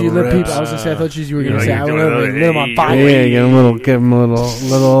like give them little rips. I was gonna say, I thought you were gonna say, I doing went over and lit them on fire. Yeah, give them a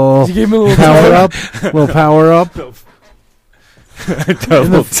little. Did you give him a little power up, little power up.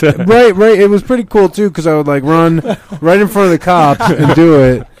 Right. It was pretty cool too because I would like run right in front of the cops and do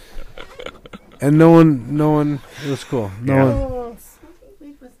it. And no one. It was cool. No one.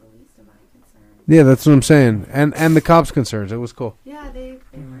 Yeah, that's what I'm saying. And the cops' concerns. It was cool. Yeah, they were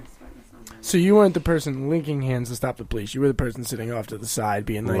sweating us on. So you weren't the person linking hands to stop the police. You were the person sitting off to the side,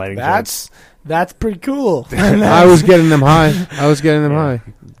 being like, Lighting "That's pretty cool." I was getting them high. Support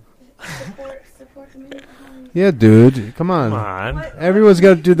the movement. Yeah, dude. Come on. Come on. Everyone's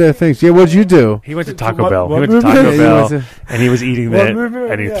got to do their things. Yeah, what'd you do? He went to Taco What- Bell. what He went to movement? Taco Yeah, Bell, and he was eating What that, movement?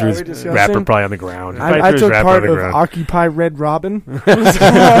 and he Yeah, threw we his discussing. wrapper probably on the ground. He probably I threw his took wrapper part on the of ground. Occupy Red Robin.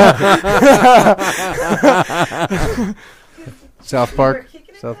 South Park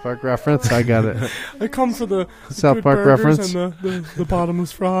reference. I got it. I come for the South good Park burgers reference. and the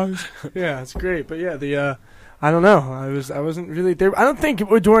bottomless fries. Yeah, it's great. But yeah, I don't know. I wasn't really there. I don't think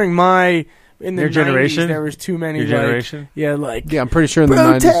during my in the Your 90s, generation? there was too many. Your like, generation? Yeah, like Yeah, I'm pretty sure in the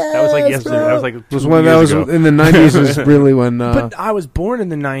 90s. That was like yesterday. That was like Was 2 when that years was ago. in the 90s is really when. but I was born in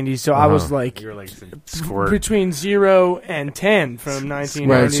the 90s, so I was like You were like some squirt. between 0 and 10 from 1990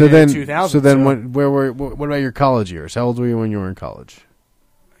 right. So to 2000. so then, what about your college years? How old were you when you were in college?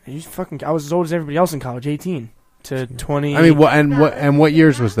 I was as old as everybody else in college, 18 to 20. I mean, what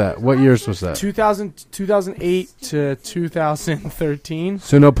years was that? What years was that? 2008 to 2013.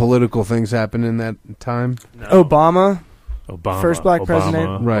 So no political things happened in that time. Obama. first black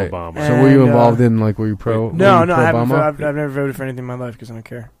president. Right. Obama. So were you involved in, like, were you pro? No, were you pro Obama? I've never voted for anything in my life because I don't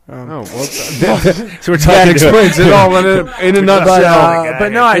care. Well, so we're talking that explains it all in a nutshell.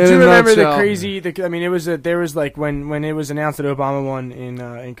 But no, I do remember the crazy. I mean, there was like when it was announced that Obama won in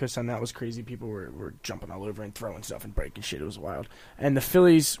Kusan, that was crazy. People were jumping all over and throwing stuff and breaking shit. It was wild. And the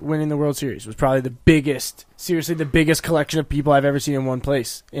Phillies winning the World Series was probably the biggest collection of people I've ever seen in one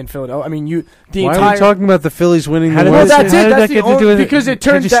place in Philadelphia. I mean, why are we talking about the Phillies winning the World Well, Series? that's the only because it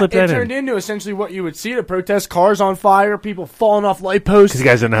turned into essentially what you would see to protest: cars on fire, people falling off light posts. Because you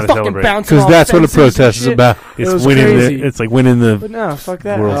guys don't know how to celebrate. Because that's what a protest is about. It's winning. It's like winning the but no, fuck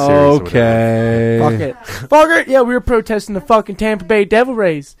that. World Series. Okay. Fuck it. Fuck it. Yeah, we were protesting the fucking Tampa Bay Devil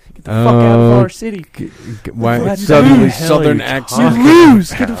Rays. Get the fuck out of our city. Why suddenly southern accent? You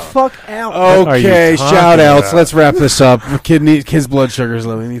lose. Get the fuck out. Okay, shout outs. Let's wrap this up. His blood sugar's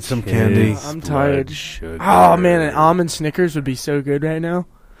low. He needs some candy. I'm tired. Oh man, an almond Snickers would be so good right now.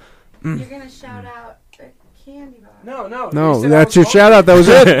 You're gonna shout out the candy bar. No, that's your shout out. That was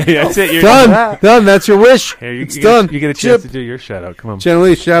it. That's it. You're done. That's your wish. It's done. You get a chance to do your shout out. Come on,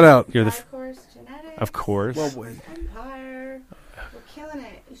 Jenny, shout out. You're the Of course, genetics. Of course. Empire. We're killing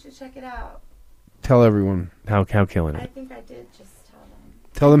it. You should check it out. Tell everyone. How killing I it. think I did just tell them.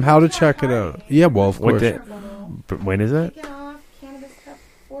 Tell them how to check it out. Yeah, well, of course. When is it? Kicking off Cannabis Cup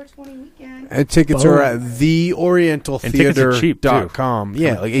 420 weekend. And tickets are at theorientaltheater.com.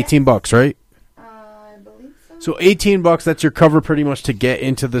 Yeah, like $18, right? I believe so. So $18, that's your cover pretty much to get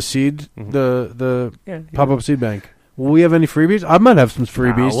into the seed, the pop-up seed bank. Will we have any freebies? I might have some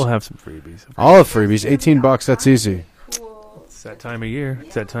freebies. We'll have some freebies. I'll have freebies. $18, that's easy. Cool. It's that time of year.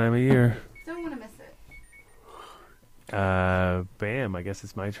 It's that time of year. Don't want to miss it. Bam. I guess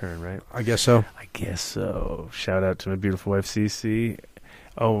it's my turn, right? I guess so. I guess so. Shout out to my beautiful wife, Cece.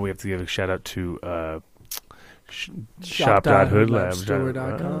 Oh, we have to give a shout out to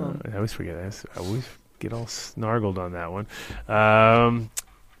shop.hoodlab.com. I always forget this. I always get all snargled on that one.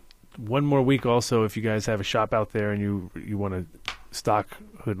 One more week also, if you guys have a shop out there and you want to stock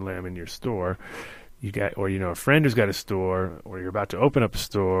Hoodlam in your store, or a friend who's got a store, or you're about to open up a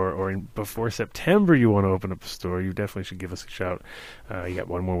store, or before September you want to open up a store, you definitely should give us a shout. You got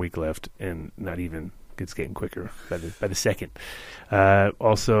one more week left, and not even. It's getting quicker by the second.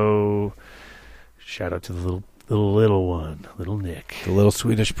 Also, shout out to the little one, little Nick, the little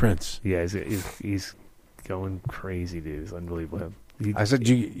Swedish prince. Yeah, he's going crazy, dude. It's unbelievable. I said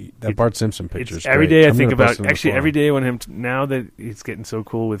that Bart Simpson picture. Every day I think about. Actually, every day when now that it's getting so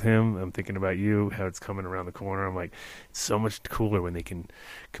cool with him, I'm thinking about you. How it's coming around the corner. I'm like, it's so much cooler when they can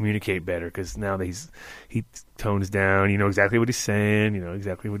communicate better. Because now that he tones down. You know exactly what he's saying. You know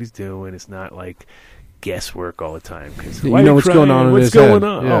exactly what he's doing. It's not like guesswork all the time. You know what's going on in his head. What's going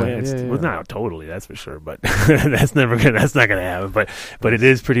on? Well, not totally, that's for sure. But that's not gonna happen. But it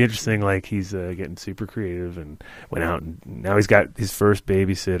is pretty interesting. Like he's getting super creative and went out and now he's got his first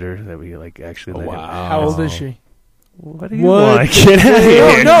babysitter that we actually let him. How old is she? What do you want? Get out of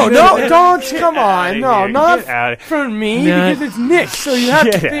here. No, don't. Come on. No, not from me, because it's Nick. So you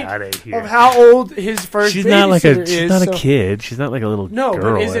have to think of how old his first babysitter is. She's not a kid. She's not like a little girl. No,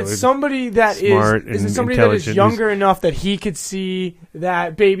 but is it somebody that is it somebody that is younger enough that he could see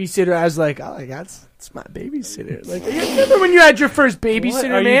that babysitter as like, oh, that's my babysitter. Like, you remember when you had your first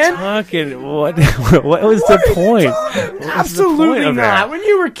babysitter, man? What was the point? Absolutely not. When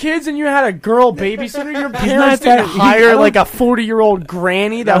you were kids and you had a girl babysitter, your parents didn't hire like a 40-year-old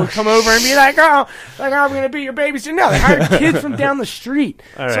granny that would come over and be like, I'm going to be your babysitter. No, they hired kids from down the street.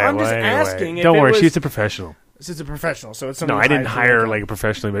 So I'm just asking. Don't worry, she's a professional. It's a professional, so it's no. I didn't hire her like a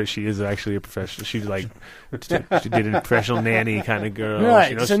professional, but she is actually a professional. She's like she did a professional nanny kind of girl.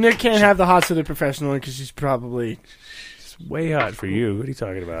 Right. So Nick can't have the hots of the professional because she's probably way hot for you. What are you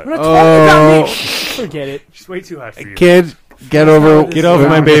talking about? We're not talking about me. Forget it. She's way too hot for you. Kid, get over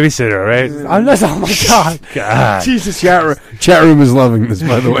my babysitter, right? Oh my God. Jesus. Chat room is loving this,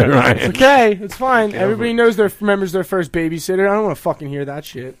 by the way, Ryan. It's okay. It's fine. Everybody remembers their first babysitter. I don't want to fucking hear that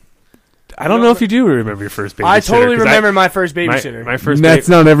shit. I don't know if you do remember your first babysitter. I totally remember my first babysitter. My first. That's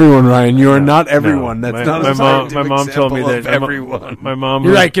not everyone, Ryan. You are not everyone. No. That's not my mom told me that everyone. My mom.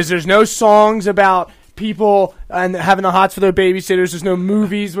 You're right, because there's no songs about people and having the hots for their babysitters. There's no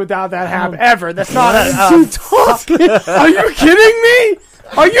movies without that happen ever. That's not. Are you kidding me?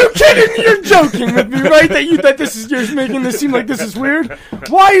 Are you kidding me? You're joking with me, right? You're making this seem like this is weird.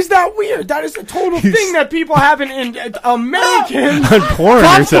 Why is that weird? That is a total thing that people have in American porn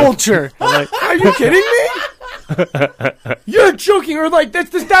pop culture. Are you kidding me? You're joking, or like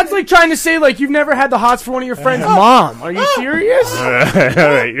that's like trying to say like you've never had the hots for one of your friends' mom. Are you serious? All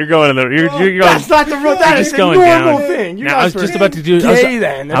right. You're going. You're going. That's not the real. That is a normal thing. You now, I was just about to do. Gay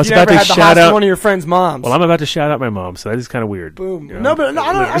then. I was you about never to had the shout hots out for one of your friends' moms. Well, I'm about to shout out my mom, so that is kind of weird. Boom. You know? No, but I'm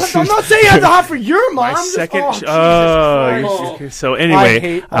not saying you have the hot for your mom. My Just, second. So I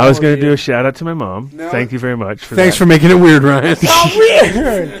anyway, I was going to do a shout out to my mom. No. Thank you very much for Thanks that. for making it weird, Ryan. Not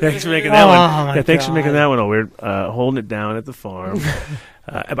weird. Thanks for making that one. my Thanks for God. making that one all weird. Holding it down at the farm.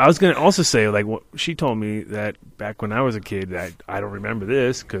 I was going to also say, like, she told me that back when I was a kid, that I don't remember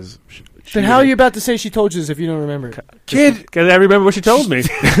this because. Then how are you about to say she told you this if you don't remember it? Kid, because I remember what she told me.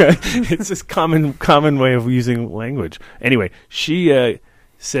 It's this common way of using language. Anyway, she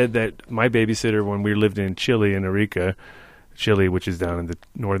said that my babysitter when we lived in Chile, in Arica, Chile, which is down in the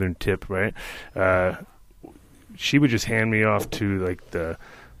northern tip, right? She would just hand me off to like the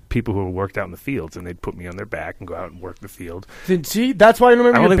people who worked out in the fields, and they'd put me on their back and go out and work the field. See, that's why I don't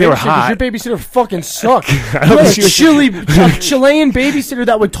remember I don't your think they were babysitter. hot. Your babysitter fucking sucked. You I don't had a think she was- Chilean babysitter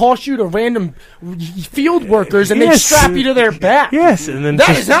that would toss you to random field workers, and they'd Yes. strap you to their back. Yes, and then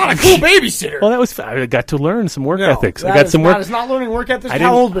That is not a cool babysitter. Well, that was. I got to learn some work ethics. I That got is some not, work. it's not learning work ethics. I How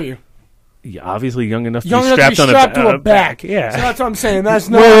didn't- old were you? Yeah, obviously young enough to Young be enough strapped, to be strapped on to a back. Yeah, So that's what I'm saying. That's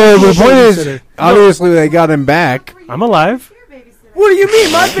not. Well, a cool the point is, babysitter. obviously they got him back. I'm alive. What do you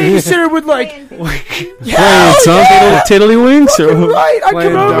mean? My babysitter would like. Playing some Tiddlywinks or Right, I'd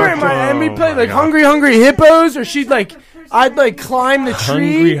Playing come over Dr. and we'd play Oh, like my God. hungry hippos, or she'd like, I'd like climb the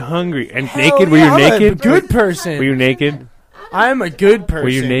tree. hungry, and Hell naked. Were yeah, you I'm naked? a good person. Were you naked? I'm a good person. Were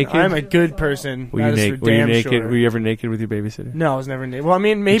you naked? I'm a good person. Were you That is naked? for Were you damn naked? sure. Were you ever naked with your babysitter? No, I was never naked. Well, I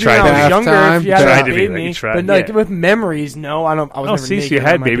mean, maybe tried when I to was be. younger, if you Tried had to to be, bathe like, me. you tried, But like yeah. with memories, no, I was Oh, never see, naked. so you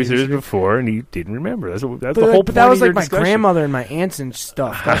had with my babysitters babysitter. before, and you didn't remember. That's the whole But, point. but that was of your like my discussion. grandmother and my aunts and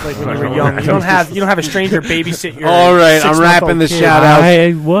stuff. That's like when you were young. You don't have a stranger babysit your. All right, I'm 6-month-old wrapping the kid. shout out.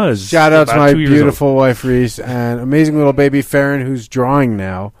 I was. Shout out to about my 2 years old. beautiful wife Reese and amazing little baby Farron who's drawing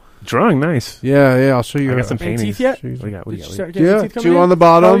now. Drawing nice. Yeah, I'll show you. I got some Any paintings. teeth yet? What do you got? What do Did you you got? start getting Yeah, teeth coming 2 in? on the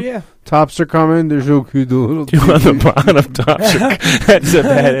bottom. Oh yeah. Tops are coming. They're so cute. The little Two on the bottom top. That's a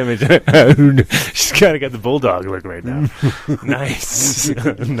bad image. She's kind of got the bulldog look right now. Nice.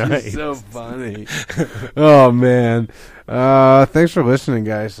 Nice. So funny. Oh man. Thanks for listening,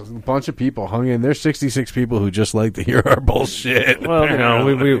 guys. A bunch of people hung in. There's 66 people who just like to hear our bullshit. Well, you know,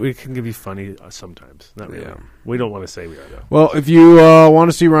 we can be funny sometimes. Not really. Yeah. We don't want to say we are, though. Well, if you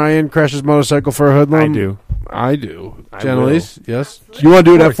want to see Ryan crash his motorcycle for a hoodlum, I do. I do. I Generalise, yes. You want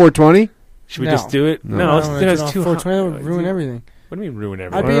to do it at 420? Should we No. just do it? No. It's too hot. 420 would ruin everything. What do you mean ruin I'd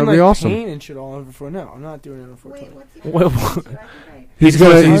everything? be in That'd be like awesome. pain and shit all over for. No, I'm not doing it on 420. He's I'm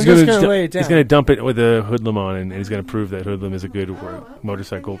gonna just gonna lay it down. He's going to dump it with a hoodlum on, and he's going to prove that hoodlum is a good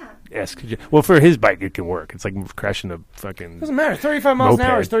motorcycle. Yes, well, for his bike, it can work. It's like crashing a fucking. Doesn't matter. 35 miles an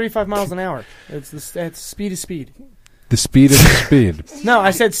hour Moped. is 35 miles an hour. It's speed is speed. the speed is the speed. No, I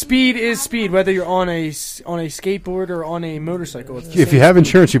said speed is speed. Whether you're on a skateboard or on a motorcycle. It's the If same you have speed.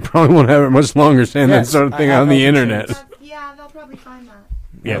 insurance, you probably won't have it much longer saying that Yes, sort of I thing have on the health internet. insurance. Yeah, they'll probably find that.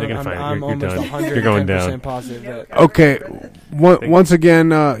 Yeah, they're going to find it. I'm You're almost done. 110% You're going down. positive that. Okay, once again,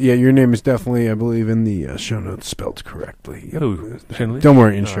 yeah, your name is definitely, I believe, in the show notes spelled correctly. Ooh, Don't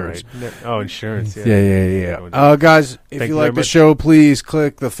worry, insurance. All right. Oh, insurance. Yeah. Guys, if Thank you you like very the much. show, please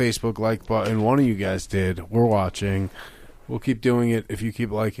click the Facebook like button. One of you guys did. We're watching. We'll keep doing it if you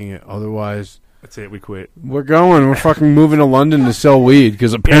keep liking it. Otherwise, That's it. We quit. we're going. We're fucking moving to London to sell weed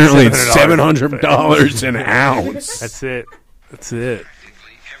because apparently it's $700. $700 an ounce. That's it. That's it.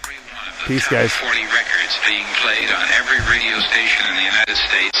 Peace, guys. 40 records being played on every radio station in the United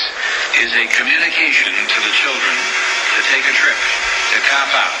States is a communication to the children to take a trip, to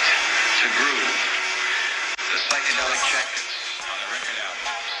cop out, to groove. The psychedelic jackets on the record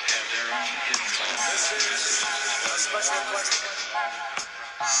albums have their own hidden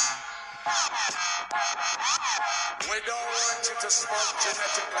We don't want you to smoke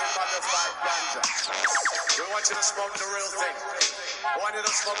genetically modified ganja. We want you to smoke the real thing. We want you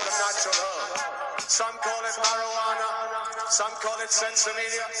to smoke the natural herb. Some call it marijuana, some call it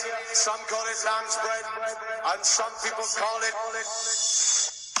sensimedia, some call it lamb's bread, and some people call it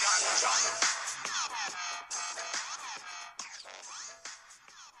ganja.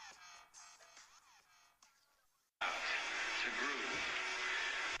 to groove.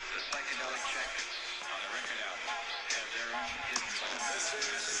 The psychedelic jackets on the record albums have their own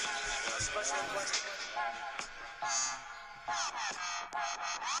hidden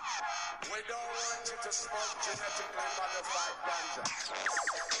We don't want you to smoke genetically modified ganja.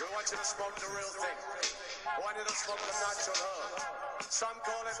 We want you to smoke the real thing. We want you to smoke the natural herb. Some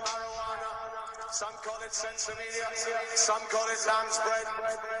call it marijuana, some call it sensimilla, some call it lamb's bread,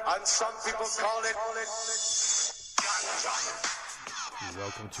 and some people call it ganja.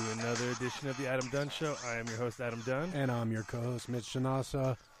 Welcome to another edition of the Adam Dunn Show. I am your host, Adam Dunn. And I'm your co-host, Mitch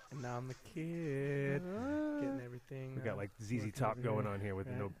Shanasa. And I'm the kid. Getting everything. We got like ZZ Top going on here with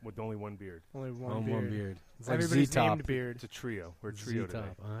only one beard. Only one beard. It's like Everybody's Z-Top. named beard. It's a trio. We're a trio today.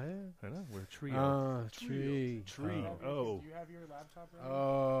 Z-Top. Oh, yeah. I know. We're a trio. Tree. Oh. Do you have your laptop ready?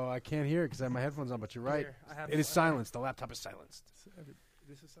 Oh, I can't hear it because I have my headphones on, but you're right. Here, I have It is silenced. The laptop is silenced.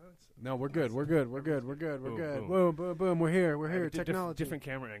 This is silence? No, we're good. We're good. We're good. We're good. We're Boom, good. boom. Boom, boom, boom. We're here. We're I have here. a Technology. different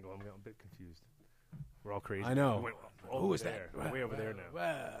camera angle. I'm a bit confused. We're all crazy. I know. We went Who is there. that? Way over there now.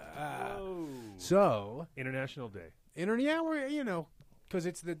 Whoa. So, International Day. yeah, we're because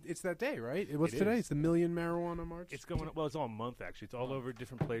it's that day, right? What's It today? is. It's the Million Marijuana March. It's going. Well, it's all month actually. It's all over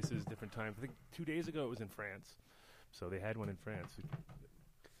different places, different times. I think 2 days ago it was in France, so they had one in France.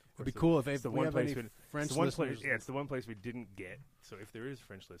 It'd be cool if it's the we one have place any we- French it's the one listeners. place, yeah, it's the one place we didn't get. So if there is a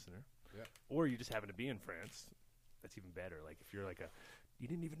French listener, or you just happen to be in France, that's even better. Like if you're like you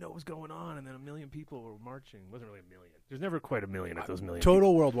didn't even know what was going on, and then 1 million people were marching. It wasn't really 1 million. There's never quite 1 million of those million.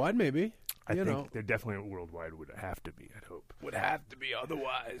 Total worldwide, maybe. I think they're definitely worldwide. Would have to be. I'd hope. Would have to be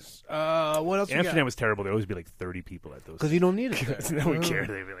otherwise. What else? Amsterdam was terrible. There always be like 30 people at those. Because you don't need it. No one cared.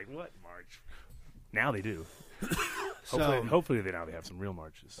 They'd be like, "What march?" Now they do. Hopefully they have some real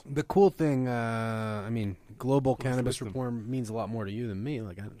marches. The cool thing, global cannabis reform means a lot more to you than me.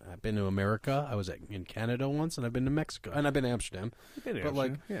 Like I've been to America. I was in Canada once, and I've been to Mexico, and I've been to Amsterdam.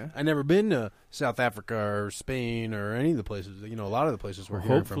 I've never been to South Africa or Spain or any of the places. A lot of the places we're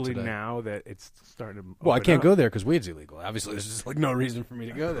hearing from hopefully today. now that it's starting to. Well, I open can't up. go there because weed's illegal. Obviously, there's just like no reason for me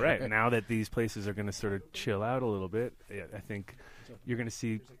to go there. Right now that these places are going to sort of chill out a little bit, I think you're going to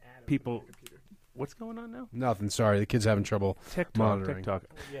see people. What's going on now? Nothing. Sorry, the kid's having trouble monitoring. TikTok.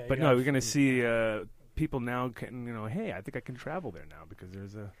 But no, we're going to see people now. Hey, I think I can travel there now because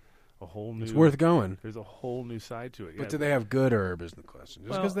there's a whole new. It's worth going. There's a whole new side to it. But do they have good herb? Is the question.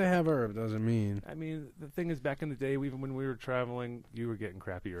 Just because they have herb doesn't mean. I mean, the thing is, back in the day, even when we were traveling, you were getting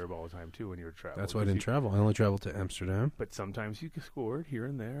crappy herb all the time too when you were traveling. That's why I didn't travel. I only traveled to Amsterdam. But sometimes you scored here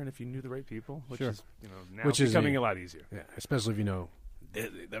and there, and if you knew the right people, which is now which it's is becoming a lot easier. Yeah, especially if you know.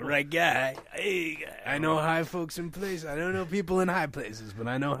 The right guy. Hey, I know high folks in places. I don't know people in high places, but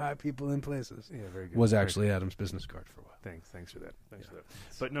I know high people in places. Yeah, very good. Was actually Adam's business card for a while. Thanks for that. For that.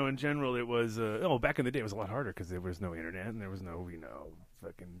 But no, in general, it was. Back in the day, it was a lot harder because there was no internet and there was no,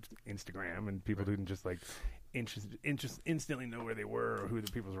 fucking Instagram, and people didn't just like instantly know where they were or who the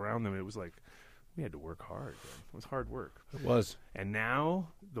people around them. It was like we had to work hard. It was hard work. It was. And now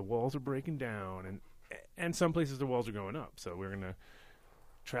the walls are breaking down, and some places the walls are going up. So we're gonna.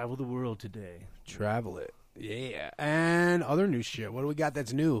 Travel the world today. Travel it. Yeah. And other new shit. What do we got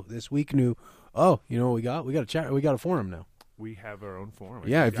that's new this week? New. Oh, you know what we got? We got a chat. We got a forum now. We have our own forum.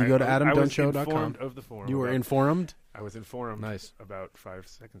 Yeah, if you go to adamdunshow.com. I was informed of the forum. You were informed? I was informed. Nice. About 5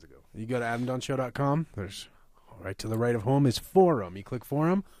 seconds ago. You go to adamdunshow.com. There's right to the right of home is forum. You click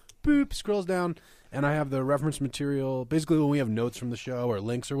forum. Boop. Scrolls down. And I have the reference material. Basically, when we have notes from the show or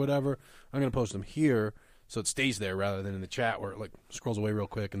links or whatever, I'm going to post them here. So it stays there rather than in the chat where it scrolls away real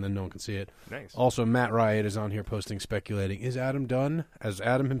quick and then no one can see it. Nice. Also, Matt Riot is on here posting, speculating. Is Adam done? As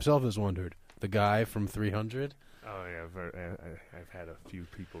Adam himself has wondered. The guy from 300. Oh, yeah. I've had a few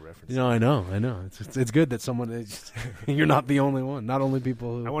people reference. I know. It's good that someone is. You're not the only one. Not only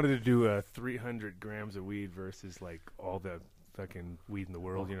people who. I wanted to do 300 grams of weed versus all the fucking weed in the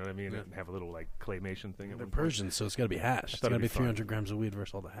world, you know what I mean? Yeah. And have a little claymation thing. They're Persian, so it's got to be hash. It's got to be 300 grams of weed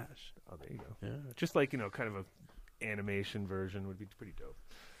versus all the hash. Oh, there you go. Yeah. Just kind of a animation version would be pretty dope.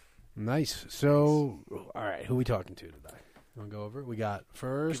 Nice. So, all right, who are we talking to today? You want to go over it? We got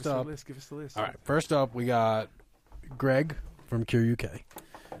first up. Give us the list. All right, first up, we got Greg from Cure UK.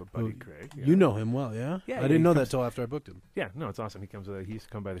 Buddy Craig. Yeah. You know him well, yeah? Yeah. I didn't know that till after I booked him. Yeah, no, it's awesome. He used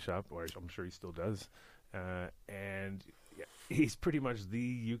to come by the shop, or I'm sure he still does. And he's pretty much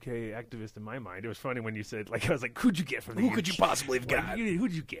the UK activist in my mind. It was funny when you said, I was like, who'd you get from the Who UK? could you possibly have got?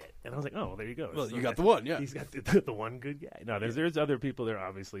 Who'd you get? And I was like, oh, there you go. Well, So you got the one, yeah. He's got the one good guy. No, there's other people there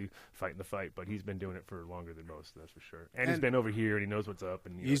obviously fighting the fight, but he's been doing it for longer than most, that's for sure. And he's been over here, and he knows what's up.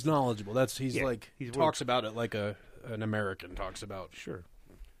 And he's knowledgeable. He he's talks about it like an American talks about sure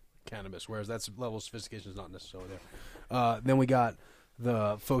cannabis, whereas that's level of sophistication is not necessarily there. Then we got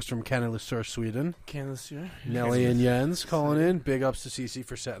the folks from Cannabis, Sweden. Cannabis, Nelly and Jens calling in. Big ups to CC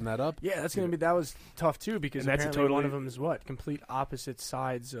for setting that up. Yeah, that was tough too because And that's apparently one of them is complete opposite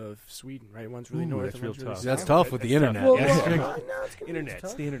sides of Sweden, right? One's really north, that's and real one's really tough. south. That's tough with the internet. Well, Internet.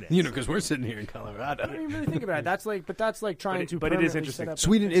 It's the internet. You know, because we're sitting here in Colorado. I mean, really think about it. That's like trying to. But it is permanently interesting. set up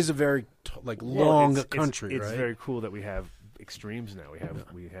Sweden is a very long country. It's right? very cool that we have extremes now.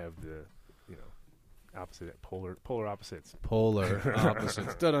 We have the opposite polar opposites. Polar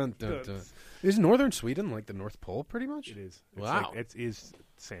opposites. Dun, dun, dun, dun. Is northern Sweden like the North Pole, pretty much? It is. Wow. It is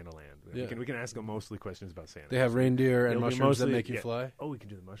Santa land. Yeah. We can ask them mostly questions about Santa. They have reindeer and It'll be mushrooms that mostly- make you fly. Oh, we can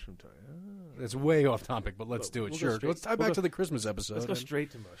do the mushroom time. Oh. That's way off topic, but let's do it. We'll go Sure. straight- Let's tie we'll back go- to the Christmas episode. Let's go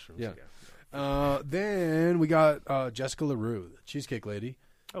straight to mushrooms. Yeah. Then we got Jessica LaRue, the Cheesecake Lady.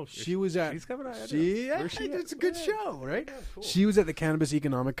 Oh, she was at. She's coming out. Where's she? It's a good show, right? Yeah, cool. She was at the Cannabis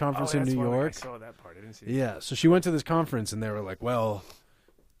Economic Conference in New York. I saw that part. I didn't see. Yeah, so she went to this conference, and they were like, "Well,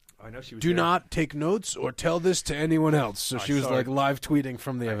 I know she was. do there. not take notes or tell this to anyone else." So she was saw like it. live tweeting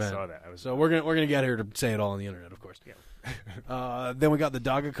from the I event. saw that. So we're gonna get her to say it all on the internet, of course. Yeah. Then we got the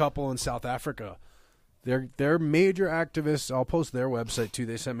Daga couple in South Africa. They're major activists. I'll post their website too.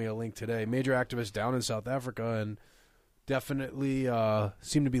 They sent me a link today. Major activists down in South Africa and definitely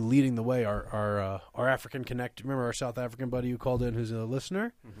seem to be leading the way. Our African Connect. Remember our South African buddy who called in, who's a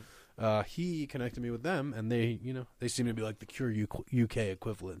listener. Mm-hmm. He connected me with them, and they seem to be like the Cure UK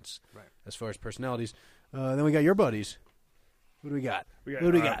equivalents, right, as far as personalities. Then we got your buddies. What do we got?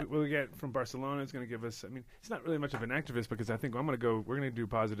 What we got from Barcelona is going to give us. I mean, it's not really much of an activist because I think we're going to do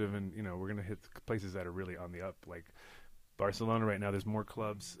positive, and we're going to hit places that are really on the up. Like Barcelona right now, there's more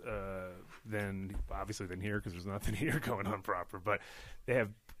clubs than here because there's nothing here going on proper. But they have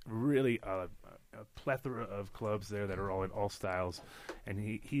really a plethora of clubs there that are all in all styles, and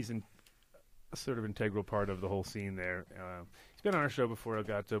he's a sort of integral part of the whole scene there. He's been on our show before,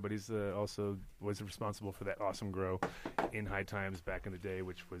 Elgato, but he's also was responsible for that awesome grow in High Times back in the day,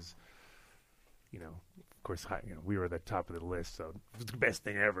 which was, of course, we were at the top of the list, so it was the best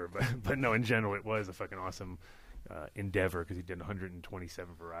thing ever. But no, in general, it was a fucking awesome endeavor because he did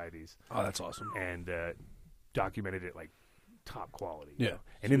 127 varieties. Oh, that's awesome. And documented it like top quality. Yeah.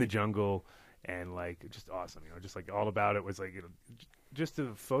 And in the jungle, and like just awesome. Just like all about it was like just the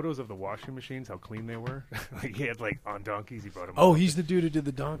photos of the washing machines, how clean they were. Like he had like on donkeys, he brought them. Oh, he's the dude who did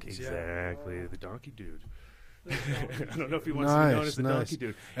the donkeys. Exactly, the donkey dude. I don't know if he wants Nice, to be known as the nice. donkey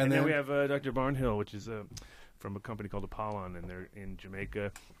dude. And then we have Dr. Barnhill, which is from a company called Apollon, and they're in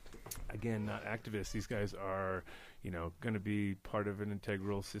Jamaica. Again, not activists. These guys are, going to be part of an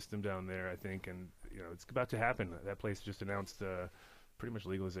integral system down there, I think, and it's about to happen. That place just announced pretty much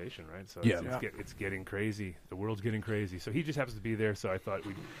legalization, right? So it's getting crazy. The world's getting crazy. So he just happens to be there. So I thought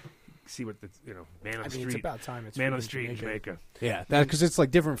we'd see what the man on the street. It's about time. It's man on the street in Jamaica. Yeah, that because it's like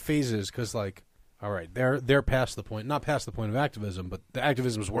different phases. Because like, all right, they're past the point, not past the point of activism, but the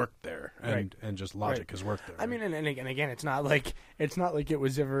activism's worked there, and just logic has worked there. I mean, and again, it's not like it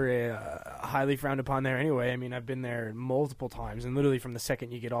was ever highly frowned upon there anyway. I mean, I've been there multiple times, and literally from the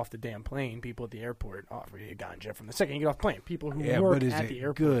second you get off the damn plane, people at the airport offer you ganja. From the second you get off the plane, people who work at the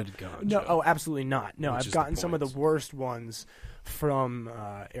airport. Good ganja? No, absolutely not. No, Which I've is gotten the some of the point. worst ones from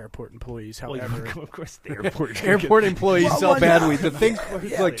airport employees. However, of course, the airport employees sell bad weed. The thing,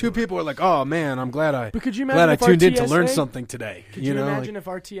 Yeah. like two people are like, "Oh man, I'm glad I But could you glad I imagine if tuned our in to learn TSA something today." Could you imagine if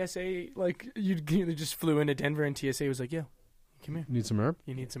our TSA, like, you just flew into Denver and TSA was like, "Yo, come here. Need some herb?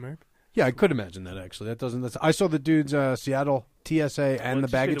 You need some herb?" Yeah, I could imagine that actually. I saw the dudes Seattle TSA and the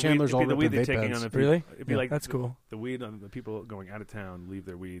baggage handlers all the weed rip they're their taking vape on the pens. Really? It'd be Yeah, like that's cool. The weed on the people going out of town leave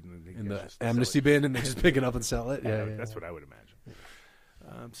their weed In the amnesty bin, and they just pick it up and sell it. Yeah, that's what I would imagine.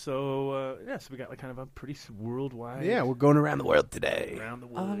 So we got like kind of a pretty worldwide. Yeah, we're going around the world today. Around the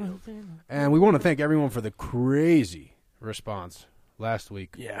world. And we want to thank everyone for the crazy response last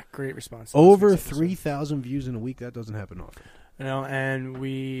week. Yeah, great response. Over 3,000 views in a week. That doesn't happen often. And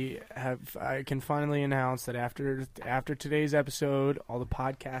I can finally announce that after today's episode, all the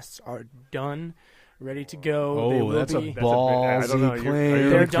podcasts are done, ready to go. They will that's be, a ballsy claim.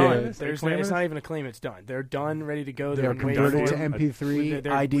 They're done. It's not even a claim. It's done. They're done, ready to go. They're converted to MP3,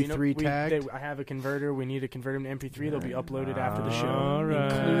 ID3 tagged. I have a converter. We need to convert them to MP3. They'll be uploaded after the show. All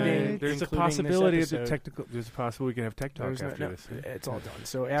right. There's a including possibility this of episode. technical. There's a possibility we can have tech talk after this. It's all done.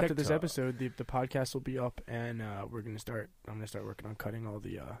 So after this talk. episode, the podcast will be up, and we're gonna start. I'm gonna start working on cutting all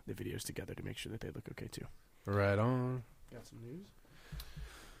the videos together to make sure that they look okay too. Right on. Got some news.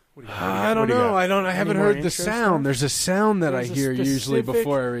 I don't know. I haven't more heard the intro sound. stuff? There's a sound that There's I a hear usually specific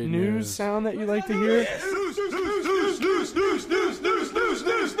before I read news sound that you like to hear.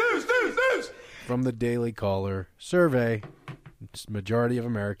 From the Daily Caller survey. Majority of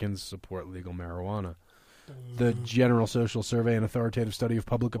Americans support legal marijuana. The General Social Survey, an authoritative study of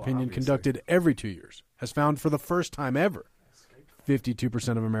public opinion conducted every 2 years, has found for the first time ever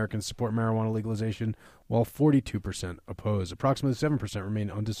 52% of Americans support marijuana legalization, while 42% oppose. Approximately 7% remain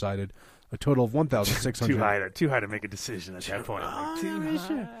undecided. A total of 1,600. Too high to make a decision at that point.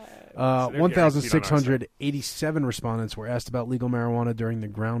 1,687 respondents were asked about legal marijuana during the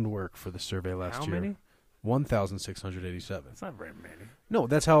groundwork for the survey last year. How many? 1,687. That's not very many. No,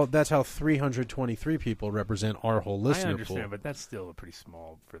 that's how 323 people represent our whole listener I understand, pool. but that's still pretty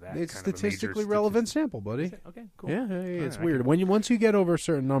small for that. It's kind of a statistically major relevant sample, buddy. Okay, cool. Yeah, it's All right, weird. Once you get over a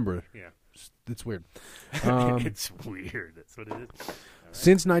certain number, it's weird. It's weird. That's what it is.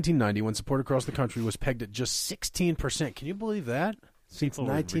 Since 1990, when support across the country was pegged at just 16%. Can you believe that? Since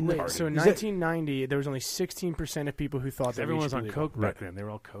 1990. So in 1990, there was only 16% of people who thought that everyone was on legal. coke back then. They were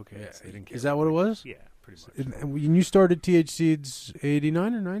all cokeheads. They didn't care. Is that what it was? Yeah, pretty much. And when you started TH Seeds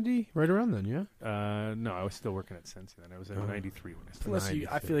 89 or 90? Right around then, yeah? No, I was still working at Sensi then. I was at 93 when I started. Plus,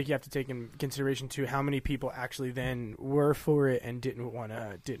 I feel like you have to take in consideration too how many people actually then were for it and didn't want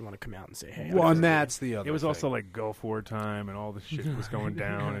to come out and say, "Hey." Well, and that's the other. It was thing. also like Gulf War time, and all the shit was going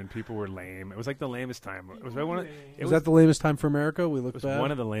down, and people were lame. It was like the lamest time. Was that the lamest time for America? We looked It was bad.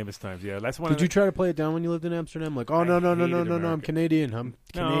 one of the lamest times. Yeah, that's one. Did you try to play it down when you lived in Amsterdam? Like, oh no, I'm Canadian. I'm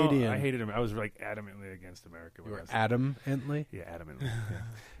Canadian. No, I hated him. I was like adamantly against America. You were adamantly? Yeah, adamantly. Yeah.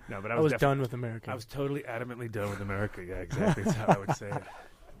 No, but I was done with America. I was totally adamantly done with America. Yeah, exactly. That's how I would say it.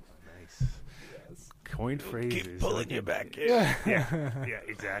 Nice. Yes. Coined phrases. Keep pulling you back in. Yeah,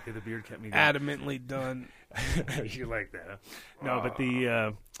 exactly. The beard kept me down. Adamantly done. You like that, huh? No, but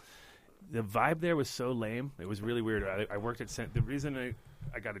the vibe there was so lame. It was really weird. I worked at the reason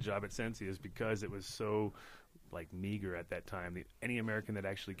I got a job at Sensi is because it was so like meager at that time. Any American that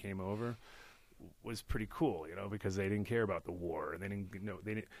actually came over was pretty cool, because they didn't care about the war, and they didn't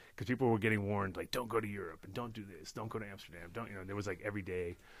because people were getting warned like, don't go to Europe and don't do this, don't go to Amsterdam, there was like every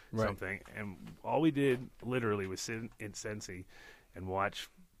day something, and all we did literally was sit in Sensi and watch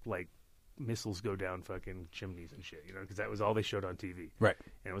like missiles go down fucking chimneys and shit, because that was all they showed on TV, right?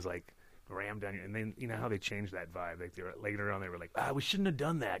 And it was like rammed down, and then how they changed that vibe. Like later on, they were like, we shouldn't have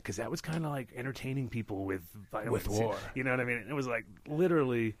done that because that was kind of like entertaining people with violence, with war. You know what I mean? And it was like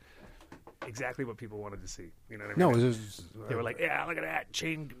literally exactly what people wanted to see. You know what I No, mean? They were like, yeah, look at that,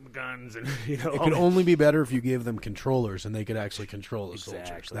 chain guns, and it could only be better if you gave them controllers and they could actually control the soldiers.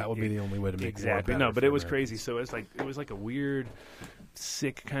 Exactly. That would be the only way to make war better. No, but for it was Americans. crazy. So it was like a weird,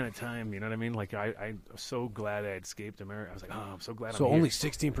 sick kind of time. You know what I mean? Like I'm so glad I had escaped America. I was like, I'm so glad. So I'm only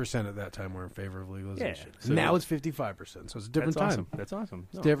here. 16% at that time were in favor of legalization. Yeah, so now it's 55%. So it's a different time. That's awesome.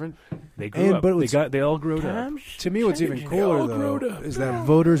 It's different. They grew up. But they all grew up. To me, what's even cooler though is that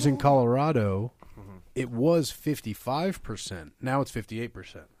voters in Colorado, it was 55%. Now it's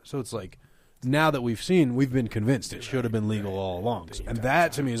 58%. So it's like, now that we've been convinced it should have been legal all along. And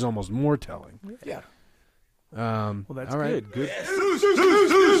that to me is almost more telling. Yeah. Well, that's all right. good.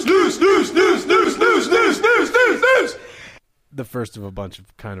 The first of a bunch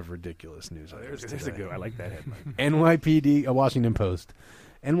of kind of ridiculous news. There's a good. I like that headline. NYPD, a Washington Post.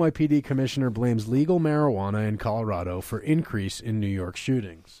 NYPD commissioner blames legal marijuana in Colorado for increase in New York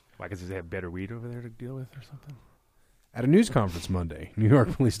shootings. Why? Because they have better weed over there to deal with, or something. At a news conference Monday, New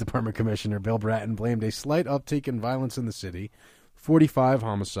York Police Department Commissioner Bill Bratton blamed a slight uptick in violence in the city. 45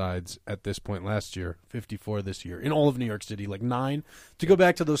 homicides at this point last year, 54 this year. In all of New York City, like 9. To go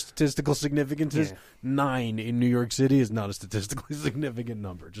back to those statistical significances, 9 in New York City is not a statistically significant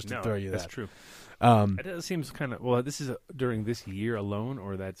number, just to throw you that. That's true. It seems kind of, this is during this year alone,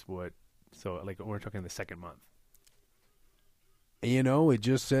 or that's what, so like we're talking the second month. It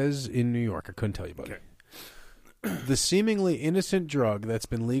just says in New York. I couldn't tell you, buddy. Okay. The seemingly innocent drug that's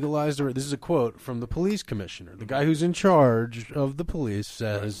been legalized, or this is a quote from the police commissioner, the guy who's in charge of the police,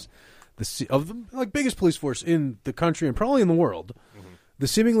 says, the biggest police force in the country and probably in the world, the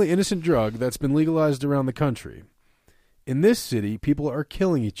seemingly innocent drug that's been legalized around the country. In this city, people are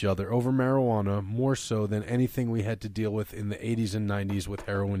killing each other over marijuana more so than anything we had to deal with in the 80s and 90s with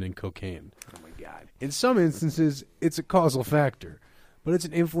heroin and cocaine. Oh, my God. In some instances, it's a causal factor, but it's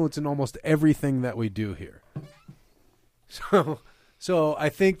an influence in almost everything that we do here. So I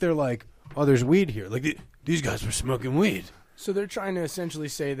think they're like, there's weed here. Like, these guys were smoking weed. So they're trying to essentially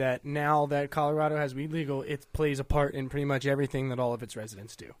say that now that Colorado has weed legal, it plays a part in pretty much everything that all of its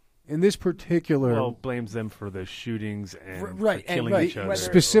residents do. In this particular... Well, blames them for the shootings and right, for killing and each other.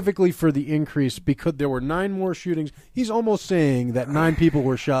 Specifically for the increase, because there were 9 more shootings. He's almost saying that 9 people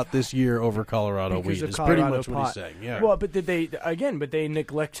were shot this year over Colorado weed. Is pretty much what he's saying. Yeah. Well, but they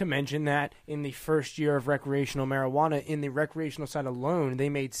neglect to mention that in the first year of recreational marijuana, in the recreational side alone, they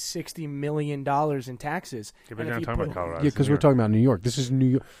made $60 million in taxes. Yeah, but you're not talking about Colorado. Yeah, because we're talking about New York. This is New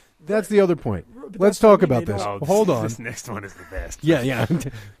York. That's the other point. Let's talk about this. Oh, Hold on. This next one is the best. Yeah.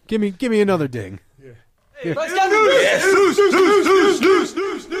 give me another ding. Yeah. Hey,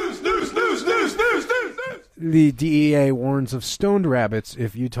 the DEA warns of stoned rabbits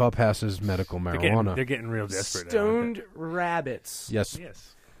if Utah passes medical marijuana. They're getting real desperate. Stoned rabbits. Yes.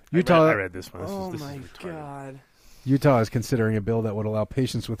 Utah. I read this one. Oh my God. Utah is considering a bill that would allow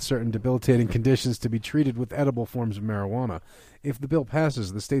patients with certain debilitating conditions to be treated with edible forms of marijuana. If the bill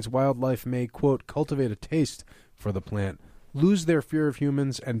passes, the state's wildlife may, quote, cultivate a taste for the plant, lose their fear of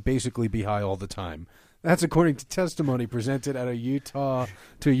humans, and basically be high all the time. That's according to testimony presented at a Utah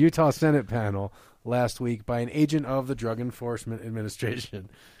Senate panel last week by an agent of the Drug Enforcement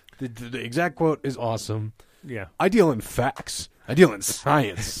Administration. The exact quote is awesome. Yeah. I deal in facts. I deal in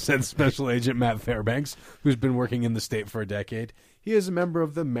science, said Special Agent Matt Fairbanks, who's been working in the state for a decade. He is a member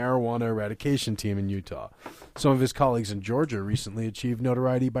of the marijuana eradication team in Utah. Some of his colleagues in Georgia recently achieved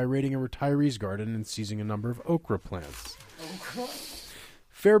notoriety by raiding a retiree's garden and seizing a number of okra plants.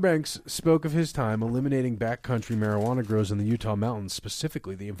 Fairbanks spoke of his time eliminating backcountry marijuana grows in the Utah mountains,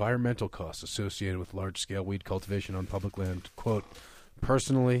 specifically the environmental costs associated with large-scale weed cultivation on public land. Quote,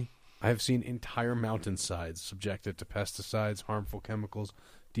 personally, I have seen entire mountainsides subjected to pesticides, harmful chemicals,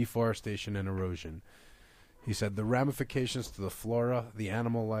 deforestation, and erosion. He said the ramifications to the flora, the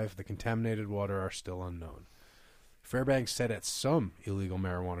animal life, the contaminated water are still unknown. Fairbanks said at some illegal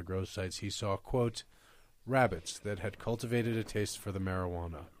marijuana grow sites he saw, quote, rabbits that had cultivated a taste for the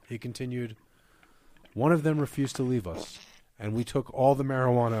marijuana. He continued, one of them refused to leave us, and we took all the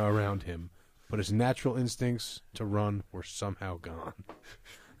marijuana around him, but his natural instincts to run were somehow gone.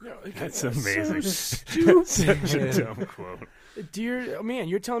 No, that's amazing. So Such a dumb quote. Dear, man,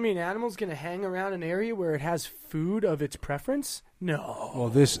 you're telling me an animal's going to hang around an area where it has food of its preference? No. Well,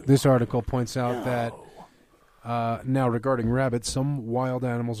 this article points out that now regarding rabbits, some wild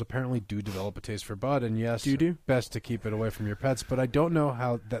animals apparently do develop a taste for bud, and yes, best to keep it away from your pets. But I don't know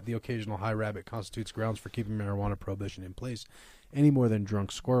how that the occasional high rabbit constitutes grounds for keeping marijuana prohibition in place. Any more than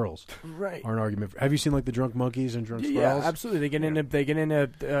drunk squirrels, right? Are an argument. Have you seen like the drunk monkeys and drunk squirrels? Yeah, absolutely. They get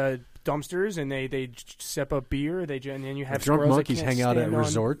into dumpsters and they sip up beer. And then you have drunk monkeys that hang out at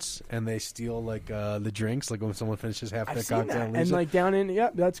resorts and they steal like the drinks, like when someone finishes half their cocktail. And like down in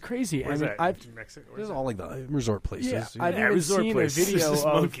that's crazy. Where's that? Mexico. This is all like the resort places. Yeah, I've even seen a video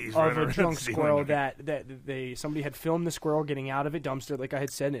of a drunk squirrel that somebody had filmed the squirrel getting out of a dumpster, like I had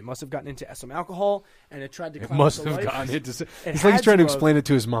said, and it must have gotten into some alcohol and it tried to. It must have gotten into. It's like he's trying to explain it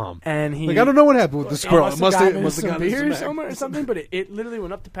to his mom. And he, like, I don't know what happened with the squirrel. It must have gotten some beer somewhere or something, but it literally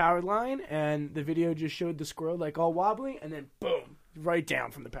went up the power line, and the video just showed the squirrel like all wobbly, and then boom, right down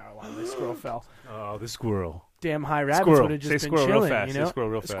from the power line. The squirrel fell. Oh, the squirrel. Damn high rabbits would have just been squirrel chilling. Real fast. You know, squirrel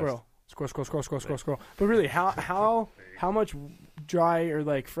real fast. Squirrel. But really, how much dry or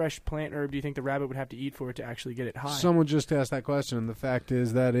like fresh plant herb do you think the rabbit would have to eat for it to actually get it high? Someone just asked that question, and the fact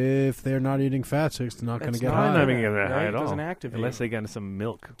is that if they're not eating fat, it's not going to get high. Not going to get that high at all. It doesn't activate unless they got into some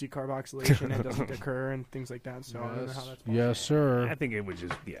milk. Decarboxylation and doesn't occur and things like that. So I don't know how that's possible. Yes, sir. I think it would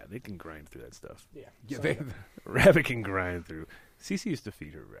just they can grind through that stuff. Yeah. Rabbit can grind through. Cece used to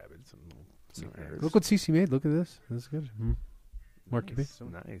feed her rabbits. Look what Cece made. Look at this. This is good. Marky B. So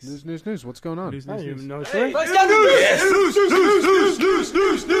nice. News. What's going on? News. DC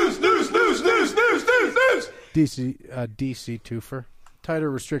twofer. Tighter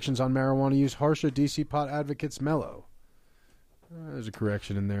restrictions on marijuana use. Harsher DC pot advocates mellow. There's a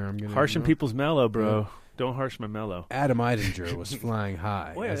correction in there. I'm gonna harshing people's mellow, bro. Yeah. Don't harsh my mellow. Adam Eidinger was flying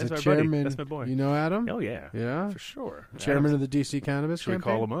high. Oh, yeah, as that's a chairman. Buddy. That's my boy. You know Adam? Oh yeah. Yeah? For sure. Chairman of the DC Cannabis campaign? Should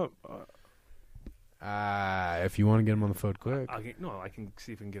we call him up? If you want to get him on the phone quick. I can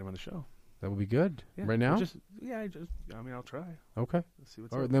see if we can get him on the show. That would be good. Yeah, right now? I'll try. Okay. Let's see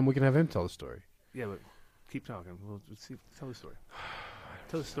what's up. Then we can have him tell the story. Yeah, but keep talking. We'll see. Tell the story.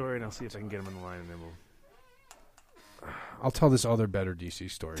 Tell the story, and I'll see if I can get him on the line, and then we'll... I'll tell this other better DC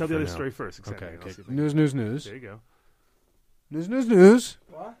story. Tell the other story first. Exactly. Okay. News. There you go. News.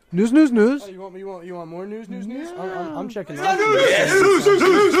 What? News. Oh, you want more news? Yeah. I'm checking that. News.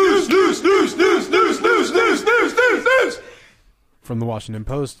 From the Washington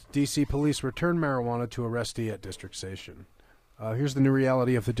Post, DC police returned marijuana to arrestee at District Station. Here's the new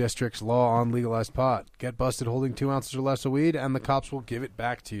reality of the district's law on legalized pot. Get busted holding 2 ounces or less of weed, and the cops will give it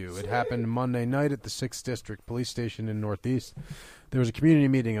back to you. It happened Monday night at the 6th District Police Station in Northeast. There was a community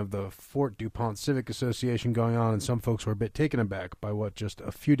meeting of the Fort DuPont Civic Association going on, and some folks were a bit taken aback by what just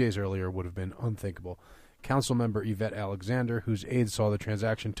a few days earlier would have been unthinkable. Council member Yvette Alexander, whose aides saw the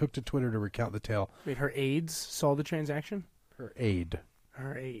transaction, took to Twitter to recount the tale. Wait, her aides saw the transaction? Her aide.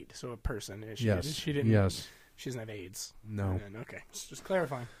 Her aide, so a person. Yes. She didn't. Yes. She doesn't have AIDS. No. Okay, just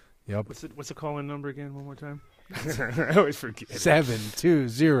clarifying. Yep. What's the call-in number again? One more time. I always forget.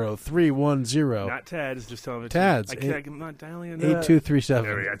 720-310. Not Tads. Just tell them. Tads. I'm not dialing it. 8237.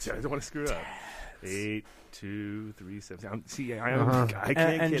 There we go. I don't want to screw it up. 8237. See, I can't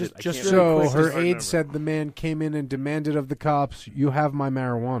and get just it. So her aide said the man came in and demanded of the cops, "You have my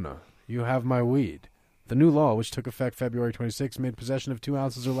marijuana. You have my weed." The new law, which took effect February 26, made possession of 2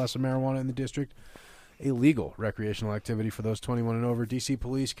 ounces or less of marijuana in the district a legal recreational activity for those 21 and over. D.C.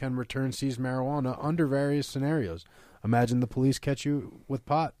 police can return seized marijuana under various scenarios. Imagine the police catch you with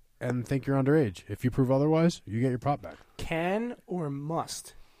pot and think you're underage. If you prove otherwise, you get your pot back. Can or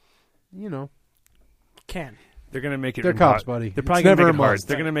must? You know. Can. They're going to make it. They're cops, buddy. They're probably It's going to never make it a hard. must.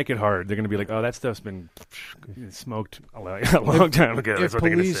 They're going to make it hard. They're going to be like, "Oh, that stuff's been smoked a long time ago." If That's what they're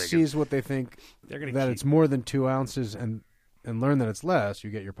going to police say. sees what they think They're gonna that keep- it's more than 2 ounces and learn that it's less, you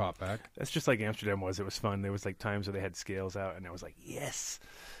get your pot back. That's just like Amsterdam was. It was fun. There was like times where they had scales out, and I was like, "Yes,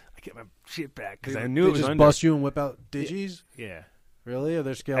 I get my shit back," because I knew they it was just under. bust you and whip out digis. Yeah. Really? Are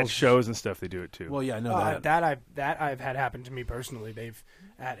there scales? At shows and stuff, they do it too. Well, yeah, I know that I've had happen to me personally. They've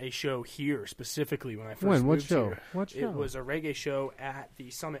at a show here specifically when I first When? What moved show? here. What show? It was a reggae show at the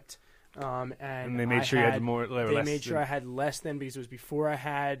Summit. And they made sure you had more. They less made sure than- I had less than, because it was before I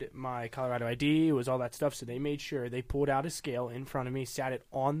had my Colorado ID. It was all that stuff. So they made sure they pulled out a scale in front of me, sat it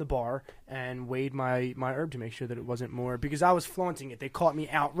on the bar, and weighed my herb to make sure that it wasn't more, because I was flaunting it. They caught me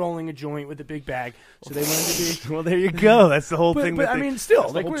out rolling a joint with a big bag, so they wanted to be. Well, there you go. That's the whole thing. But I mean, still,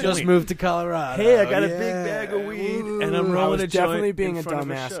 that's the like, whole we're just point. moved to Colorado. Hey, I got a Yeah. big bag of weed, and I'm I rolling was a definitely joint being in a front of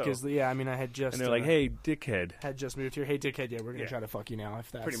dumbass show. because I mean I had just And they're like, "Hey, dickhead." had just moved here. Hey, dickhead, yeah, we're gonna Yeah. try to fuck you now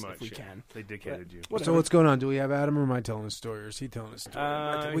if that's Pretty much, if we yeah. can. They dickheaded you. Whatever. So what's going on? Do we have Adam, or am I telling a story, or is he telling a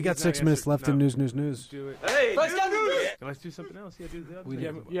story? We got he's 6 not minutes answered. left in No. news. Do it. Hey, let's do something else. Yeah, do the other We thing.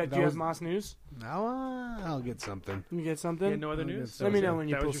 did- Yeah, that do you was- have Moss News? Now I'll get something. You get something? Yeah, no other news. Let me know when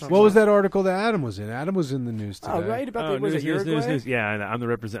you That pull was your something. What was that article that Adam was in? Adam was in the news today. Oh, right about the was it news. Uruguay? Yeah, I'm the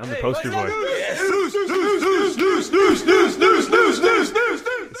represent. I'm the poster boy.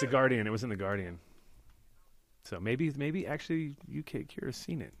 It's the Guardian. It was in the Guardian. So maybe actually UK Cure has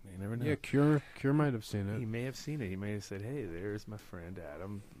seen it. You never know. Yeah, Cure might have seen He it. may have seen it. He may have said, "Hey, there's my friend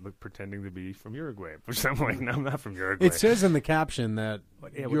Adam, pretending to be from Uruguay." Which I'm like, "No, I'm not from Uruguay." It says in the caption that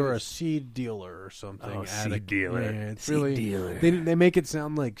Yeah, what you're is a seed dealer or something. Oh, at seed a- dealer. Yeah, it's Seed really, dealer. They make it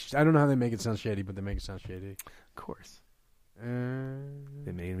sound like, I don't know how they make it sound shady, but they make it sound shady. Of course.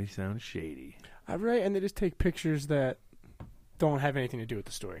 They made me sound shady. Right, and they just take pictures that don't have anything to do with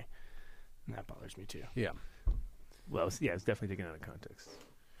the story, and that bothers me too. Yeah. Well, it's definitely taken out of context.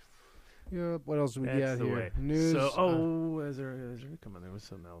 Yeah. What else do we That's got the here? way. News. So, is there? Come on, there was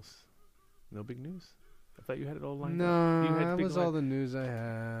something else. No big news. I thought you had it all lined up. No, You had that big was all the news I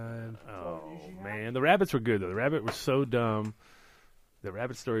had. Oh man, the rabbits were good though. The rabbit was so dumb. The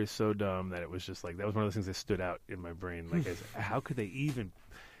rabbit story is so dumb that it was just like that was one of those things that stood out in my brain. Like, how could they even?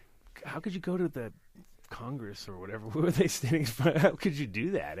 How could you go to the Congress or whatever? Who were they standing in front? How could you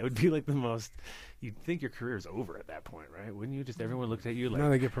do that? It would be like the most. You'd think your career is over at that point, right? Wouldn't you? Just everyone looked at you like. No,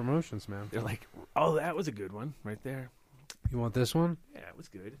 they get promotions, man. They're like, "Oh, that was a good one right there." You want this one? Yeah, it was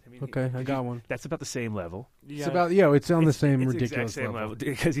good. I mean, Okay, I got one. That's about the same level. It's about it's on the same it's ridiculous exact same level.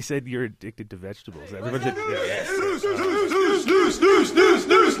 because he said you're addicted to vegetables. Everyone's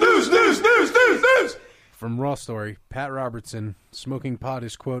From Raw Story, Pat Robertson, smoking pot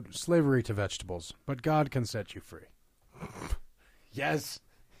is, quote, slavery to vegetables, but God can set you free. Yes,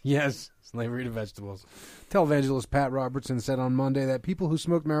 slavery to vegetables. Televangelist Pat Robertson said on Monday that people who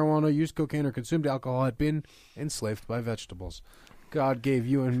smoked marijuana, used cocaine, or consumed alcohol had been enslaved by vegetables. God gave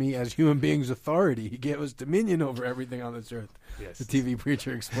you and me as human beings authority. He gave us dominion over everything on this earth. Yes. The TV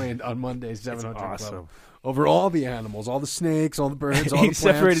preacher explained on Monday's 700 awesome. Club. Over all the animals, all the snakes, all the birds, all he the plants.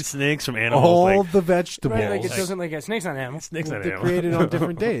 separated snakes from animals. All like, the vegetables. Right, like it doesn't like snake's not an animal. Snake's not an They're animal. created on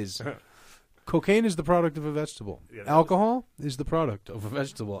different days. Cocaine is the product of a vegetable. Yeah, that Alcohol is the product of a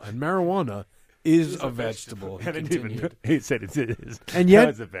vegetable. And marijuana is a vegetable. He I didn't even know. continued. He said it is. And yet- that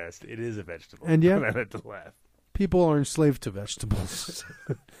was the best. It is a vegetable. And yet- I had to laugh. People are enslaved to vegetables.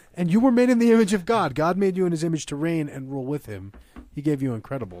 And you were made in the image of God. God made you in his image to reign and rule with him. He gave you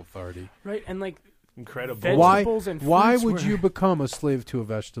incredible authority. Right, and like incredible. Why? Vegetables and Why fruits would were- you become a slave to a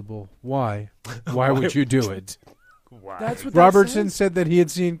vegetable? Why? Why would you do it? Why? That's what that Robertson says. said that he had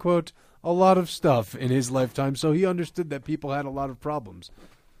seen, quote, a lot of stuff in his lifetime, so he understood that people had a lot of problems.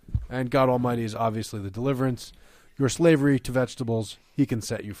 And God Almighty is obviously the deliverance. Your slavery to vegetables, he can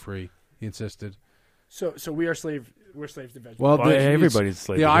set you free, he insisted. So we're slaves to vegetables. Well, everybody's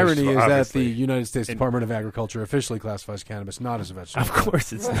slave the to irony vegetables, is that obviously. the United States Department of Agriculture officially classifies cannabis not as a vegetable. Of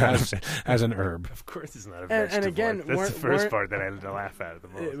course it's not. as an herb. Of course it's not a And vegetable. again, that's weren't- the first weren't- part that I had to laugh at the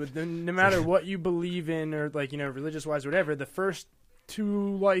most. No matter what you believe in, or religious wise, whatever, the first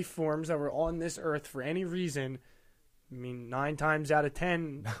two life forms that were on this earth for any reason. I mean, 9 times out of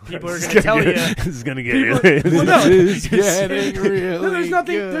 10, people are going to tell you. This is going to get people- really. Well, no, This is getting really no, there's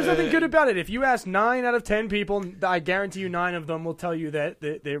nothing good. good about it. If you ask 9 out of 10 people, I guarantee you 9 of them will tell you that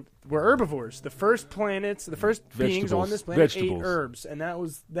they were herbivores. The first beings on this planet ate herbs, and that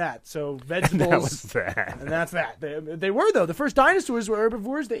was that. So vegetables. That was that. And that's that. They were though. The first dinosaurs were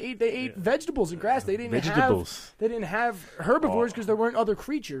herbivores. They ate vegetables and grass. They didn't have herbivores because there weren't other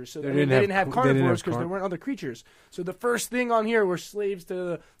creatures. So they didn't have carnivores because there weren't other creatures. So the first thing on here were slaves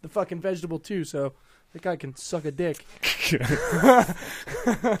to the fucking vegetable too. So that guy can suck a dick.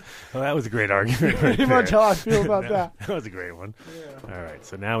 Well, that was a great argument. Pretty much how I feel about that. That was a great one. Yeah. All right,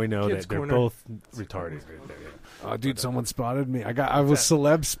 so now we know Kids that they're corner. both retarded right there. Oh, dude, someone spotted me. I was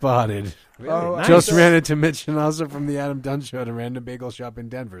celeb spotted. Oh, nice. Just ran into Mitch and also from the Adam Dunn Show at a random bagel shop in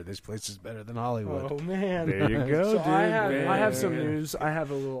Denver. This place is better than Hollywood. Oh man! There you go, So dude. I have some news. I have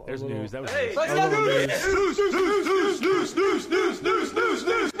a little. There's news. That was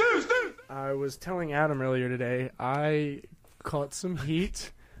I was telling Adam earlier today. I caught some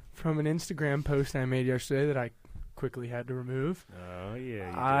heat from an Instagram post I made yesterday that I quickly had to remove. Oh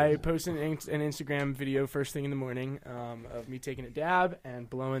yeah. I posted an Instagram video first thing in the morning of me taking a dab and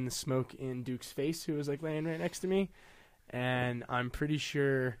blowing the smoke in Duke's face, who was like laying right next to me, and I'm pretty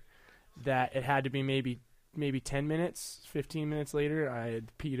sure that it had to be maybe 10 minutes, 15 minutes later.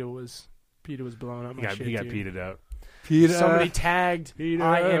 PETA was blowing up my shit. He got dude. PETA'd out. PETA. Somebody tagged PETA,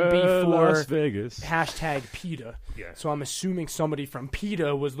 IMB4 Las Vegas. hashtag PETA. Yeah. So I'm assuming somebody from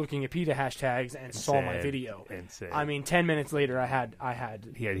PETA was looking at PETA hashtags and saw my video. And said, I mean, 10 minutes later, I had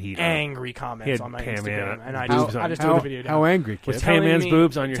he had heat angry He comments had on my Pam Instagram, Ann and I boobs just on- took the video down. How angry, kid? Was Pam Ann's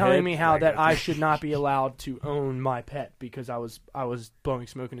boobs on your telling head? me how Like that that. I should not be allowed to own my pet because I was blowing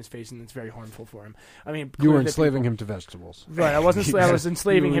smoke in his face and it's very harmful for him. I mean, You were clearly that enslaving people- him to vegetables. Right, I was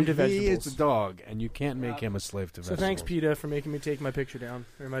enslaving him to He vegetables. is a dog, and you can't make him a slave to So vegetables. thanks, PETA, for making me take my picture down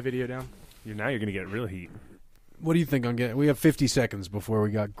or my video down. Now you're going to get real heat. What do you think on getting? We have 50 seconds before we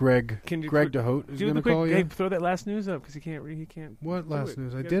got Greg. Greg DeHote is going to call you. Hey, throw that last news up because he can't. He can't. What do last it.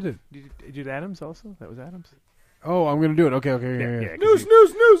 news? I You did it. Did you do Adams also? That was Adams. Oh, I'm going to do it. Okay. Yeah. 'cause News.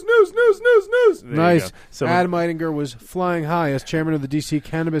 There you Nice. go. So Adam Eidinger was flying high as chairman of the D.C.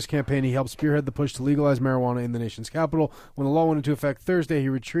 Cannabis campaign. He helped spearhead the push to legalize marijuana in the nation's capital. When the law went into effect Thursday, he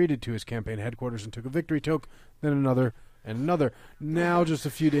retreated to his campaign headquarters and took a victory toke, then another, and another. Now, just a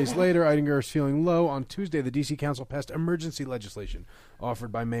few days later, Eidinger is feeling low. On Tuesday, the D.C. Council passed emergency legislation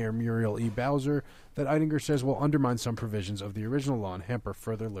offered by Mayor Muriel E. Bowser that Eidinger says will undermine some provisions of the original law and hamper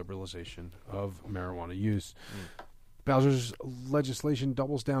further liberalization of marijuana use. Bowser's legislation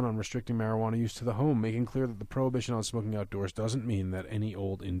doubles down on restricting marijuana use to the home, making clear that the prohibition on smoking outdoors doesn't mean that any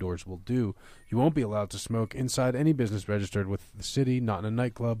old indoors will do. You won't be allowed to smoke inside any business registered with the city, not in a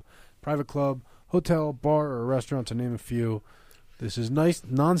nightclub, private club, hotel, bar, or restaurant, to name a few. This is nice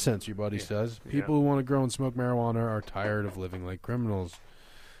nonsense, your buddy says. People who want to grow and smoke marijuana are tired of living like criminals.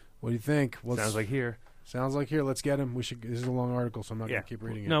 What do you think? Sounds like here. Sounds like here. Let's get him. This is a long article, so I'm not going to keep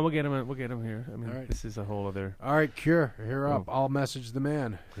reading it. No, we'll get him. We'll get him here. I mean, All right. this is a whole other. All right, Cure, you're up. I'll message the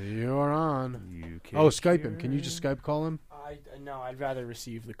man. You're on. Skype him. Can you just Skype call him? No, I'd rather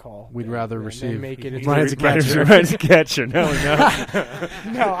receive the call. We'd rather receive. Than make it. Ryan's a catcher. Ryan's a catcher. No.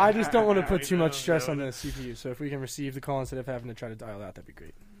 No, I just don't want to put too much stress on the CPU. So if we can receive the call instead of having to try to dial out, that'd be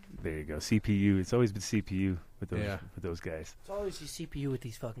great. There you go. CPU. It's always been CPU with those guys. It's always the CPU with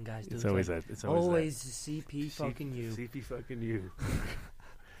these fucking guys, dude. It's always like, that. It's always the CP fucking you. CP fucking you.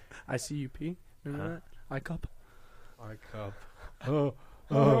 ICUP. Remember that? iCup. iCup.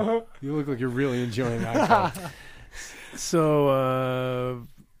 Oh, you look like you're really enjoying iCup. So,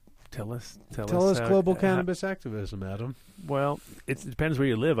 tell us global cannabis activism, Adam. Well, it depends where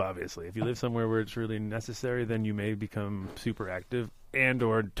you live, obviously. If you live somewhere where it's really necessary, then you may become super active and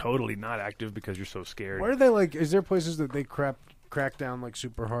or totally not active because you're so scared. Where are they, like, is there places that they crap crack down like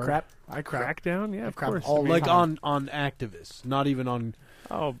super hard? I crap. Crackdown? Yeah, of course. All I mean, like on activists, not even on.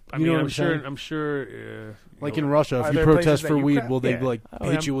 Oh, I You mean, know what I'm I'm sure. saying? I'm sure. Like you in know, Russia, Are if you there protest places for that you weed, crack? will they Yeah. like Oh,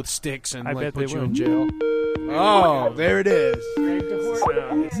 hit yeah. you with sticks and I like bet put they you will. in jail? Oh, there it is.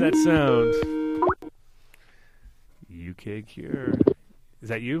 It's that sound. UK Cure. Is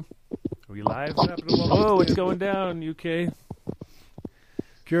that you? Are we live? Whoa, it's going down, UK.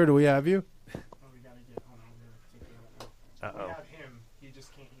 Cure, do we have you? Uh-oh. He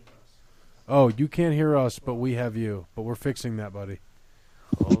just can't hear us. Oh, you can't hear us, but we have you. But we're fixing that, buddy.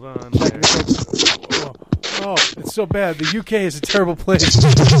 Hold on. Oh, it's so bad. The UK is a terrible place. Is he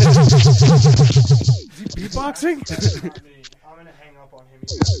beatboxing? I'm gonna hang up on him.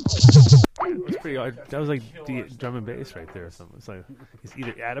 That was pretty odd. That was like the drum and bass right there or something. It's like he's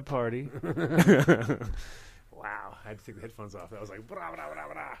either at a party. Wow, I had to take the headphones off. That was like, blah, blah,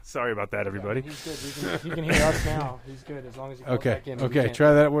 blah, blah. Sorry about that, everybody. He's good. He can hear us now. He's good as long as he calls Okay, back in. okay.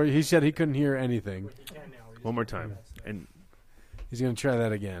 Try that. Where he said he couldn't hear anything. One more time, and He's gonna try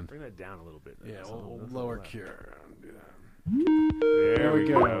that again. bring that down a little bit. Yeah, That's we'll that's lower loud. Cure. There we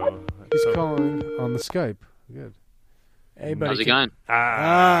go. He's So- calling on the Skype. Good. Hey, buddy. How's it going?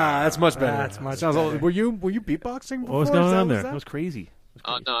 That's much better. That's much Sounds better. Were you beatboxing before? What was Is going that- on there? was That was crazy.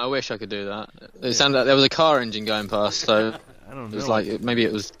 Oh, no, I wish I could do that. It sounded like there was a car engine going past, so I don't it know. was like maybe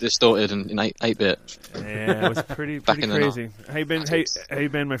it was distorted in 8-bit. Yeah, it was pretty Back in the crazy. Hey Ben, hey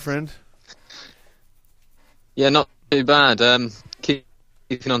Ben, my friend. Yeah, not too bad.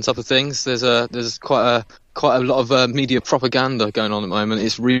 Keeping on top of things. There's quite a lot of media propaganda going on at the moment.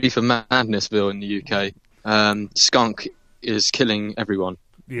 It's reefer madnessville in the UK. Skunk is killing everyone.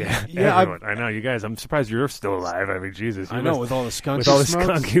 Yeah, Yeah, everyone. I know you guys. I'm surprised you're still alive. I mean, Jesus, you I know, must- with all the skunk with you all the smoked.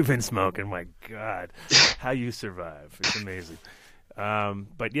 skunk you've been smoking. My God, how you survive? It's amazing.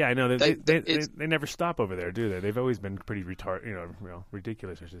 But yeah, I know they never stop over there, do they? They've always been pretty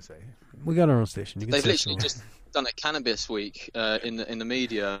ridiculous, I should say. We got our own station. You can They've say literally somewhere. just done a Cannabis week in the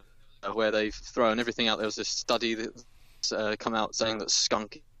media where they've thrown everything out. There was a study that's come out saying that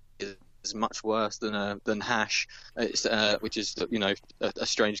skunk is much worse than hash, which is a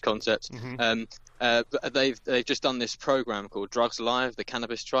strange concept. But they've just done this program called Drugs Live, the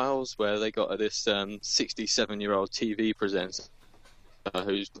Cannabis Trials, where they got this 67-year-old TV presenter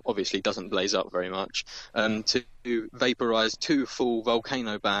who obviously doesn't blaze up very much, to vaporize 2 full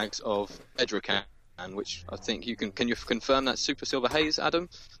volcano bags of Edrocan, which I think can you confirm that's super silver haze, Adam?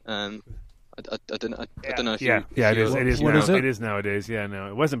 I don't know if Yeah, you... it is. It is What now. is it? It is nowadays. Yeah, no,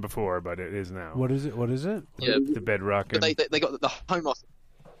 it wasn't before, but it is now. What is it? What is it? Yeah, The bedrock. but they got the Home Office.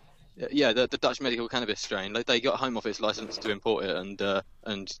 Yeah, the Dutch medical cannabis strain. They got Home Office license to import it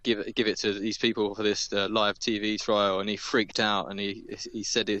and give it to these people for this live TV trial, and he freaked out and he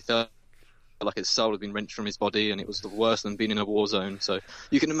said it felt like his soul had been wrenched from his body, and it was worse than being in a war zone. So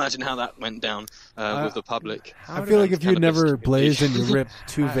you can imagine how that went down with the public. I feel like if you Cannabis never can be- blazed and you ripped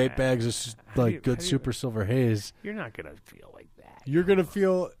 2 vape bags of like good how do you- super silver haze, You're not gonna feel like that. you're gonna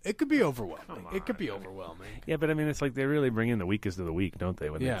feel it could be overwhelming. It could be overwhelming. Yeah, but I mean, it's like they really bring in the weakest of the weak, don't they?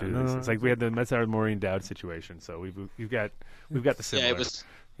 When Yeah, they do no, this, no, it's like we had that's our Maureen Dowd situation. So we've got the similar. Yeah, it was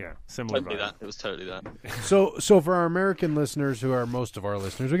similar. totally vibe. that. It was totally that. So for our American listeners, who are most of our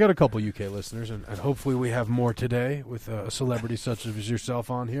listeners, we got a couple UK listeners, and hopefully we have more today with a celebrity such as yourself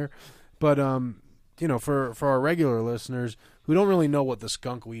on here. But for our regular listeners who don't really know what the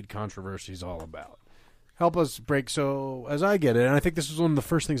skunk weed controversy is all about, help us break. So as I get it, and I think this was one of the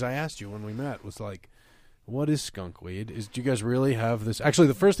first things I asked you when we met was like, what is skunk weed? Do you guys really have this? Actually,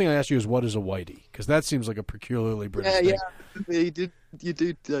 the first thing I asked you is, what is a whitey? Because that seems like a peculiarly British thing.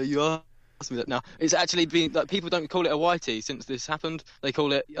 You asked me that. Now it's actually been like people don't call it a whitey since this happened. They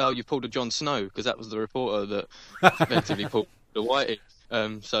call it you pulled a Jon Snow, because that was the reporter that effectively pulled a whitey.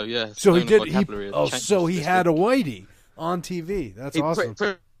 So yeah. So he known did. vocabulary has changed So he this had week. a whitey on TV. That's awesome.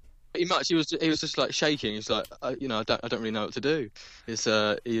 Pretty much, he was just like shaking. He's like, I don't really know what to do.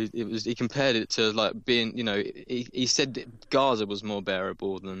 He compared it to like being, he said that Gaza was more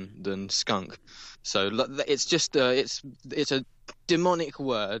bearable than skunk. So it's just it's a demonic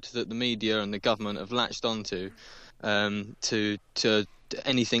word that the media and the government have latched onto, to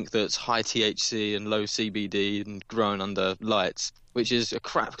anything that's high THC and low CBD and grown under lights, which is a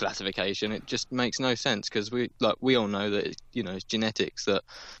crap classification. It just makes no sense, because we all know that it's genetics that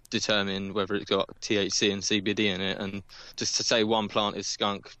determine whether it's got THC and CBD in it, and just to say one plant is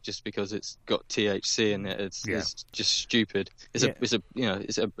skunk just because it's got THC in it, it's just stupid. It's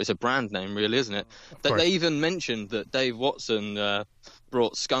a brand name, really, isn't it? They even mentioned that Dave Watson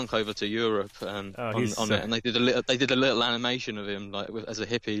brought Skunk over to Europe on it, and they did a little animation of him like as a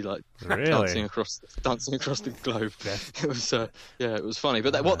hippie, like dancing across the globe. It was it was funny.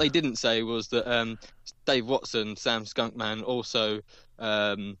 But what they didn't say was that Dave Watson, Sam Skunkman, also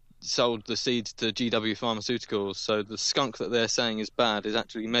sold the seeds to GW Pharmaceuticals. So the skunk that they're saying is bad is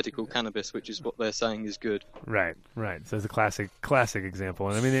actually medical cannabis, which is what they're saying is good. Right. So it's a classic example.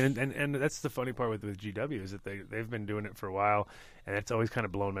 And I mean, and that's the funny part with GW is that they've been doing it for a while, and it's always kind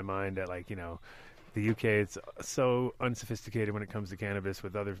of blown my mind that, like, you know, the UK, it's so unsophisticated when it comes to cannabis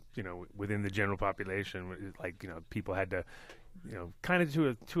with other, you know, within the general population. Like, you know, people had to, you know, kind of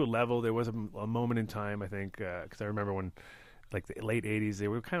to a level. There was a moment in time, I think, because I remember when, like, the late 80s, they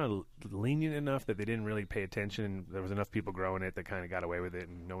were kind of lenient enough that they didn't really pay attention. There was enough people growing it that kind of got away with it,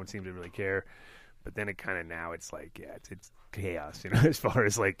 and no one seemed to really care. But then it kind of now it's like, yeah, it's chaos, you know, as far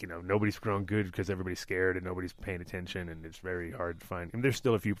as, like, you know, nobody's growing good because everybody's scared and nobody's paying attention, and it's very hard to find. I mean, there's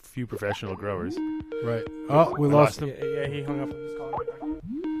still a few professional growers. Right. Oh, we lost him. Yeah, he hung up on his call.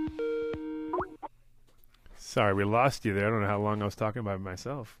 Sorry, we lost you there. I don't know how long I was talking about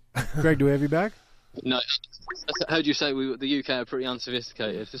myself. Greg, do we have you back? No, I heard you say the UK are pretty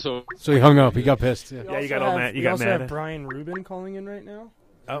unsophisticated. So he hung up. He got pissed. Yeah, you got all mad. You we got also mad. have Brian Rubin calling in right now.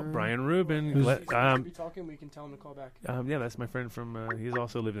 Oh, Brian Rubin. If we talking, we can tell him to call back. Yeah, that's my friend from. He's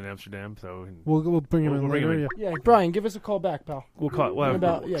also lived in Amsterdam, so we'll bring him in later. Yeah, Brian, give us a call back, pal. We'll call.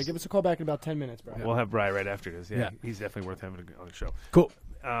 Give us a call back in about 10 minutes, Brian. We'll have Brian right after this. Yeah, he's definitely worth having on the show. Cool.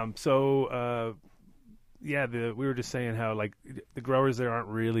 We were just saying how, like, the growers there aren't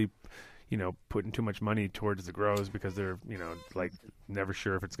really, you know, putting too much money towards the grows because they're, you know, like, never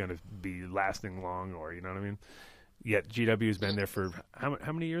sure if it's going to be lasting long, or, you know what I mean. Yet GW's been there for how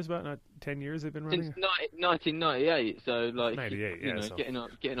many years? About not 10 years they've been running. Since 1998, so like 98, you know, so.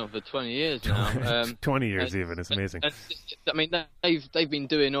 getting on for 20 years now. 20 years even. It's amazing. I mean, they've been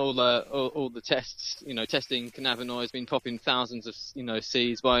doing all the tests, you know, testing cannabinoids, been popping thousands of, you know,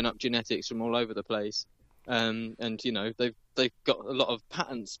 seeds, buying up genetics from all over the place. And you know, they've got a lot of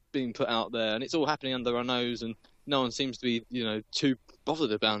patents being put out there, and it's all happening under our nose, and no one seems to be, you know, too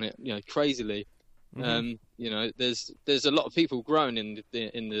bothered about it, you know, crazily. Mm-hmm. You know, there's a lot of people growing in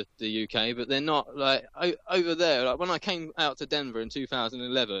the UK, but they're not like over there. Like when I came out to Denver in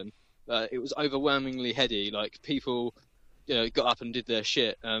 2011, it was overwhelmingly heady. Like people, you know, got up and did their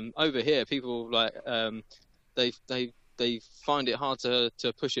shit. Over here, people like they find it hard to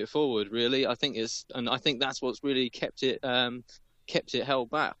push it forward. Really, I think that's what's really kept it held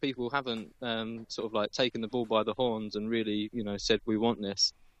back. People haven't sort of like taken the bull by the horns and really, you know, said we want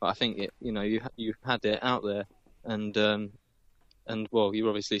this. But I think you know, you had it out there, and well, you're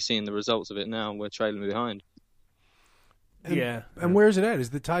obviously seeing the results of it now, and we're trailing behind. And where's it at? Is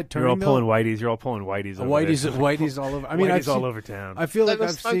the tide turning? You're all pulling whiteys. You're all pulling whiteys. Whiteys all over. I mean, whiteys all over town. I feel like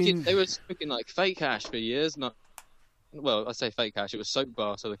I've seen. They were smoking like fake hash for years. Well, I say fake hash. It was soap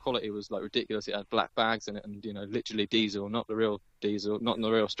bar, so the quality was like ridiculous. It had black bags in it, and, you know, literally diesel, not the real diesel, not the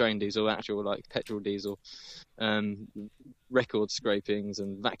real strain diesel, actual like petrol diesel. Record scrapings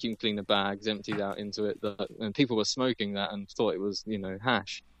and vacuum cleaner bags emptied out into it, and people were smoking that and thought it was, you know,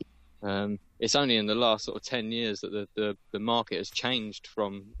 hash. It's only in the last sort of 10 years that the market has changed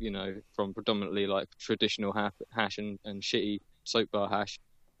from predominantly like traditional hash and shitty soap bar hash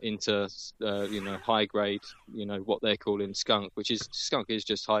into you know, high grade, you know, what they're calling skunk, skunk is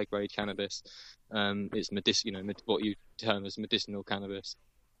just high grade cannabis. It's you know, what you term as medicinal cannabis.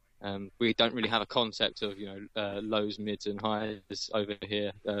 We don't really have a concept of, you know, lows, mids, and highs over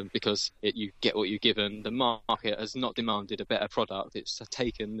here because you get what you're given. The market has not demanded a better product. It's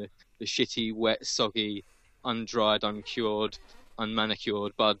taken the shitty, wet, soggy, undried, uncured,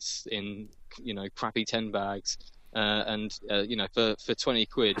 unmanicured buds in, you know, crappy 10 bags. You know, for 20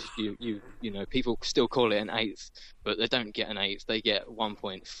 quid, you know, people still call it an eighth, but they don't get an eighth. They get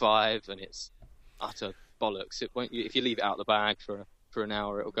 1.5, and it's utter bollocks. If you leave it out of the bag for an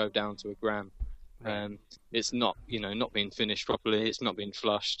hour, it'll go down to a gram. It's not, you know, not being finished properly. It's not being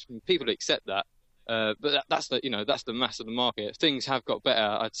flushed. People accept that, but that's the mass of the market. Things have got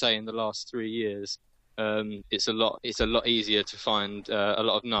better, I'd say, in the last 3 years. It's a lot easier to find a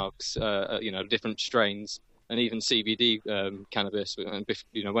lot of nugs, you know, different strains, and even CBD cannabis. And,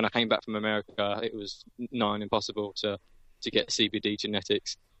 you know, when I came back from America, it was nigh impossible to get CBD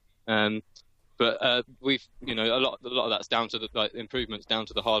genetics. But we've, you know, a lot of that's down to the like improvements, down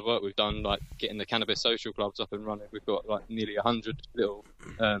to the hard work we've done, like getting the cannabis social clubs up and running. We've got like nearly 100 little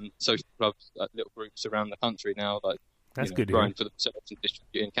social clubs, like little groups around the country now, like that's, you know, good. Growing for themselves and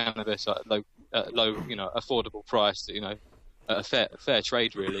distributing cannabis at low, you know, affordable price, you know, at a fair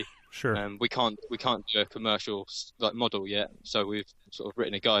trade really. Sure. We can't do a commercial like model yet, so we've sort of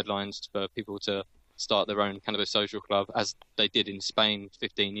written a guidelines for people to start their own cannabis social club, as they did in Spain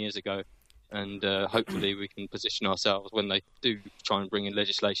 15 years ago. And hopefully we can position ourselves when they do try and bring in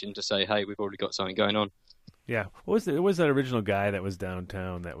legislation to say, hey, we've already got something going on. Yeah. What was that original guy that was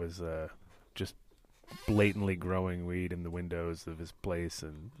downtown that was just blatantly growing weed in the windows of his place,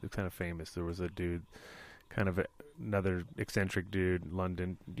 and kind of famous? There was a dude, kind of another eccentric dude in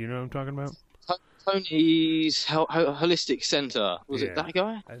London. Do you know what I'm talking about? Tony's Holistic Centre. Was it that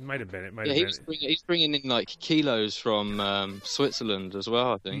guy? It might have been. He's bringing in like kilos from Switzerland as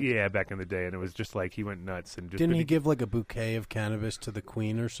well, I think. Yeah, back in the day, and it was just like he went nuts and just didn't he give like a bouquet of cannabis to the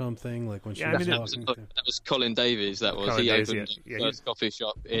Queen or something? Like when she was walking. That was Colin Davies. That was Colin he Davies, opened the first coffee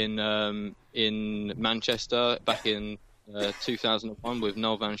shop in Manchester back in 2001 with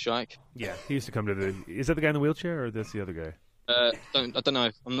Noel Van Schaik. Yeah, he used to come to the. Is that the guy in the wheelchair, or that's the other guy? I don't know.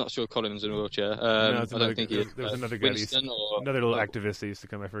 I'm not sure Colin's in a wheelchair. No, I don't think he is. There was another guy, another little activist. activist that used to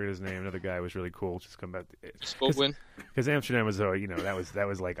come. I forget his name. Another guy was really cool. Just come back. Baldwin. Because Amsterdam was, that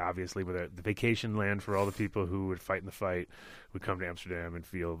was like obviously the vacation land for all the people who would fight in the fight, would come to Amsterdam and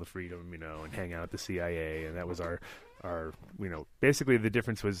feel the freedom, and hang out at the CIA, and that was our, basically the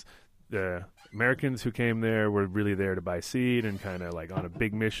difference was. The Americans who came there were really there to buy seed and kind of like on a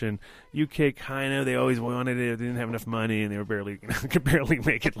big mission. UK they always wanted it. They didn't have enough money and they were could barely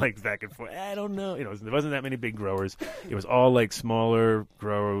make it like back and forth. I don't know. There wasn't that many big growers. It was all like smaller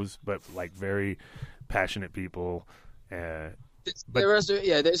growers, but like very passionate people.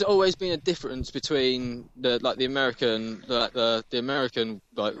 There's always been a difference between the American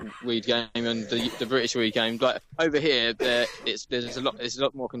like weed game and the British weed game. Like over here, there's a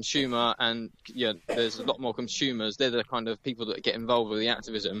lot more consumer, and there's a lot more consumers. They're the kind of people that get involved with the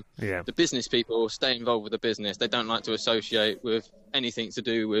activism. Yeah. The business people stay involved with the business. They don't like to associate with anything to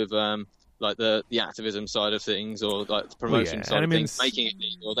do with like the activism side of things, or like the promotion side of things, making it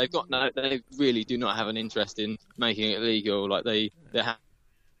legal. They really do not have an interest in making it legal. Like they're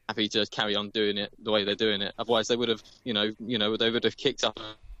happy to carry on doing it the way they're doing it. Otherwise, they would have, they would have kicked up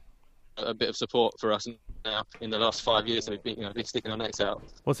a bit of support for us now in the last 5 years. They've been sticking our necks out.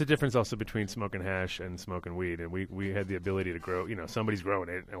 What's the difference also between smoking hash and smoking weed? And we had the ability to grow. Somebody's growing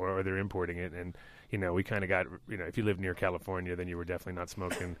it, or they're importing it, and we kind of got. If you lived near California, then you were definitely not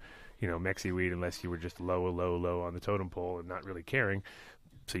smoking. Mexi weed unless you were just low on the totem pole and not really caring.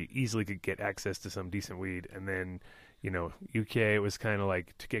 So you easily could get access to some decent weed. And then, UK, it was kind of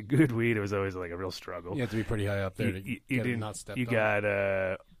like to get good weed, it was always like a real struggle. You have to be pretty high up there to get it not stepped on. You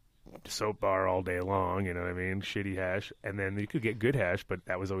got soap bar all day long, you know what I mean? Shitty hash. And then you could get good hash, but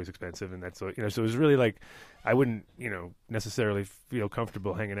that was always expensive. And that's, so it was really like, I wouldn't, necessarily feel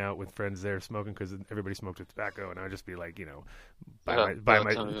comfortable hanging out with friends there smoking because everybody smoked with tobacco. And I'd just be like, I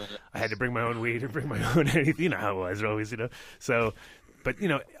had to bring my own weed or bring my own anything. You know how it was always, So, but,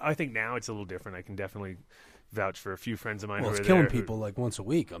 I think now it's a little different. I can definitely vouch for a few friends of mine who are it's there. killing people like once a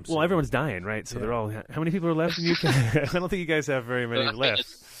week. Well, everyone's dying, right? So they're all. How many people are left in UK? I don't think you guys have very many left.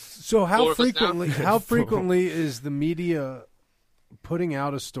 So how frequently is the media putting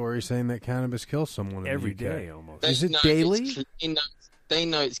out a story saying that cannabis kills someone every in the UK? day almost? Is it daily? They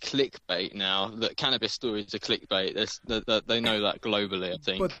know it's clickbait now. That cannabis stories are clickbait. They know that globally. I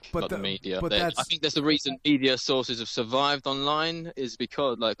think, but the media. I think that's the reason media sources have survived online is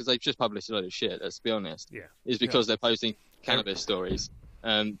because they've just published a load of shit. Let's be honest. Yeah. Is because they're posting cannabis stories.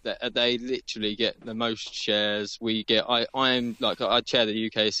 They literally get the most shares. We get. I chair the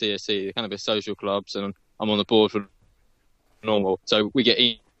UK CSC, the Cannabis Social Clubs, and I'm on the board for Normal. So we get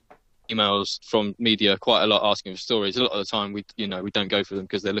emails from media quite a lot asking for stories. A lot of the time we don't go for them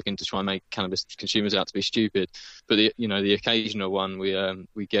because they're looking to try and make cannabis consumers out to be stupid. But the occasional one we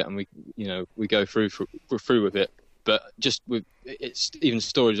get, and we go through with it. But just with it's even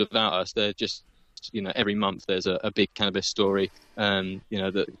stories about us, they're just every month there's a big cannabis story,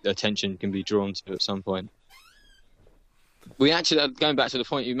 that attention can be drawn to at some point. We actually, going back to the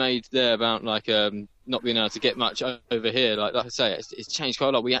point you made there about not being able to get much over here, like I say, it's changed quite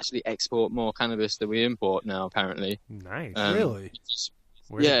a lot. We actually export more cannabis than we import now, apparently. Nice. Really?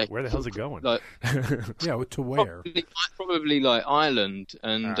 Where the hell's it going? To where? Probably like Ireland,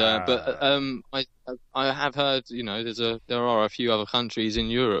 and but I have heard there are a few other countries in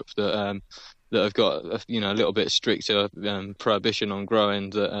Europe that have got a little bit stricter prohibition on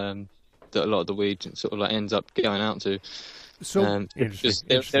growing that a lot of the weed sort of ends up going out to. So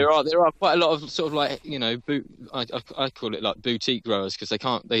there are quite a lot of sort of I call it like boutique growers because they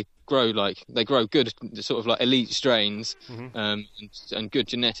grow good sort of like elite strains and good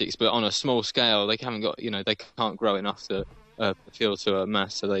genetics, but on a small scale they haven't got they can't grow enough to appeal to a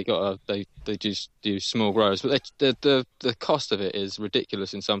mass, so they just do small grows. But the cost of it is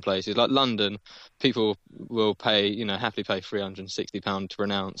ridiculous in some places. Like London, people will pay, happily pay £360 for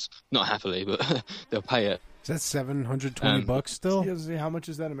an ounce. Not happily, but they'll pay it. Is that $720 still? Yeah, how much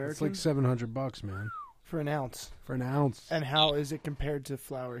is that American? It's like $700, man. For an ounce. For an ounce. And how is it compared to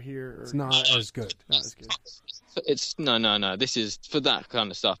flour here? It's not as good. Not as good. It's no. This is for that kind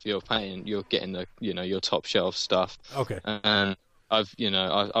of stuff. You're getting the your top shelf stuff. Okay. And I'm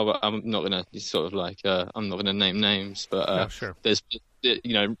not gonna sort of like I'm not gonna name names, but no, sure. There's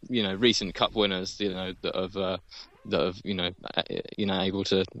recent cup winners that have able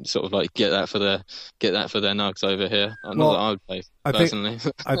to sort of like get that for their nugs over here. Not that I would pay personally.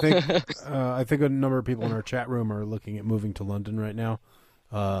 I think a number of people in our chat room are looking at moving to London right now.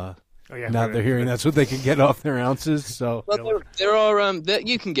 Now they're hearing that's what they can get off their ounces. So there are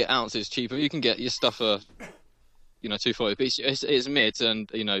you can get ounces cheaper. You can get your stuff for $2.40. But it's mid, and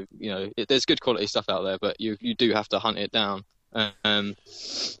there's good quality stuff out there, but you do have to hunt it down.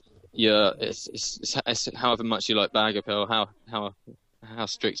 Yeah, it's however much you like bag appeal, how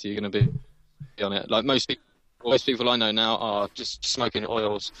strict are you going to be on it? Like most people I know now are just smoking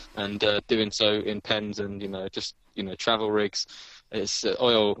oils and doing so in pens and travel rigs. It's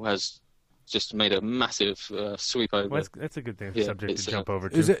oil has just made a massive sweep over. Well, that's a good thing. Subject to jump over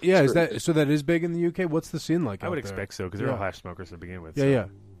to. Is it? Yeah, is that so? That is big in the UK. What's the scene like? I would out there? expect so because they're all hash smokers to begin with. Yeah, so.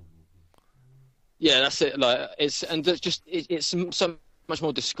 Yeah, that's it. Like it's so much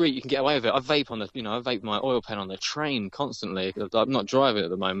more discreet. You can get away with it. I vape my oil pen on the train constantly. I'm not driving at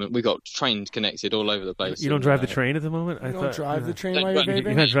the moment. We got trains connected all over the place. You don't drive the train at the moment? You don't drive the train while you're vaping?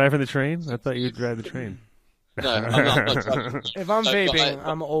 You're not driving the train? I thought you'd drive the train. No, I'm not driving. If I'm vaping,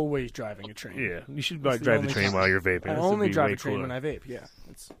 I'm always driving a train. Yeah, you should drive the train while you're vaping. I only drive a train when I vape, yeah.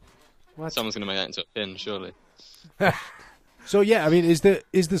 Someone's going to make that into a pin, surely. So yeah, I mean, is the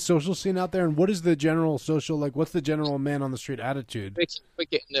social scene out there, and what is the general social like? What's the general man on the street attitude? We're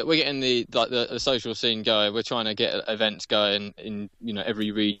getting the social scene going. We're trying to get events going in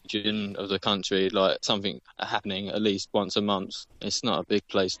every region of the country, like something happening at least once a month. It's not a big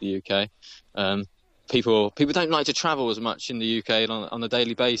place, the UK. People don't like to travel as much in the UK on a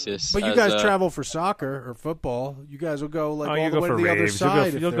daily basis. But you guys travel for soccer or football. You guys will go all the way to the other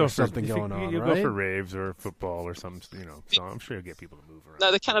side if there's something going on, You'll right? go for raves or football or something, So I'm sure you'll get people to move around. No,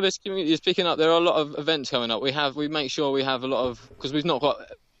 the cannabis community is picking up. There are a lot of events coming up. We make sure we have a lot of, because we've not got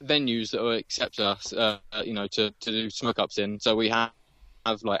venues that will accept us, to do smoke ups in. So we have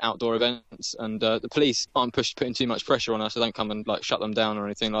like outdoor events, and the police aren't putting too much pressure on us. So don't come and like shut them down or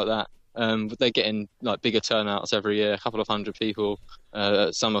anything like that. But they're getting like bigger turnouts every year, a couple of hundred people,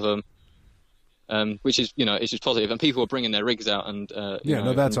 some of them, which is it's just positive. And people are bringing their rigs out and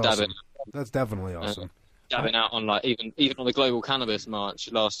that's awesome. That's definitely awesome. Dabbing out on like even on the Global Cannabis March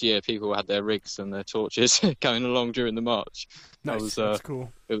last year, people had their rigs and their torches going along during the march. Nice, that's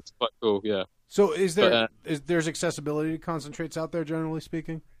cool. It was quite cool, yeah. So there's accessibility to concentrates out there, generally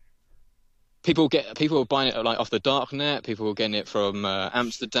speaking? People are buying it like off the dark net. People are getting it from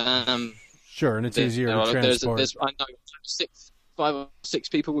Amsterdam. Sure, and it's easier to transport. I know 5 or 6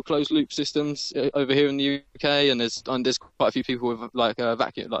 people with closed loop systems over here in the UK, and there's quite a few people with like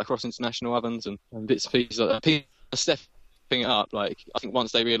vacuum, like across international ovens and bits and pieces like that. People are stepping it up. Like I think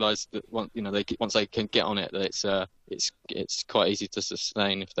once they realise that once they can get on it, that it's quite easy to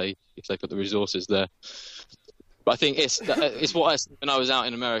sustain if they put the resources there. But I think it's what when I was out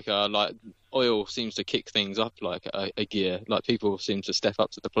in America, like oil seems to kick things up like a gear. Like people seem to step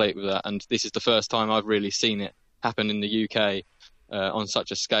up to the plate with that, and this is the first time I've really seen it happen in the UK on such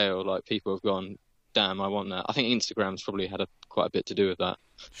a scale. Like people have gone, damn, I want that. I think Instagram's probably had quite a bit to do with that.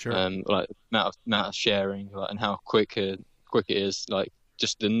 Sure. Like amount of sharing, and how quick it is. Like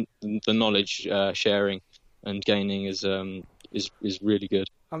just the knowledge sharing and gaining is really good.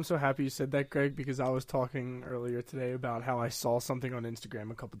 I'm so happy you said that, Greg, because I was talking earlier today about how I saw something on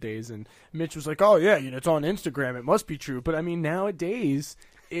Instagram a couple days, and Mitch was like, oh, yeah, it's on Instagram. It must be true. But, I mean, nowadays,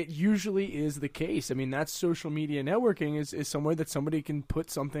 it usually is the case. I mean, that's social media networking is somewhere that somebody can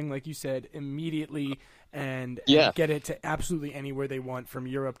put something, like you said, immediately and get it to absolutely anywhere they want, from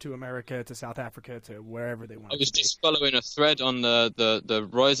Europe to America to South Africa to wherever they want. I was just following a thread on the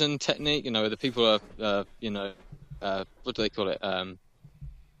Ryzen technique, the people are, what do they call it?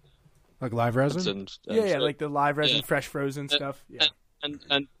 Like live resin? Like the live resin, fresh frozen stuff. Yeah.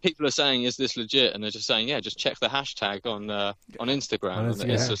 And people are saying, is this legit? And they're just saying, just check the hashtag on Instagram.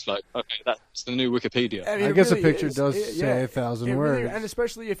 It's just like, okay, that's the new Wikipedia. I guess really a picture does say 1,000 words. Really, and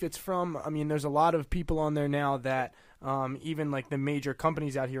especially if it's from, I mean, there's a lot of people on there now that Even like the major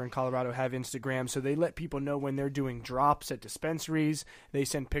companies out here in Colorado have Instagram, so they let people know when they're doing drops at dispensaries. They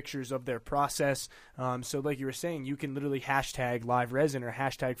send pictures of their process. So like you were saying, you can literally hashtag live resin or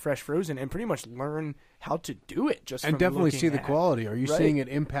hashtag fresh frozen and pretty much learn how to do it just and from definitely looking see the at quality. Are you Right. seeing it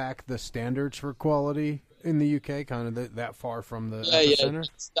impact the standards for quality in the UK? Kind of that far from the Yeah, epicenter?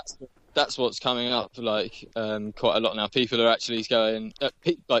 that's what's coming up like quite a lot now. People are actually going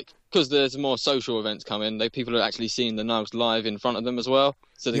because there's more social events coming. People are actually seeing the knives live in front of them as well.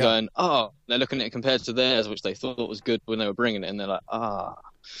 So they're going, they're looking at it compared to theirs, which they thought was good when they were bringing it, and they're like,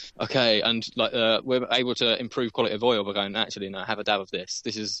 okay. And like we're able to improve quality of oil by going, actually, no, have a dab of this.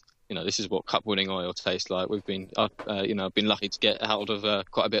 This is what cup-winning oil tastes like. I've been lucky to get out of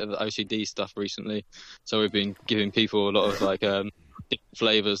quite a bit of the OCD stuff recently, so we've been giving people a lot of like different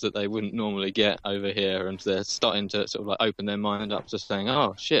flavors that they wouldn't normally get over here, and they're starting to sort of like open their mind up to saying,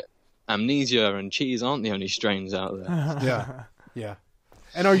 oh shit, amnesia and cheese aren't the only strains out there. Yeah.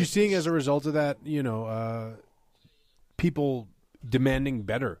 And are you seeing as a result of that, people demanding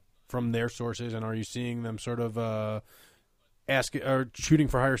better from their sources, and are you seeing them sort of asking or shooting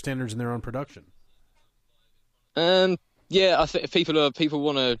for higher standards in their own production? Yeah, I think people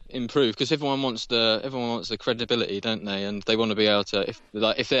want to improve because everyone wants the credibility, don't they? And they want to be able to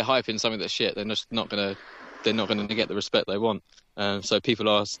if they're hyping something that's shit, they're just not gonna get the respect they want. So people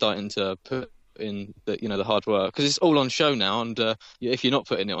are starting to put in the hard work because it's all on show now, and if you're not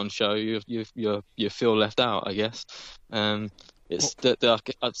putting it on show, you feel left out, I guess. It's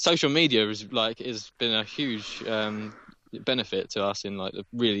social media has been a huge benefit to us in like the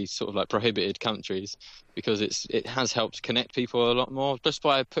really sort of like prohibited countries because it has helped connect people a lot more just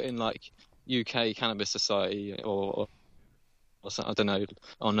by putting like UK Cannabis Society or I don't know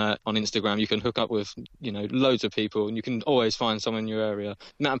on Instagram. You can hook up with loads of people and you can always find someone in your area.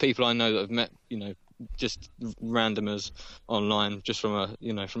 The amount of people I know that have met just randomers online just from a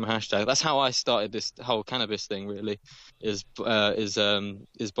hashtag. That's how I started this whole cannabis thing. Really, is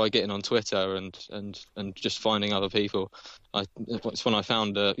by getting on Twitter and just finding other people. It's when I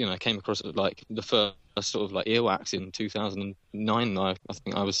found came across like the first sort of like earwax in 2009. I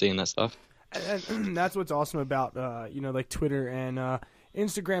think I was seeing that stuff. And that's what's awesome about like Twitter and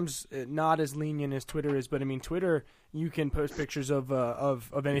Instagram's not as lenient as Twitter is, but I mean Twitter, you can post pictures of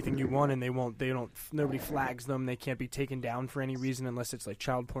anything you want, and nobody flags them. They can't be taken down for any reason unless it's like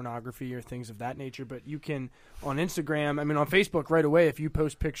child pornography or things of that nature. But you can on Instagram, on Facebook right away, if you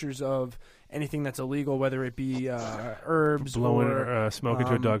post pictures of anything that's illegal, whether it be herbs blowing smoke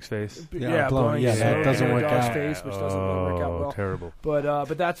into a dog's face. Blowing that doesn't work out. Face, which doesn't work out well. Terrible. But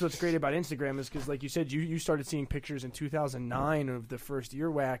that's what's great about Instagram is because, like you said, you started seeing pictures in 2009 of the first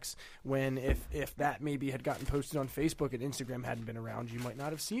earwax. When if that maybe had gotten posted on Facebook and Instagram hadn't been around, you might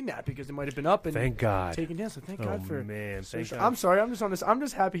not have seen that because it might have been up and thank God taken down. So thank God for man. Thank God. I'm sorry. I'm just on this. I'm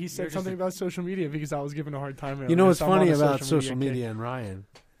just happy he said something about social media because I was given a hard time. You know what's funny about social media and Ryan?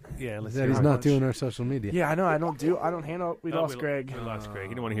 Yeah, that he's not doing our social media. Yeah, I know. I don't handle. We lost Greg. We lost Greg. He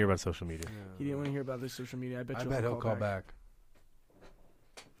didn't want to hear about social media. He didn't want to hear about this social media. I bet he'll call back.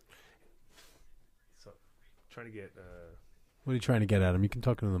 So, trying to get. What are you trying to get at him? You can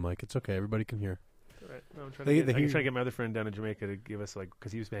talk into the mic. It's okay. Everybody can hear. Right. No, I'm trying to get my other friend down in Jamaica to give us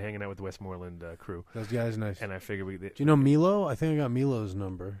because he was hanging out with the Westmoreland crew. Those guys nice. And I figured do you know Milo? I think I got Milo's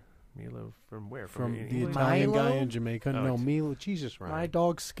number. Milo from where? From the Italian guy in Jamaica. No, Milo. Jesus, Ryan. My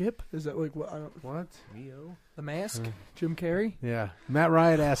dog Skip. Is that like what? What? Mio? The Mask? Jim Carrey? Yeah. Matt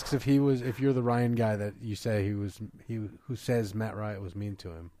Riot asks if you're the Ryan guy that you say who says Matt Riot was mean to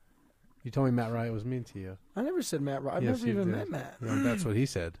him. You told me Matt Riot was mean to you. I never said Matt Riot. I've never even met Matt. No, that's what he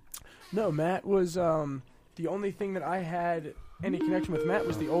said. No, Matt was the only thing that I had any connection with Matt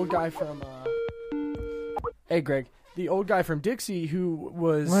was the old guy from Hey Greg. The old guy from Dixie who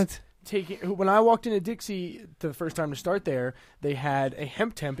was when I walked into Dixie the first time to start there, they had a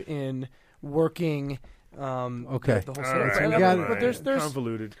hemp temp in working okay. The whole right. So but there's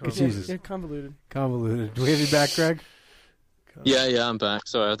convoluted. Jesus. Yeah, convoluted. Convoluted. Do we have you back, Greg? Yeah, I'm back.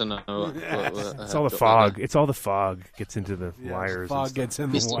 Sorry, I don't know. It's all the fog. It's all the fog gets into the wires. Fog gets in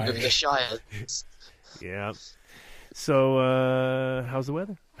the wires. The Shire. Yeah. So, how's the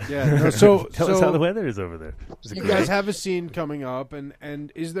weather? Yeah. No, so tell us how the weather is over there. You guys have a scene coming up,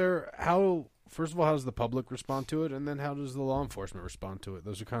 and is there first of all, how does the public respond to it, and then how does the law enforcement respond to it?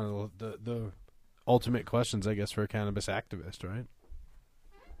 Those are kind of the ultimate questions, I guess, for a cannabis activist, right?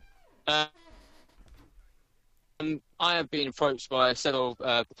 I have been approached by several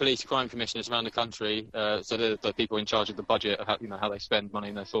police crime commissioners around the country, so they're the people in charge of the budget of how they spend money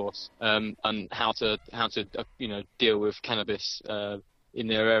in their force, and how to deal with cannabis in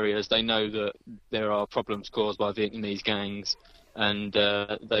their areas, they know that there are problems caused by Vietnamese gangs, and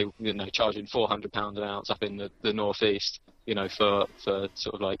they charging £400 an ounce up in the northeast, for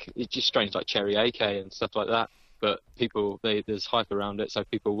sort of like it's just strange like cherry AK and stuff like that. But people, there's hype around it, so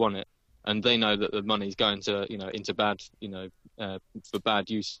people want it, and they know that the money's going to into bad for bad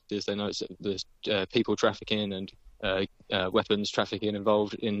uses. They know there's people trafficking and weapons trafficking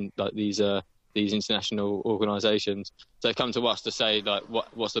involved in like these international organisations. So they come to us to say like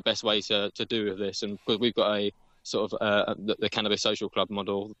what's the best way to do with this, and because we've got a sort of the Cannabis Social Club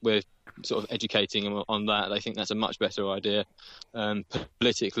model, we're sort of educating them on that. They think that's a much better idea.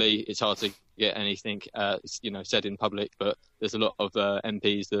 Politically, it's hard to get anything said in public, but there's a lot of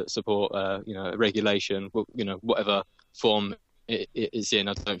MPs that support regulation, whatever form it's in.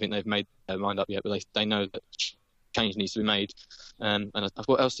 I don't think they've made their mind up yet, but they know that change needs to be made. And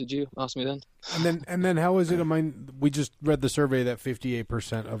what else did you ask me then? And then how is it? We just read the survey that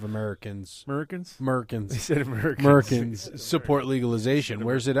 58% of Americans They said Americans support legalization.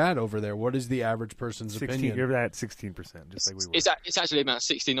 Where's it at over there? What is the average person's opinion? You're at 16%, just like we were. It's actually about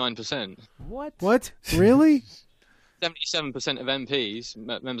 69%. What? Really? 77% of MPs,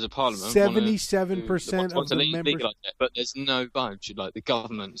 members of Parliament, 77% want of to the members. legalise it, but there's no budge. Like the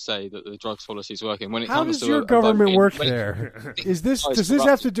government say that the drugs policy is working. When it How comes does to your government work when it- there? Does this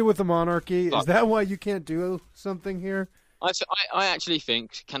have to do with the monarchy? Is that why you can't do something here? I actually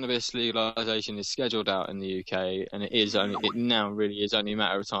think cannabis legalisation is scheduled out in the UK, and it now really is only a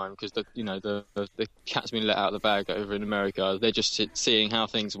matter of time because the cat's been let out of the bag over in America. They're just seeing how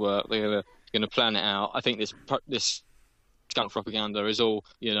things work. They're going to plan it out. I think this skunk propaganda is all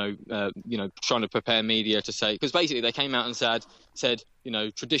trying to prepare media to say, because basically they came out and said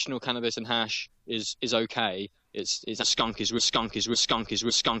traditional cannabis and hash is okay. It's skunk is